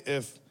socially.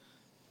 If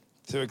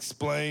to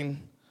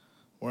explain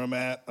where I'm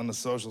at on the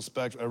social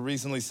spectrum, I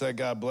recently said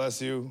God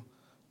bless you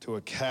to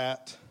a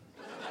cat.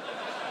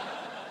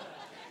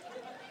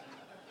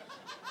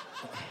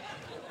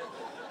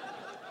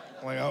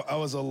 Like, I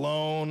was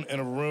alone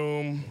in a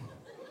room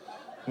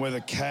with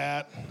a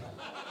cat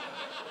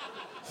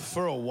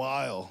for a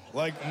while.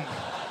 Like,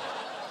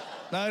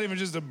 not even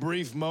just a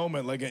brief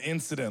moment, like an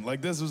incident.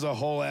 Like, this was a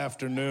whole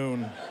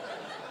afternoon.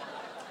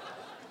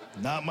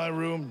 Not my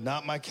room,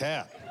 not my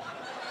cat.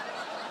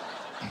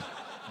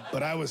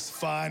 But I was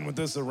fine with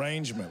this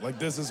arrangement. Like,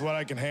 this is what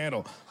I can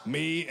handle.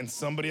 Me and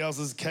somebody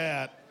else's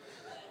cat,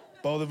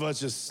 both of us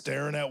just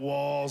staring at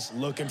walls,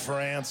 looking for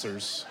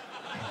answers.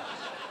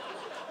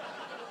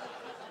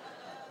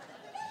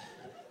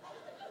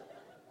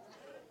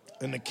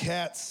 And the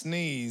cat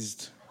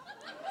sneezed,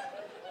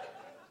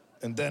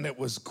 and then it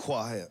was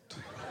quiet.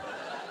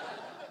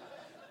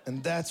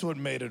 And that's what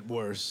made it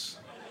worse.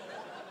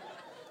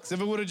 Because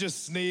if it would have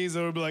just sneezed,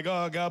 it would be like,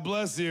 oh, God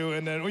bless you.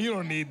 And then, well, you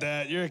don't need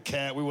that. You're a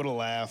cat. We would have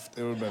laughed.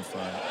 It would have been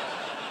fine.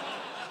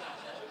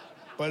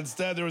 But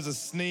instead, there was a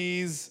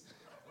sneeze,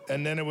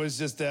 and then it was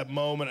just that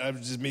moment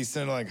of just me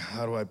sitting like,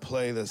 how do I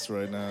play this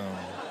right now?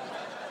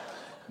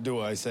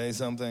 Do I say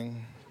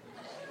something?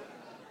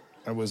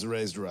 I was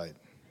raised right.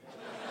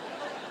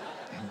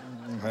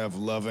 I have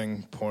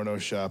loving, porno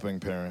shopping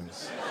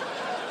parents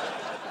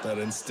that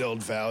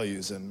instilled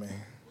values in me.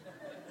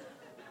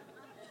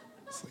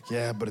 It's like,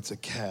 yeah, but it's a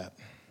cat.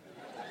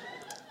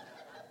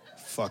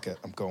 Fuck it,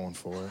 I'm going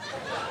for it.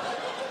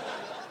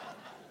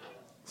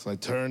 So I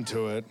turned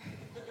to it.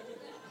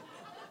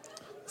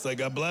 It's like,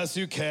 God bless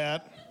you,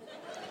 cat.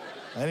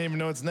 I didn't even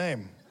know its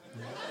name.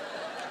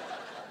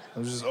 I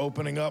was just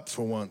opening up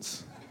for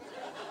once.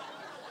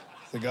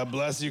 It's like, God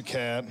bless you,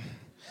 cat.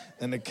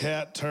 And the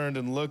cat turned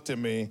and looked at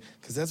me,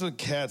 because that's what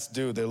cats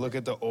do. They look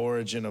at the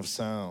origin of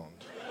sound.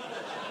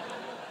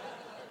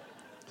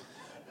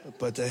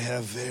 But they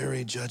have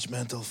very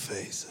judgmental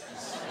faces.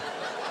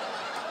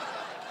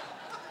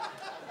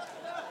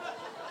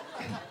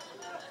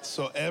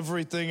 So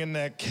everything in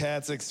that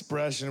cat's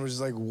expression was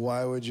just like,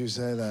 why would you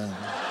say that?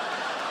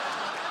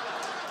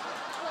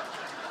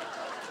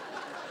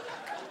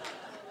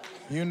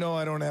 You know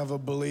I don't have a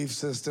belief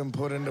system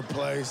put into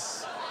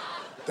place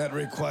that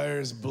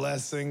requires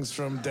blessings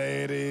from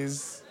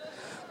deities.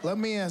 Let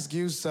me ask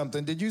you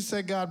something. Did you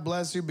say God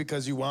bless you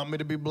because you want me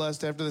to be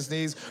blessed after the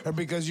sneeze, or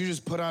because you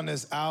just put on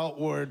this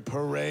outward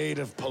parade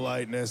of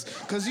politeness?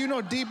 Because you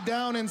know deep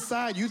down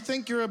inside, you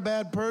think you're a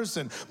bad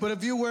person. But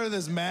if you wear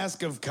this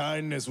mask of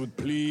kindness with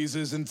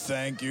pleases and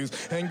thank yous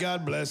and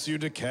God bless you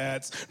to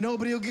cats,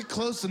 nobody will get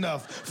close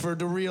enough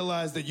to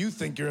realize that you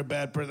think you're a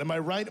bad person. Am I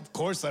right? Of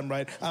course I'm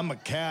right. I'm a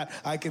cat.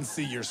 I can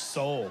see your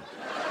soul.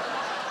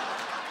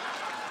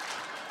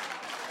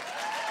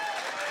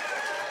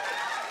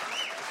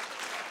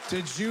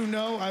 Did you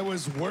know I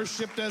was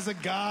worshipped as a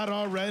god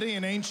already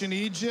in ancient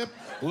Egypt?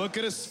 Look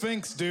at a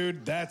sphinx,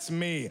 dude. That's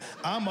me.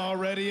 I'm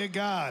already a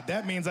god.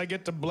 That means I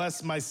get to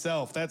bless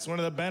myself. That's one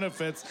of the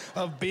benefits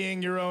of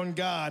being your own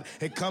god.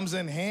 It comes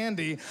in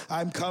handy.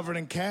 I'm covered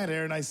in cat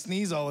hair and I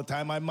sneeze all the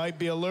time. I might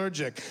be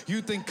allergic.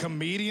 You think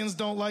comedians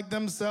don't like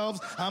themselves?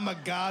 I'm a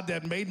god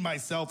that made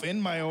myself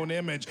in my own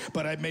image,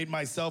 but I made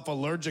myself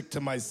allergic to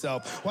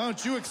myself. Why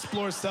don't you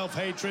explore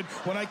self-hatred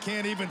when I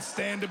can't even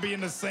stand to be in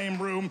the same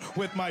room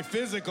with my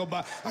physical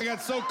body? I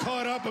got so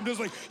caught up, I'm just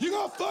like, you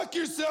gonna fuck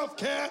yourself,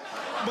 cat?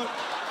 But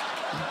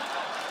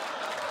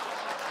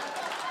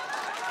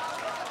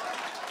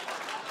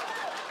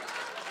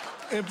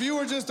if you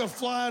were just a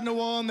fly on the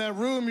wall in that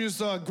room, you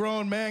saw a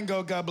grown man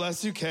go, God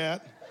bless you,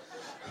 cat.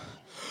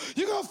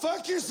 You gonna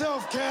fuck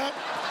yourself, cat.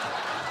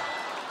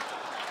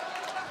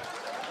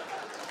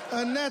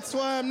 And that's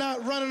why I'm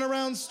not running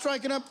around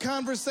striking up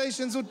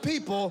conversations with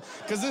people,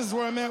 because this is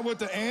where I'm at with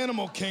the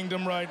animal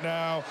kingdom right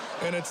now,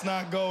 and it's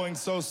not going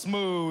so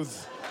smooth.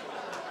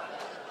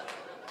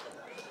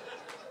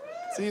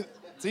 See,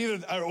 it's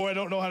either, or I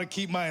don't know how to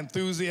keep my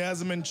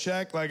enthusiasm in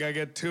check, like I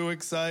get too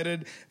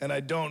excited, and I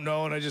don't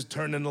know, and I just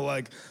turn into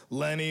like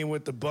Lenny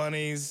with the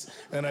bunnies,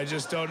 and I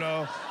just don't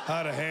know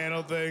how to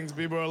handle things.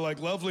 People are like,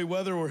 lovely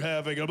weather we're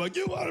having. I'm like,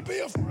 you want to be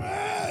a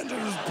friend?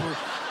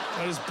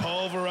 I just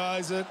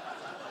pulverize it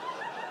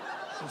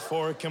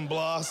before it can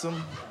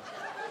blossom.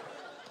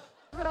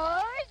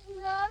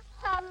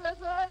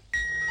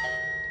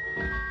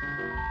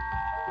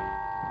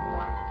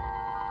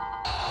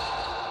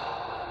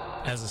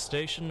 As a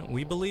station,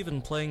 we believe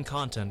in playing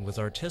content with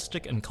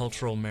artistic and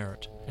cultural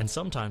merit, and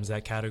sometimes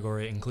that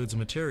category includes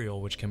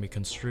material which can be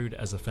construed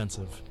as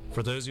offensive.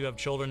 For those who have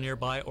children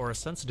nearby or are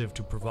sensitive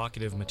to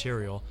provocative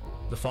material,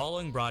 the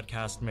following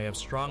broadcast may have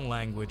strong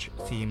language,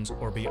 themes,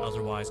 or be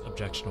otherwise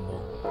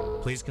objectionable.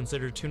 Please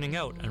consider tuning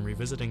out and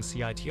revisiting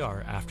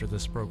CITR after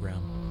this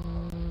program.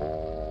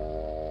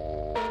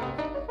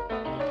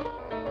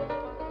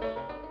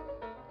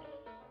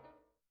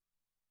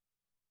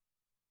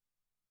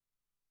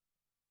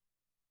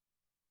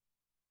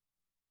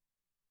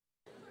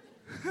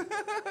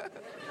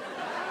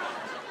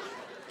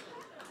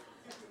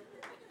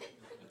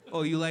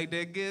 Oh, you like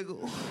that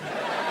giggle?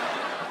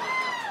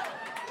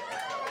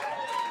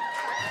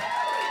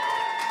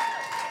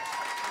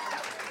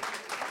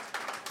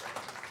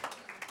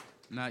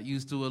 Not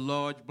used to a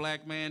large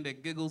black man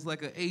that giggles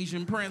like an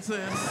Asian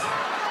princess?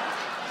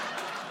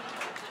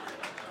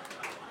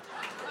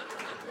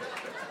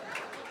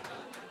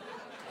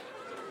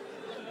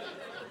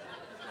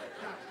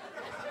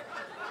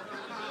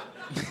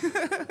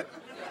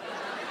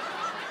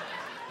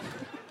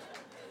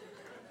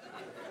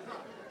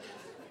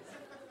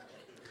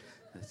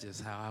 That's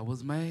just how I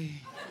was made.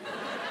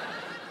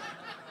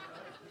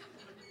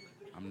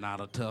 I'm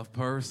not a tough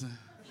person.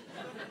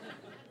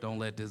 Don't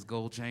let this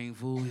gold chain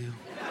fool you.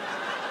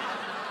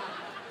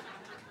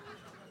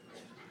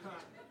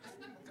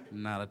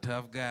 I'm not a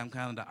tough guy. I'm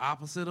kind of the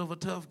opposite of a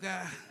tough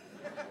guy.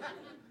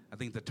 I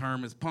think the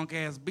term is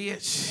punk-ass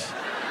bitch.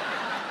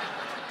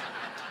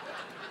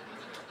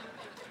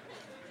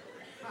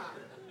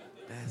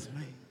 That's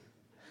me.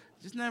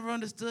 Just never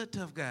understood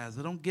tough guys.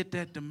 I don't get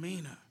that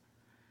demeanor.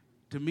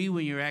 To me,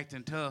 when you're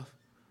acting tough,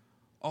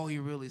 all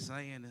you're really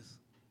saying is,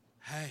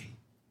 hey,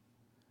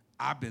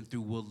 I've been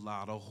through a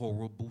lot of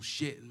horrible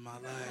shit in my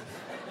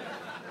life.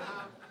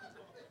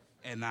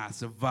 And I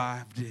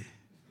survived it.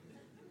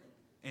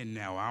 And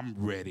now I'm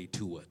ready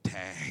to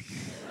attack.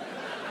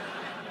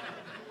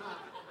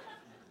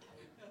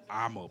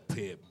 I'm a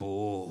pit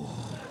bull.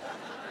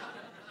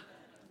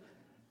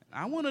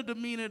 I want a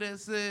demeanor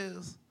that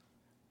says,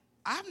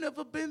 I've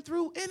never been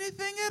through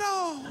anything at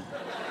all.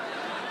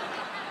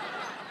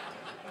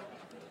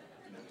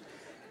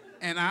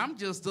 And I'm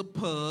just a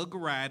pug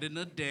riding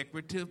a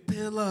decorative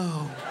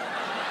pillow.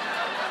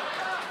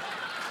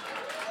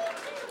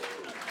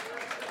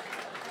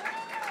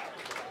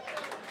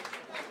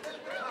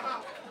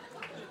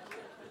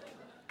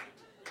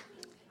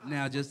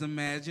 Now just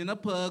imagine a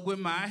pug with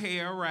my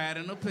hair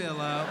riding a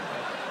pillow.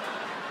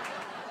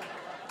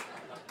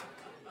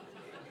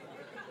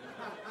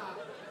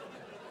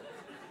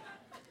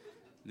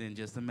 Then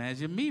just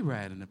imagine me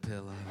riding a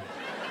pillow.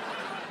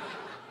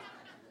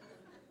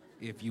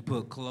 If you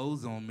put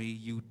clothes on me,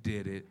 you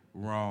did it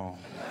wrong.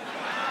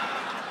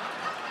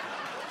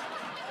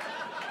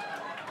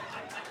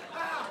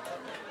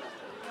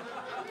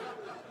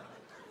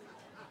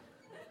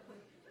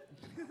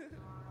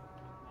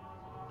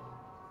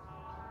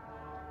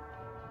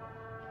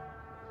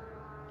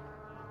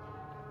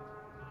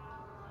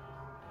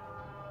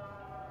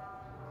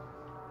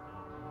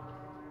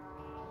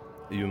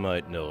 You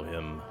might know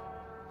him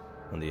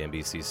on the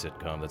NBC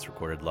sitcom that's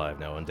recorded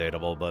live now on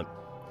Dateable, but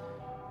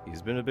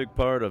he's been a big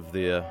part of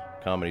the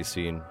comedy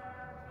scene.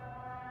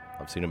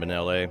 I've seen him in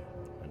LA. I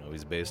know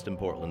he's based in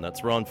Portland.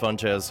 That's Ron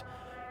Funches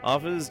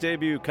off his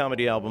debut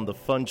comedy album, The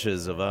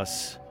Funches of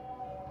Us.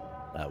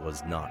 That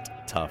was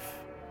not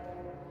tough.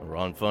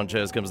 Ron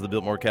Funches comes to the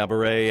Biltmore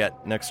Cabaret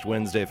at next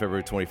Wednesday,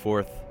 February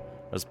 24th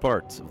as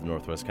part of the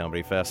Northwest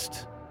Comedy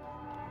Fest.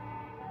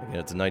 Again,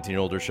 it's a 19 or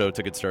older show.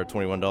 Tickets start at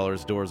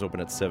 $21. Doors open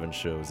at 7,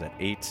 shows at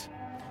 8.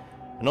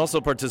 And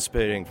also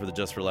participating for the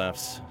Just for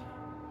Laughs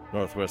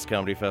Northwest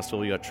Comedy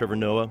Festival, you got Trevor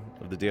Noah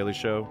of The Daily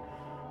Show,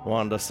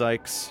 Wanda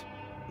Sykes,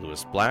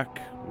 Louis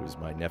Black, who is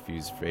my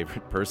nephew's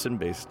favorite person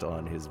based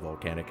on his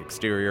volcanic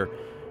exterior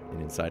in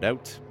Inside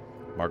Out,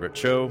 Margaret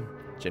Cho,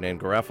 Janine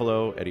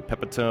Garofalo, Eddie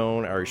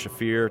Pepitone, Ari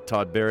Shafir,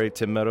 Todd Barry,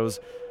 Tim Meadows.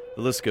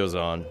 The list goes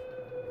on.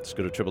 Just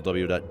go to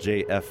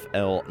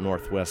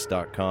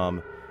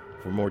www.jflnorthwest.com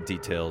for more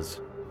details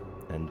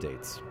and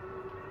dates.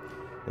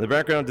 In the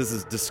background, this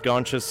is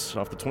Disconscious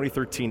off the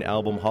 2013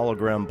 album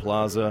Hologram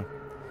Plaza.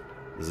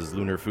 This is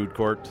Lunar Food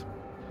Court.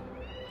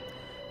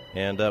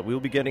 And we'll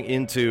be getting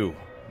into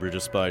Bridge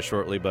of Spies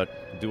shortly, but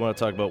I do want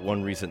to talk about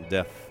one recent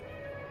death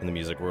in the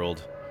music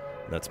world,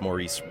 and that's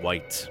Maurice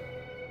White,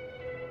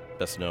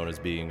 best known as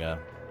being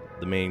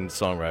the main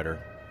songwriter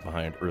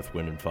behind Earth,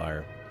 Wind, &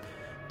 Fire.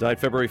 Died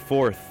February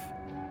 4th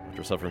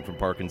after suffering from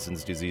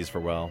Parkinson's disease for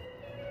a while.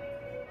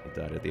 He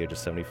died at the age of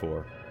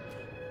 74.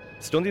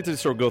 Still need to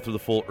sort of go through the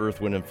full Earth,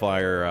 Wind, &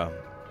 Fire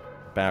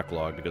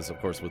backlog because, of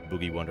course, with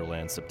Boogie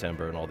Wonderland,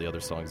 September, and all the other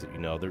songs that you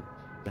know, there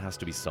has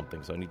to be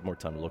something, so I need more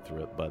time to look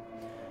through it. But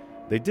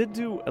they did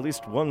do at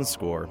least one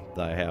score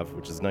that I have,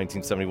 which is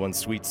 1971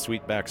 Sweet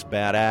Sweetback's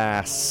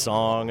Badass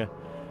Song.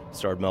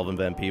 Starred Melvin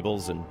Van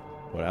Peebles, and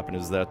what happened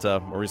is that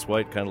Maurice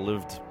White kind of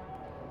lived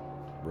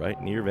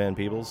right near Van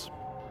Peebles,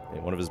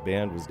 and one of his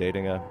band was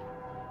dating a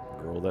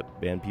girl that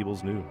Van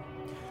Peebles knew.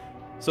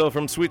 So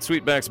from Sweet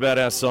Sweetback's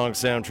Badass Song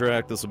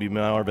soundtrack, this will be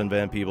Marvin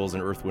Van Peebles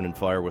and Earth, Wind &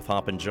 Fire with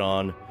Hoppin'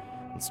 John.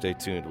 And stay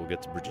tuned, we'll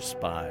get to Bridge of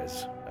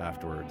Spies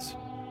afterwards.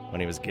 My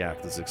name is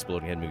Gak, this is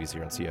Exploding Head Movies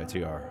here on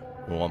CITR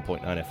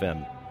 101.9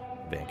 FM,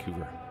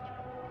 Vancouver.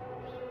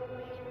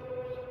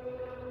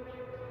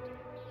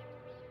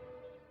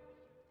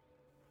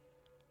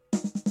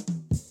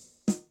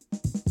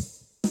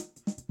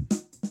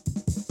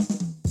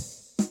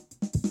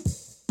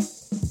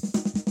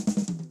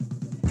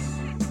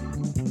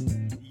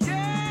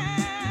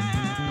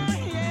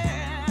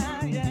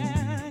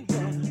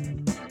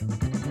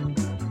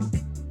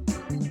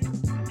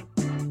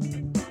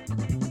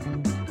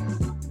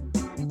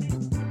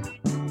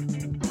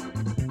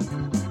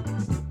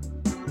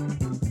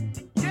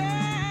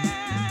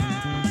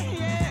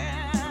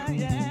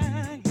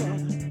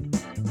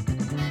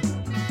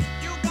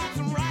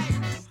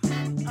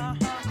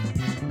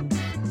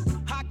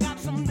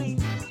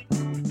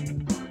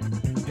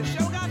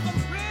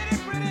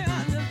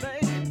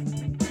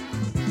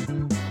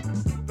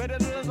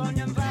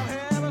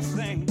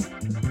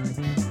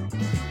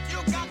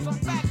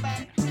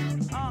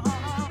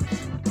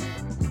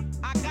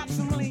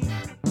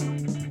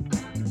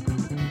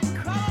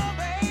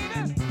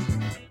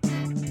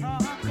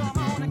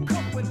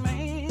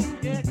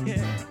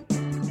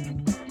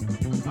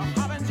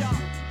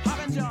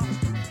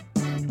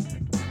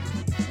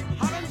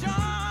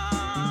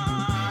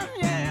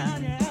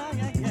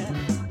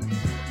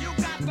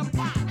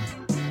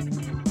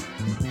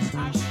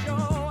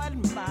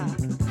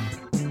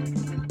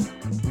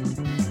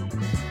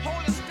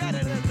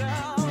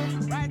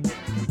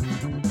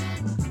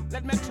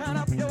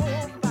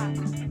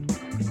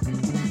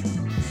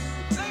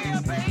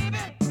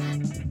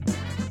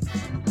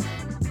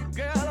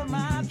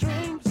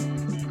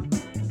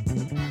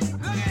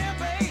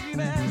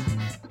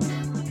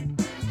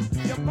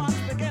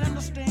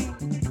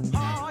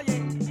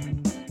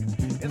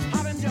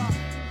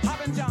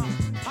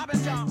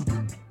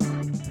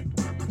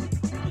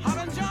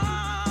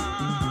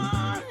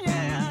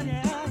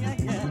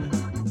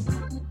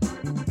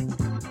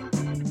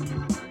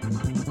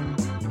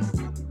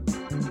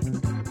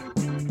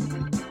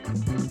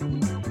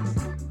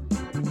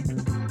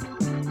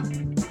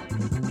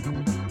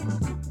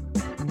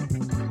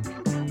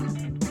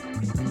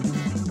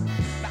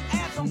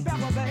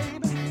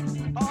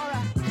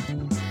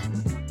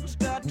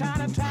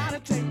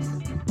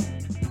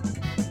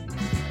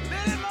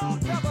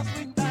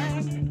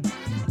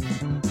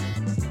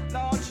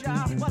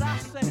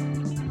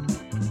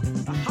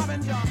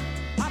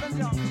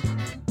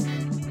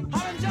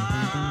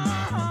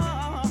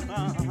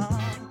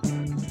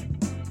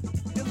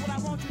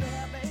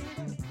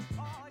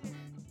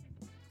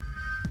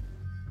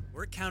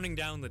 Counting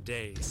down the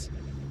days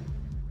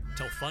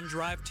till Fun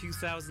Drive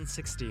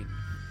 2016.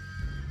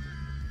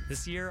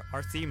 This year,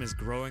 our theme is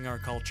Growing Our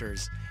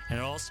Cultures, and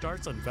it all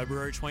starts on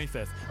February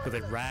 25th with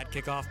a rad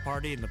kickoff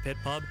party in the Pit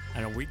Pub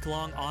and a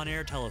week-long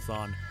on-air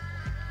telethon.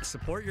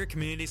 Support your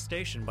community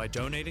station by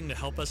donating to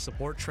help us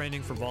support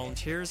training for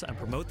volunteers and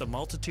promote the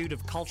multitude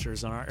of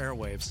cultures on our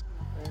airwaves.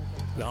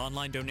 The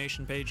online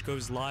donation page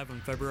goes live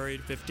on February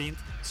 15th,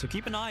 so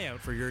keep an eye out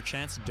for your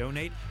chance to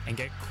donate and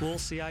get cool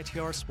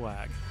CITR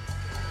swag.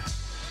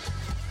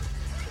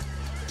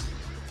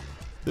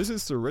 This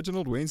is Sir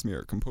Reginald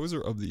Wainsmere, composer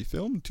of the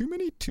film Too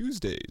Many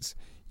Tuesdays.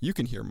 You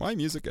can hear my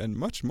music and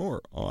much more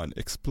on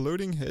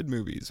Exploding Head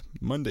Movies,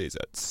 Mondays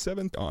at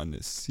 7 on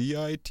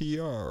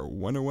CITR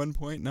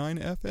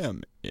 101.9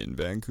 FM in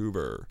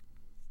Vancouver.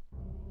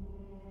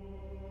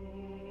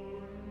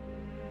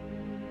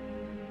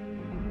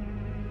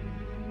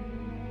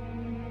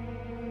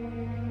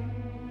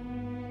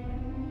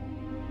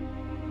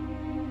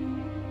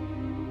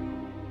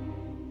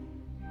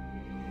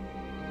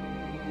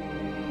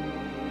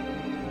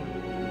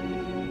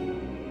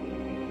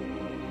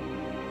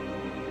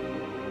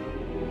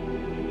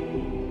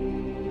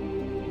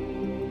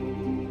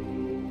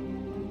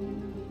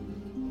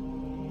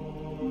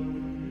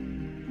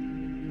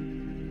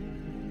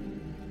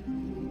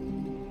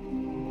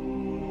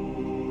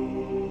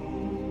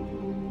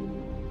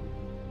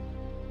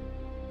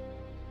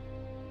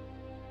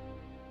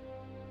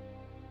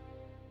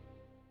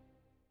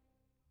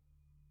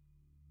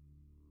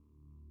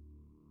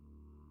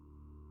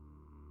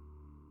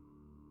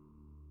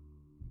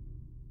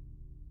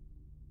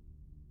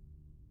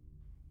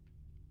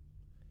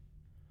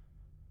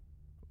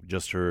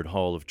 just heard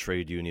Hall of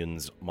Trade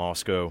Unions,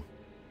 Moscow,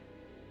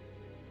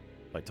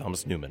 by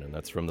Thomas Newman, and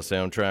that's from the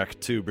soundtrack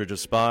to Bridge of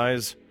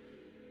Spies.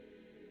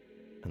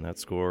 And that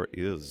score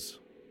is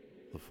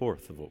the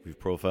fourth of what we've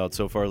profiled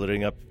so far,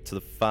 leading up to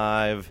the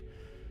 5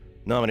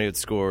 nominated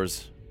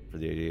scores for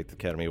the 88th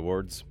Academy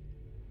Awards.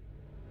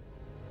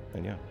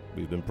 And yeah,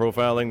 we've been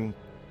profiling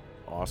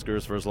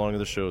Oscars for as long as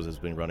the show has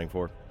been running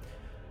for.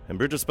 And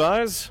Bridge of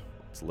Spies,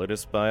 it's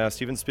latest by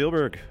Steven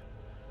Spielberg,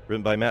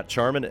 written by Matt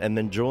Charman, and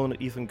then Joel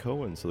and Ethan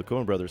Coen. So the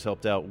Coen brothers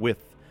helped out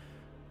with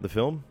the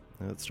film.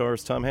 And it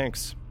stars Tom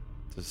Hanks.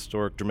 It's a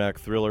historic dramatic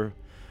thriller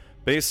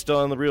based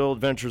on the real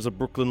adventures of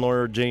Brooklyn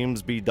lawyer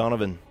James B.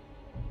 Donovan,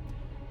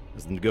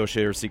 as the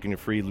negotiator seeking to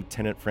free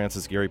Lieutenant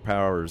Francis Gary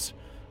Powers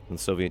from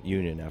the Soviet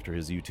Union after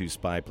his U-2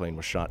 spy plane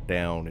was shot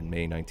down in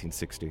May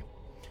 1960.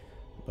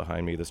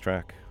 Behind me, this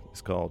track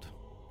is called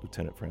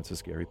Lieutenant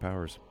Francis Gary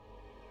Powers.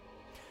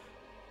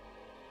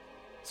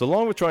 So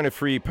along with trying to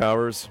free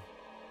Powers,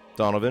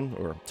 Donovan,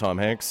 or Tom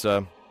Hanks,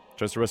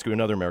 tries to rescue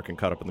another American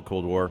caught up in the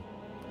Cold War.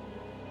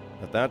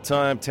 At that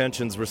time,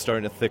 tensions were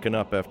starting to thicken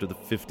up after the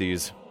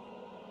 50s.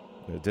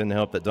 It didn't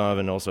help that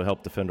Donovan also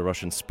helped defend a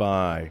Russian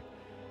spy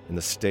in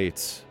the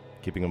States,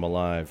 keeping him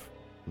alive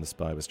when the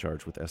spy was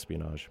charged with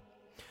espionage.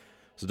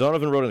 So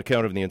Donovan wrote an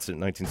account of the incident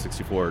in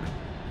 1964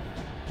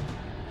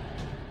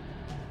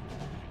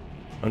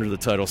 under the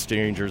title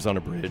Strangers on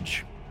a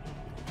Bridge.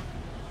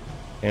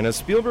 And as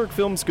Spielberg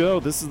films go,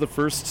 this is the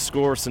first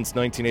score since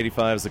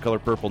 1985's The Color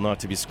Purple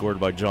not to be scored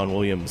by John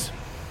Williams.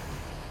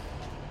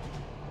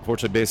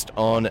 Unfortunately, based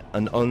on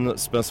an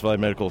unspecified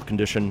medical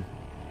condition,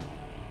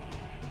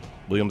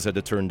 Williams had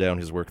to turn down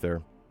his work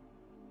there,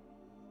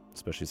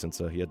 especially since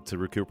he had to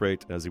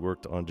recuperate as he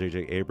worked on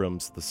J.J.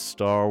 Abrams' The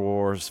Star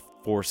Wars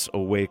Force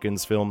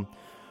Awakens film,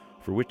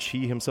 for which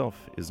he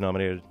himself is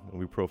nominated, and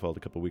we profiled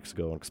a couple weeks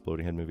ago on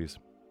Exploding Head Movies.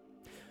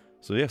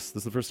 So yes, this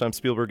is the first time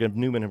Spielberg and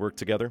Newman have worked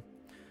together.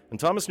 And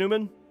Thomas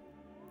Newman,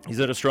 he's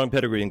had a strong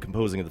pedigree in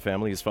composing of the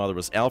family. His father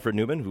was Alfred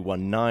Newman, who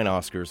won 9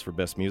 Oscars for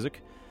Best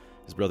Music.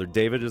 His brother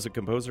David is a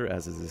composer,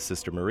 as is his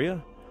sister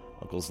Maria,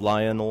 uncles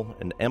Lionel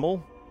and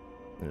Emil,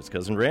 and his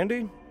cousin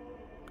Randy,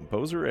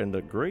 composer and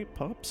a great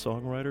pop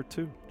songwriter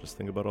too. Just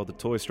think about all the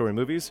Toy Story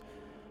movies,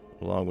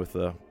 along with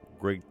a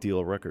great deal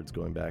of records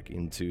going back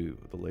into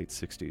the late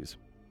 60s.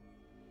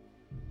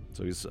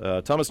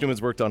 So Thomas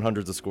Newman's worked on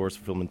hundreds of scores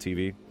for film and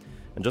TV.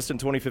 And just in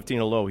 2015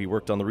 alone, he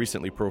worked on the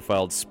recently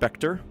profiled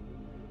Spectre.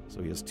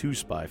 So he has 2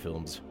 spy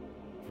films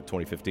for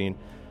 2015,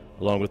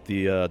 along with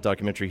the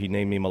documentary He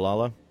Named Me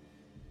Malala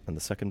and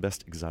the second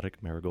best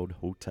exotic Marigold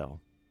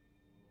Hotel.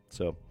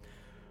 So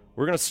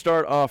we're going to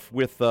start off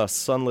with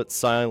Sunlit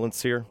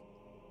Silence here.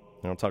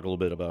 And I'll talk a little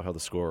bit about how the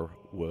score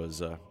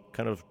was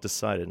kind of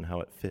decided and how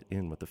it fit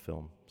in with the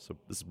film. So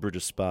this is Bridge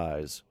of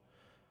Spies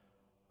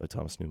by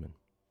Thomas Newman.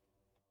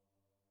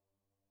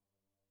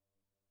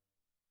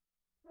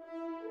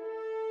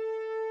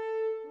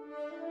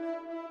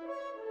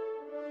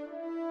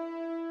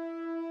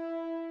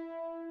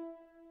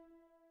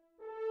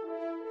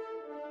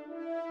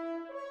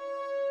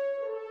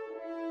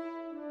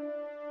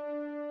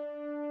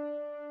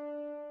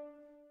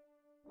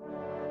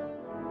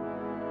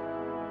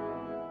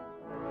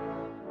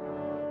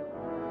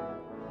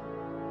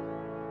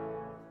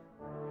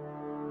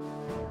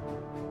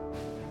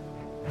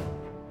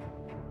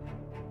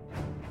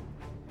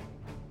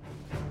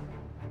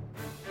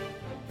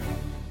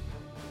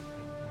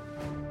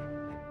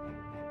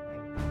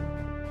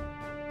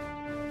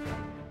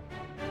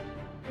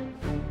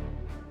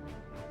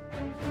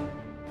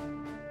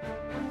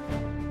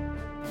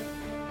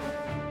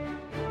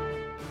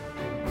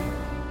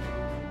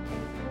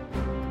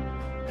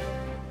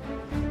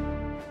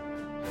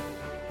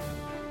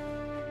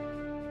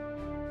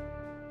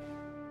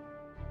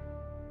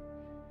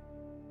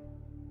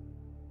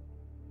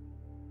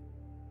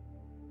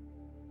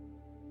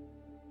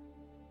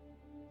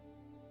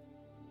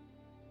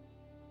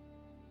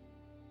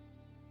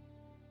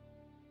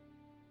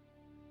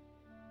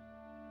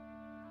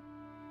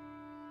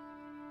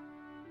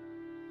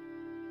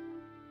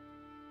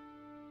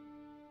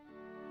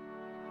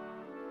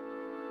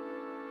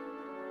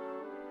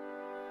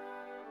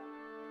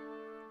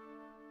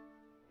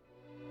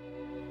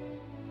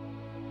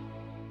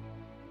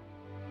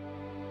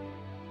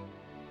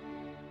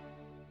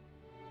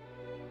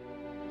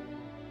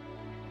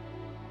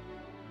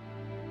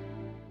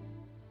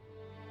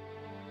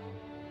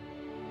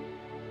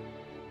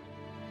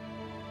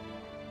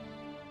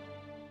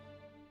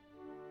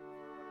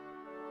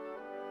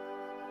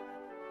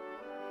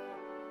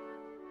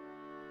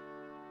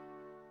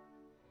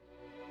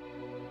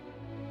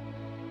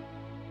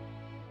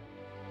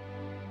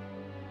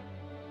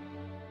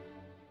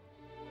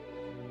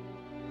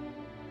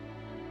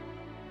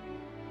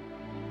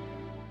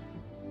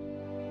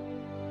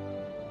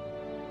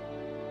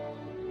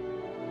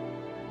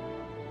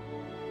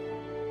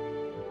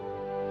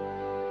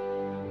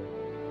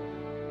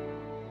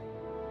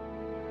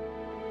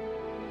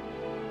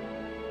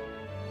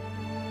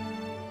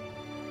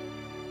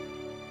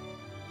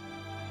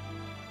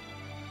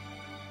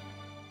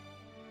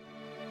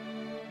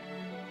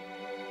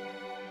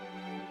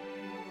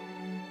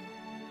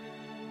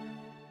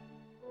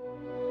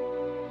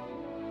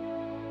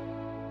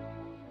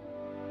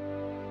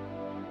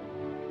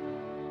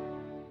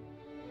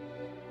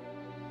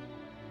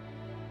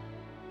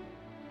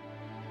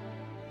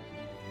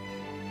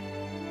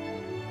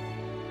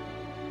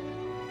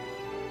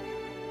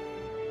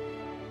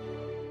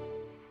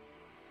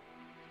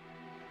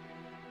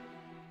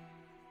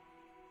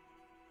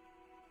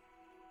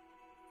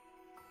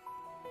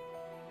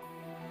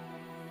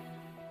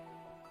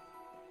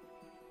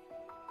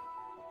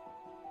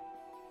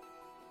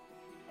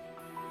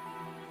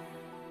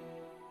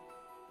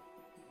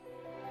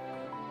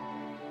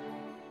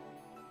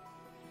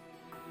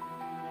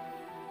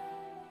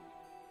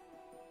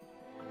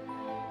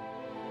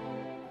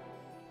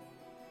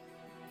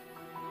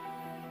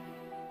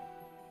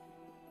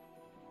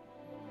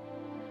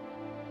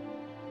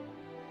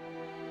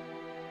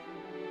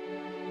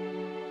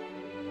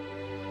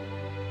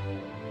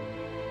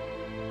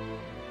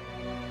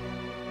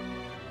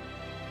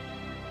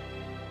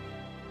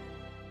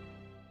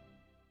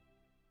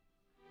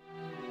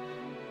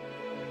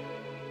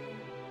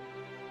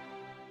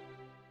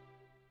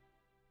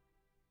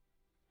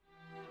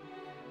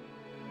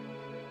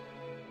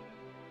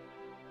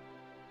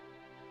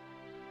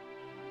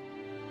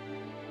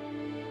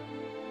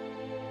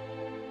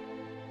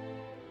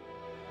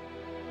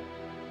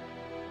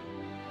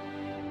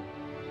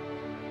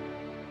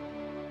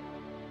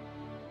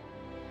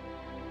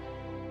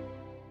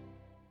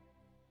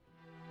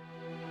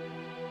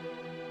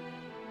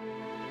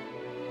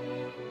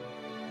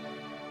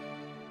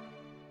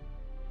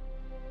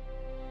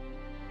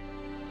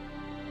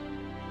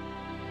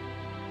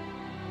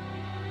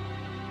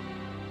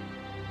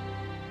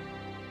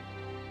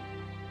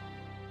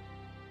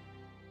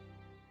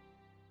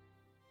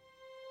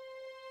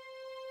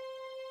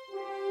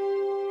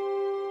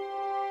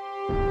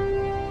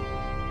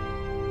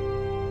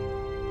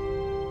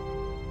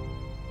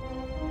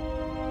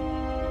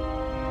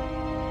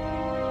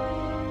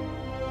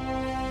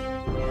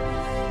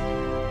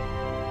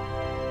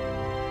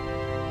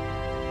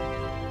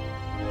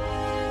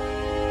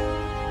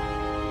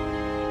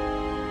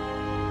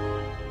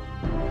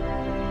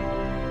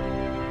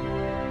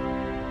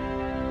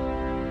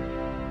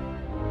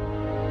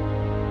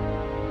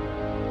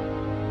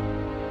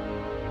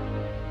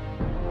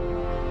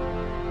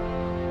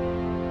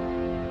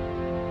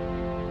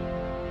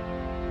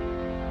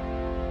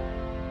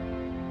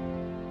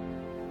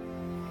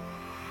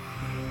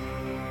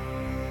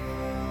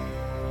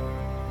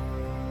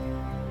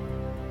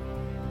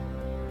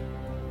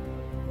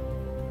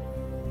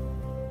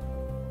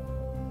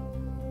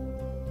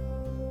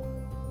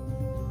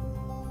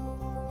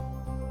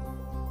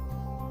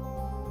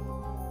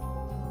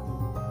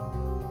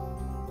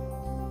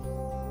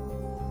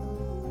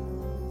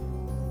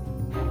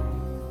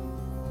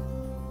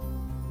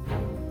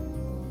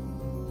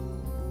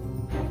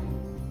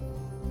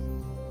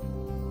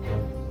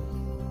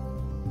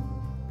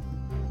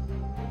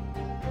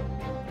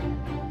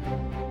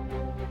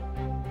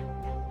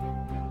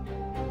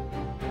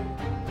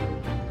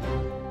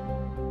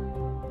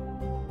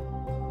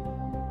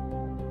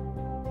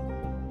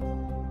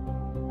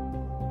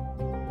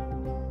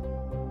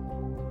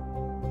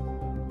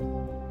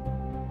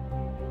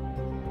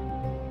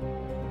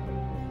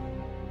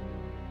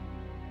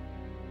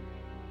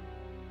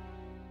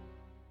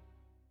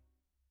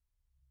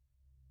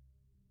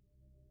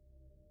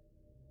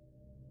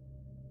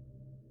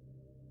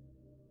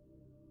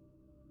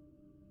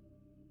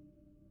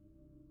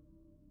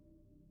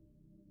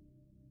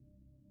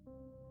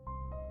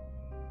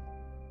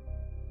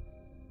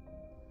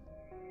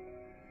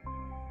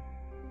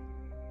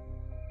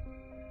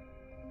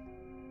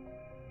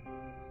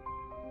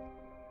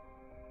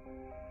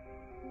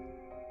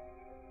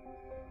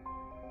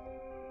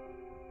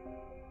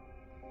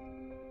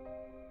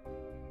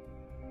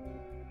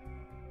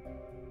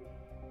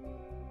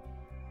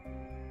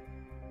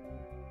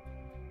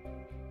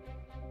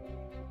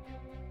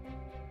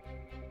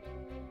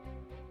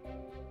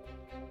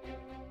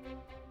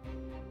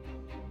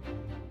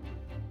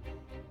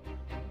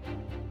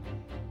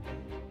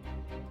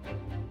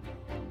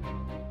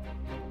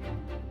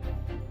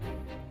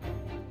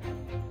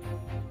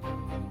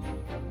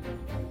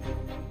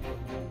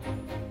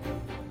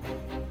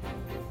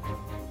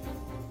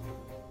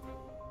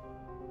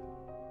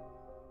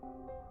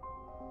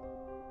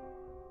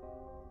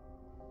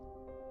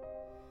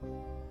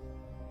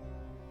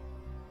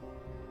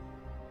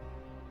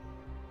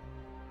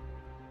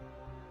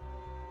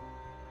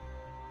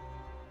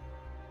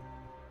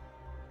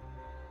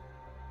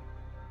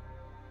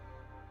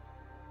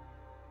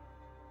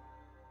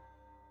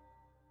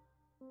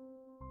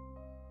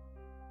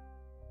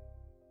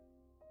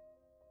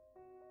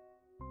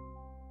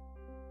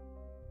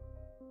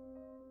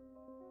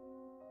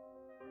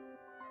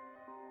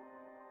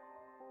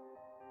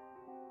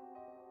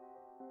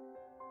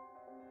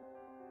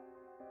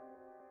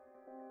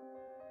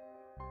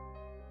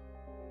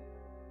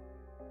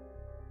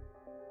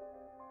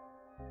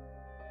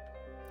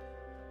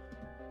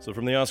 So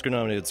from the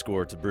Oscar-nominated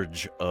score to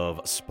Bridge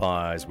of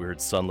Spies, we heard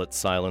Sunlit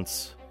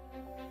Silence.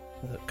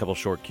 A couple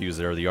short cues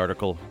there. The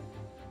article,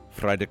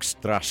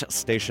 Friedrichstrasse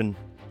Station.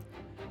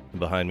 And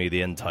behind me,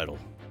 the end title.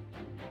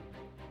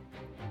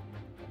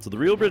 So the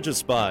real Bridge of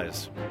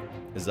Spies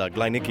is the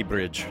Gleinicke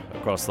Bridge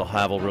across the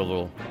Havel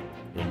River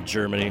in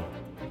Germany.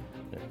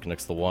 It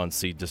connects the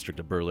Wannsee district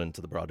of Berlin to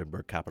the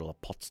Brandenburg capital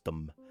of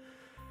Potsdam.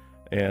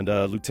 And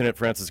Lieutenant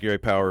Francis Gary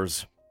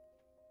Powers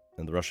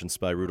and the Russian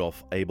spy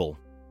Rudolf Abel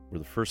were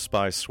the first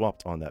spies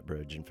swapped on that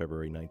bridge in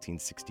February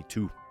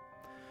 1962.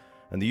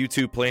 And the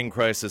U-2 plane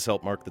crisis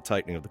helped mark the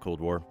tightening of the Cold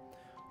War,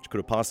 which could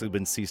have possibly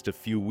been ceased a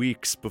few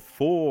weeks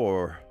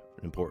before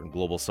an important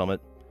global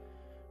summit.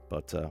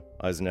 But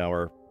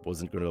Eisenhower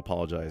wasn't going to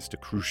apologize to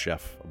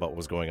Khrushchev about what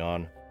was going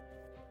on.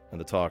 And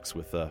the talks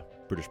with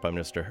British Prime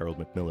Minister Harold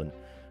Macmillan,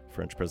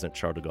 French President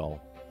Charles de Gaulle,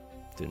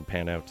 didn't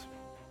pan out.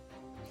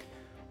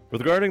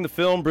 Regarding the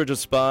film Bridge of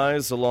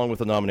Spies, along with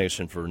a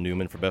nomination for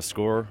Newman for Best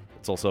Score,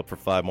 it's also up for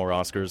 5 more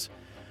Oscars.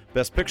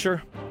 Best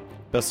Picture,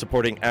 Best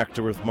Supporting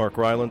Actor with Mark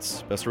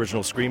Rylance, Best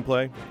Original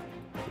Screenplay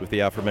with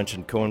the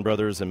aforementioned Coen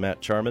brothers and Matt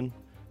Charman,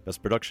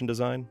 Best Production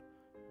Design,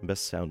 and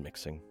Best Sound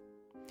Mixing.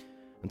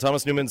 And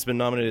Thomas Newman's been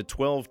nominated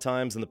 12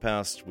 times in the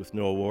past with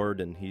no award,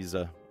 and he's,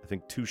 I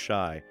think, too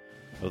shy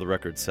of the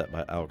record set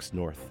by Alex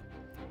North.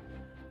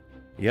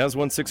 He has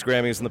won 6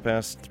 Grammys in the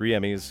past, 3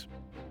 Emmys,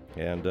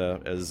 and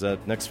as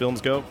next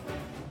films go,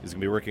 he's going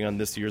to be working on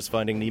this year's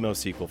Finding Nemo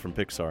sequel from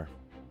Pixar.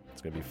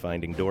 It's going to be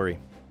Finding Dory.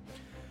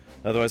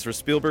 Otherwise, for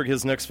Spielberg,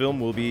 his next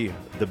film will be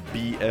The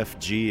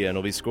BFG, and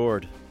it'll be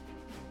scored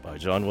by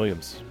John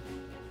Williams.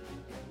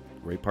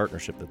 Great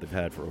partnership that they've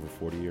had for over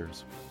 40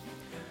 years.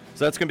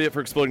 So that's going to be it for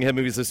Exploding Head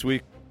Movies this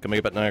week. Coming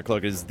up at 9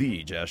 o'clock is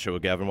The Jazz Show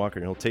with Gavin Walker,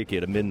 and he'll take you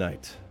to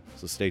midnight.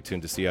 So stay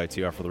tuned to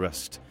CITR for the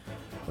rest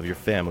of your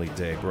Family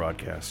Day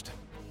broadcast.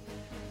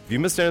 If you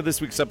missed any of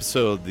this week's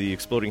episode, the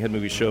Exploding Head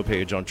Movies show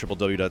page on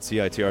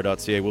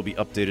www.citr.ca will be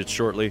updated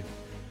shortly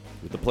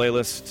with the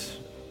playlist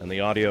and the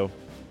audio,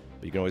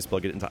 but you can always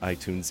plug it into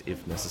iTunes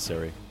if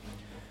necessary.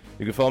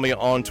 You can follow me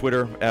on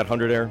Twitter at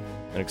 100air,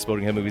 and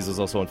Exploding Head Movies is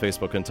also on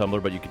Facebook and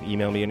Tumblr, but you can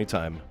email me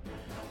anytime,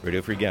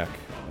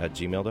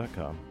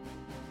 radiofreegack@gmail.com.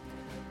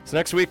 So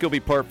next week will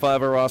be part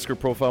 5 of our Oscar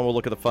profile. We'll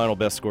look at the final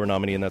Best Score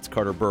nominee, and that's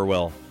Carter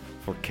Burwell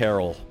for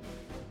Carol.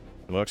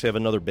 And we'll actually have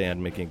another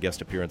band making a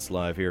guest appearance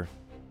live here,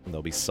 and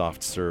they'll be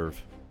Soft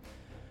Serve.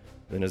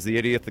 Then as the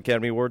 80th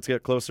Academy Awards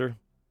get closer,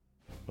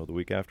 well, the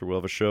week after we'll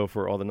have a show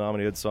for all the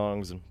nominated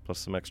songs, and plus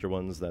some extra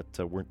ones that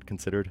weren't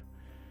considered.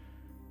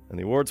 And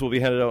the awards will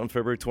be handed out on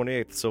February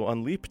 28th, so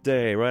on Leap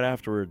Day, right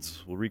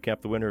afterwards, we'll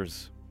recap the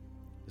winners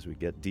as we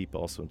get deep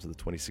also into the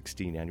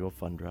 2016 Annual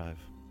Fund Drive.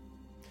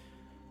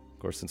 Of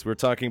course, since we're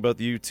talking about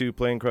the U2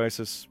 plane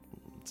crisis,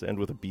 let's end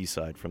with a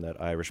B-side from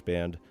that Irish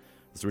band.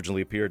 This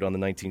originally appeared on the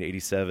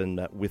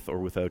 1987 With or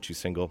Without You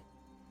single.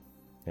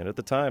 And at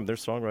the time, their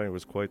songwriting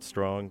was quite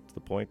strong to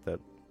the point that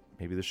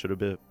maybe this should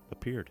have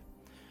appeared.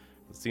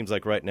 It seems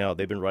like right now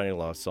they've been writing a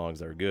lot of songs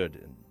that are good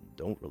and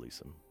don't release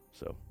them.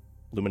 So,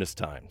 luminous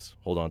times.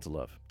 Hold on to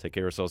love. Take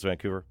care of yourselves,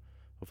 Vancouver.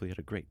 Hopefully you had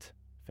a great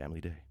family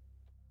day.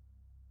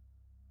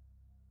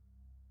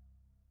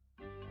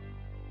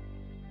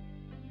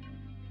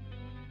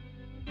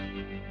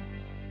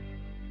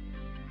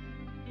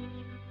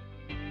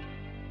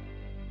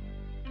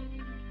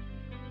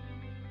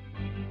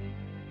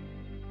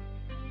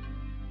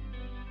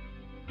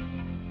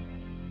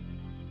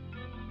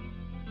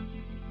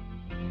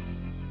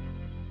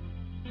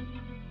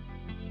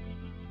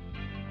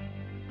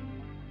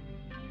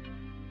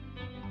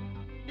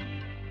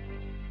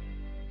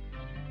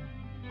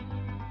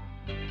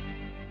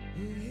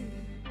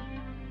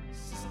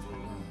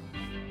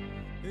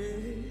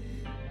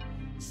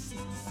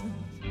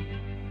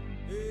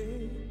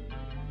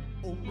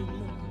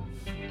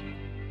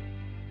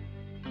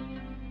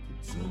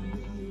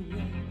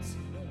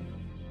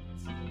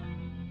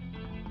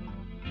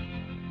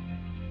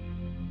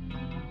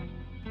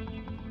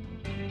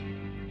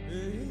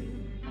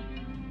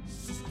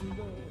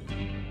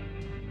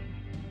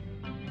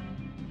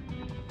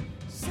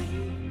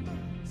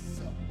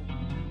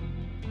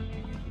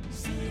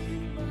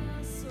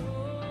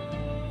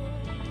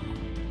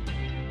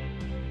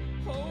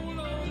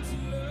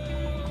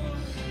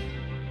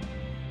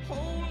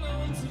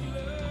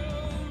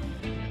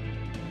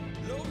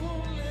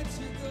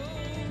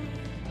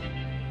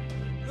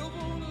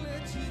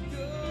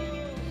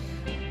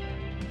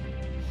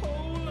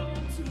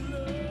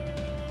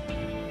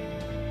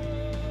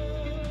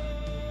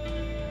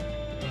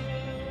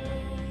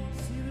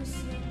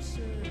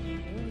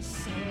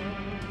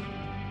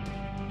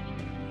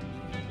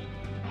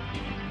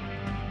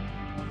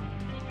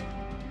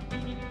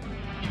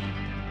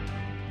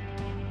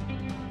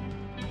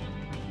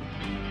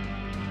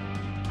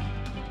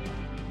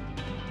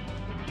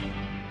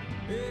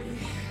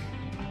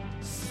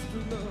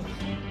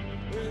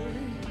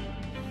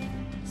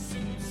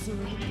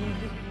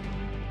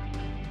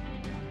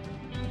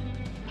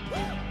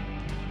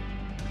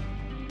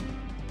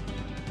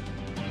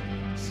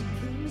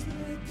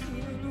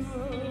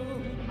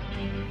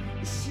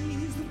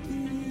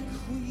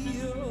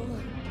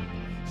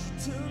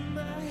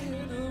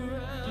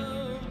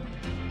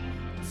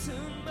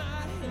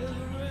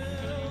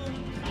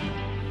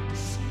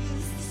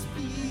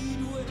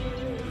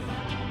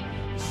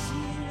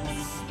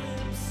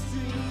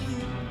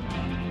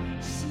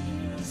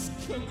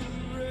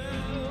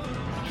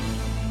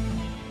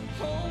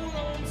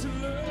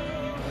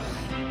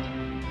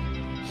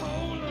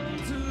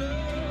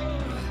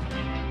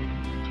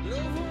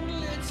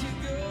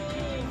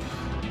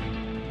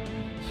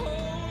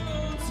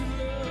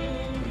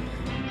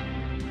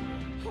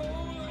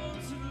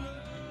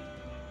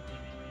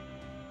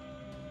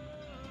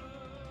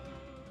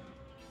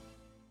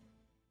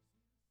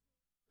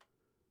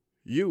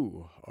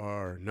 You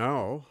are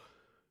now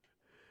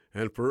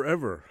and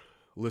forever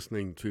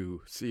listening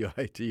to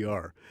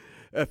CITR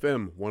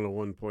FM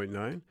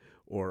 101.9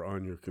 or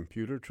on your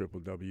computer,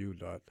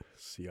 www.citr.ca.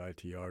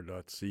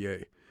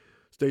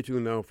 Stay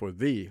tuned now for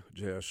The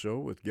Jazz Show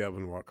with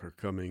Gavin Walker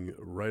coming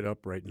right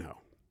up right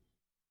now.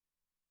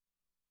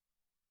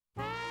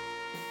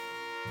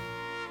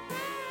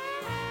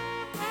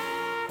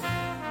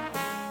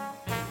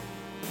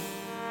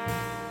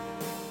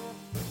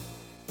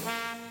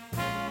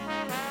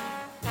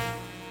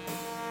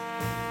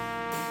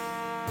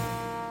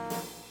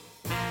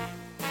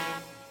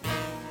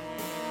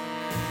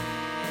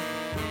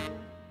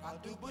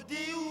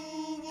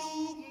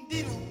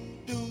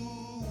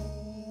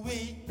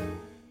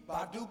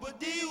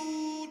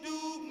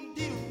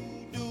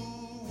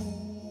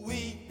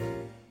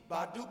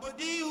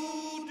 Ba-doo-ba-dee-oo,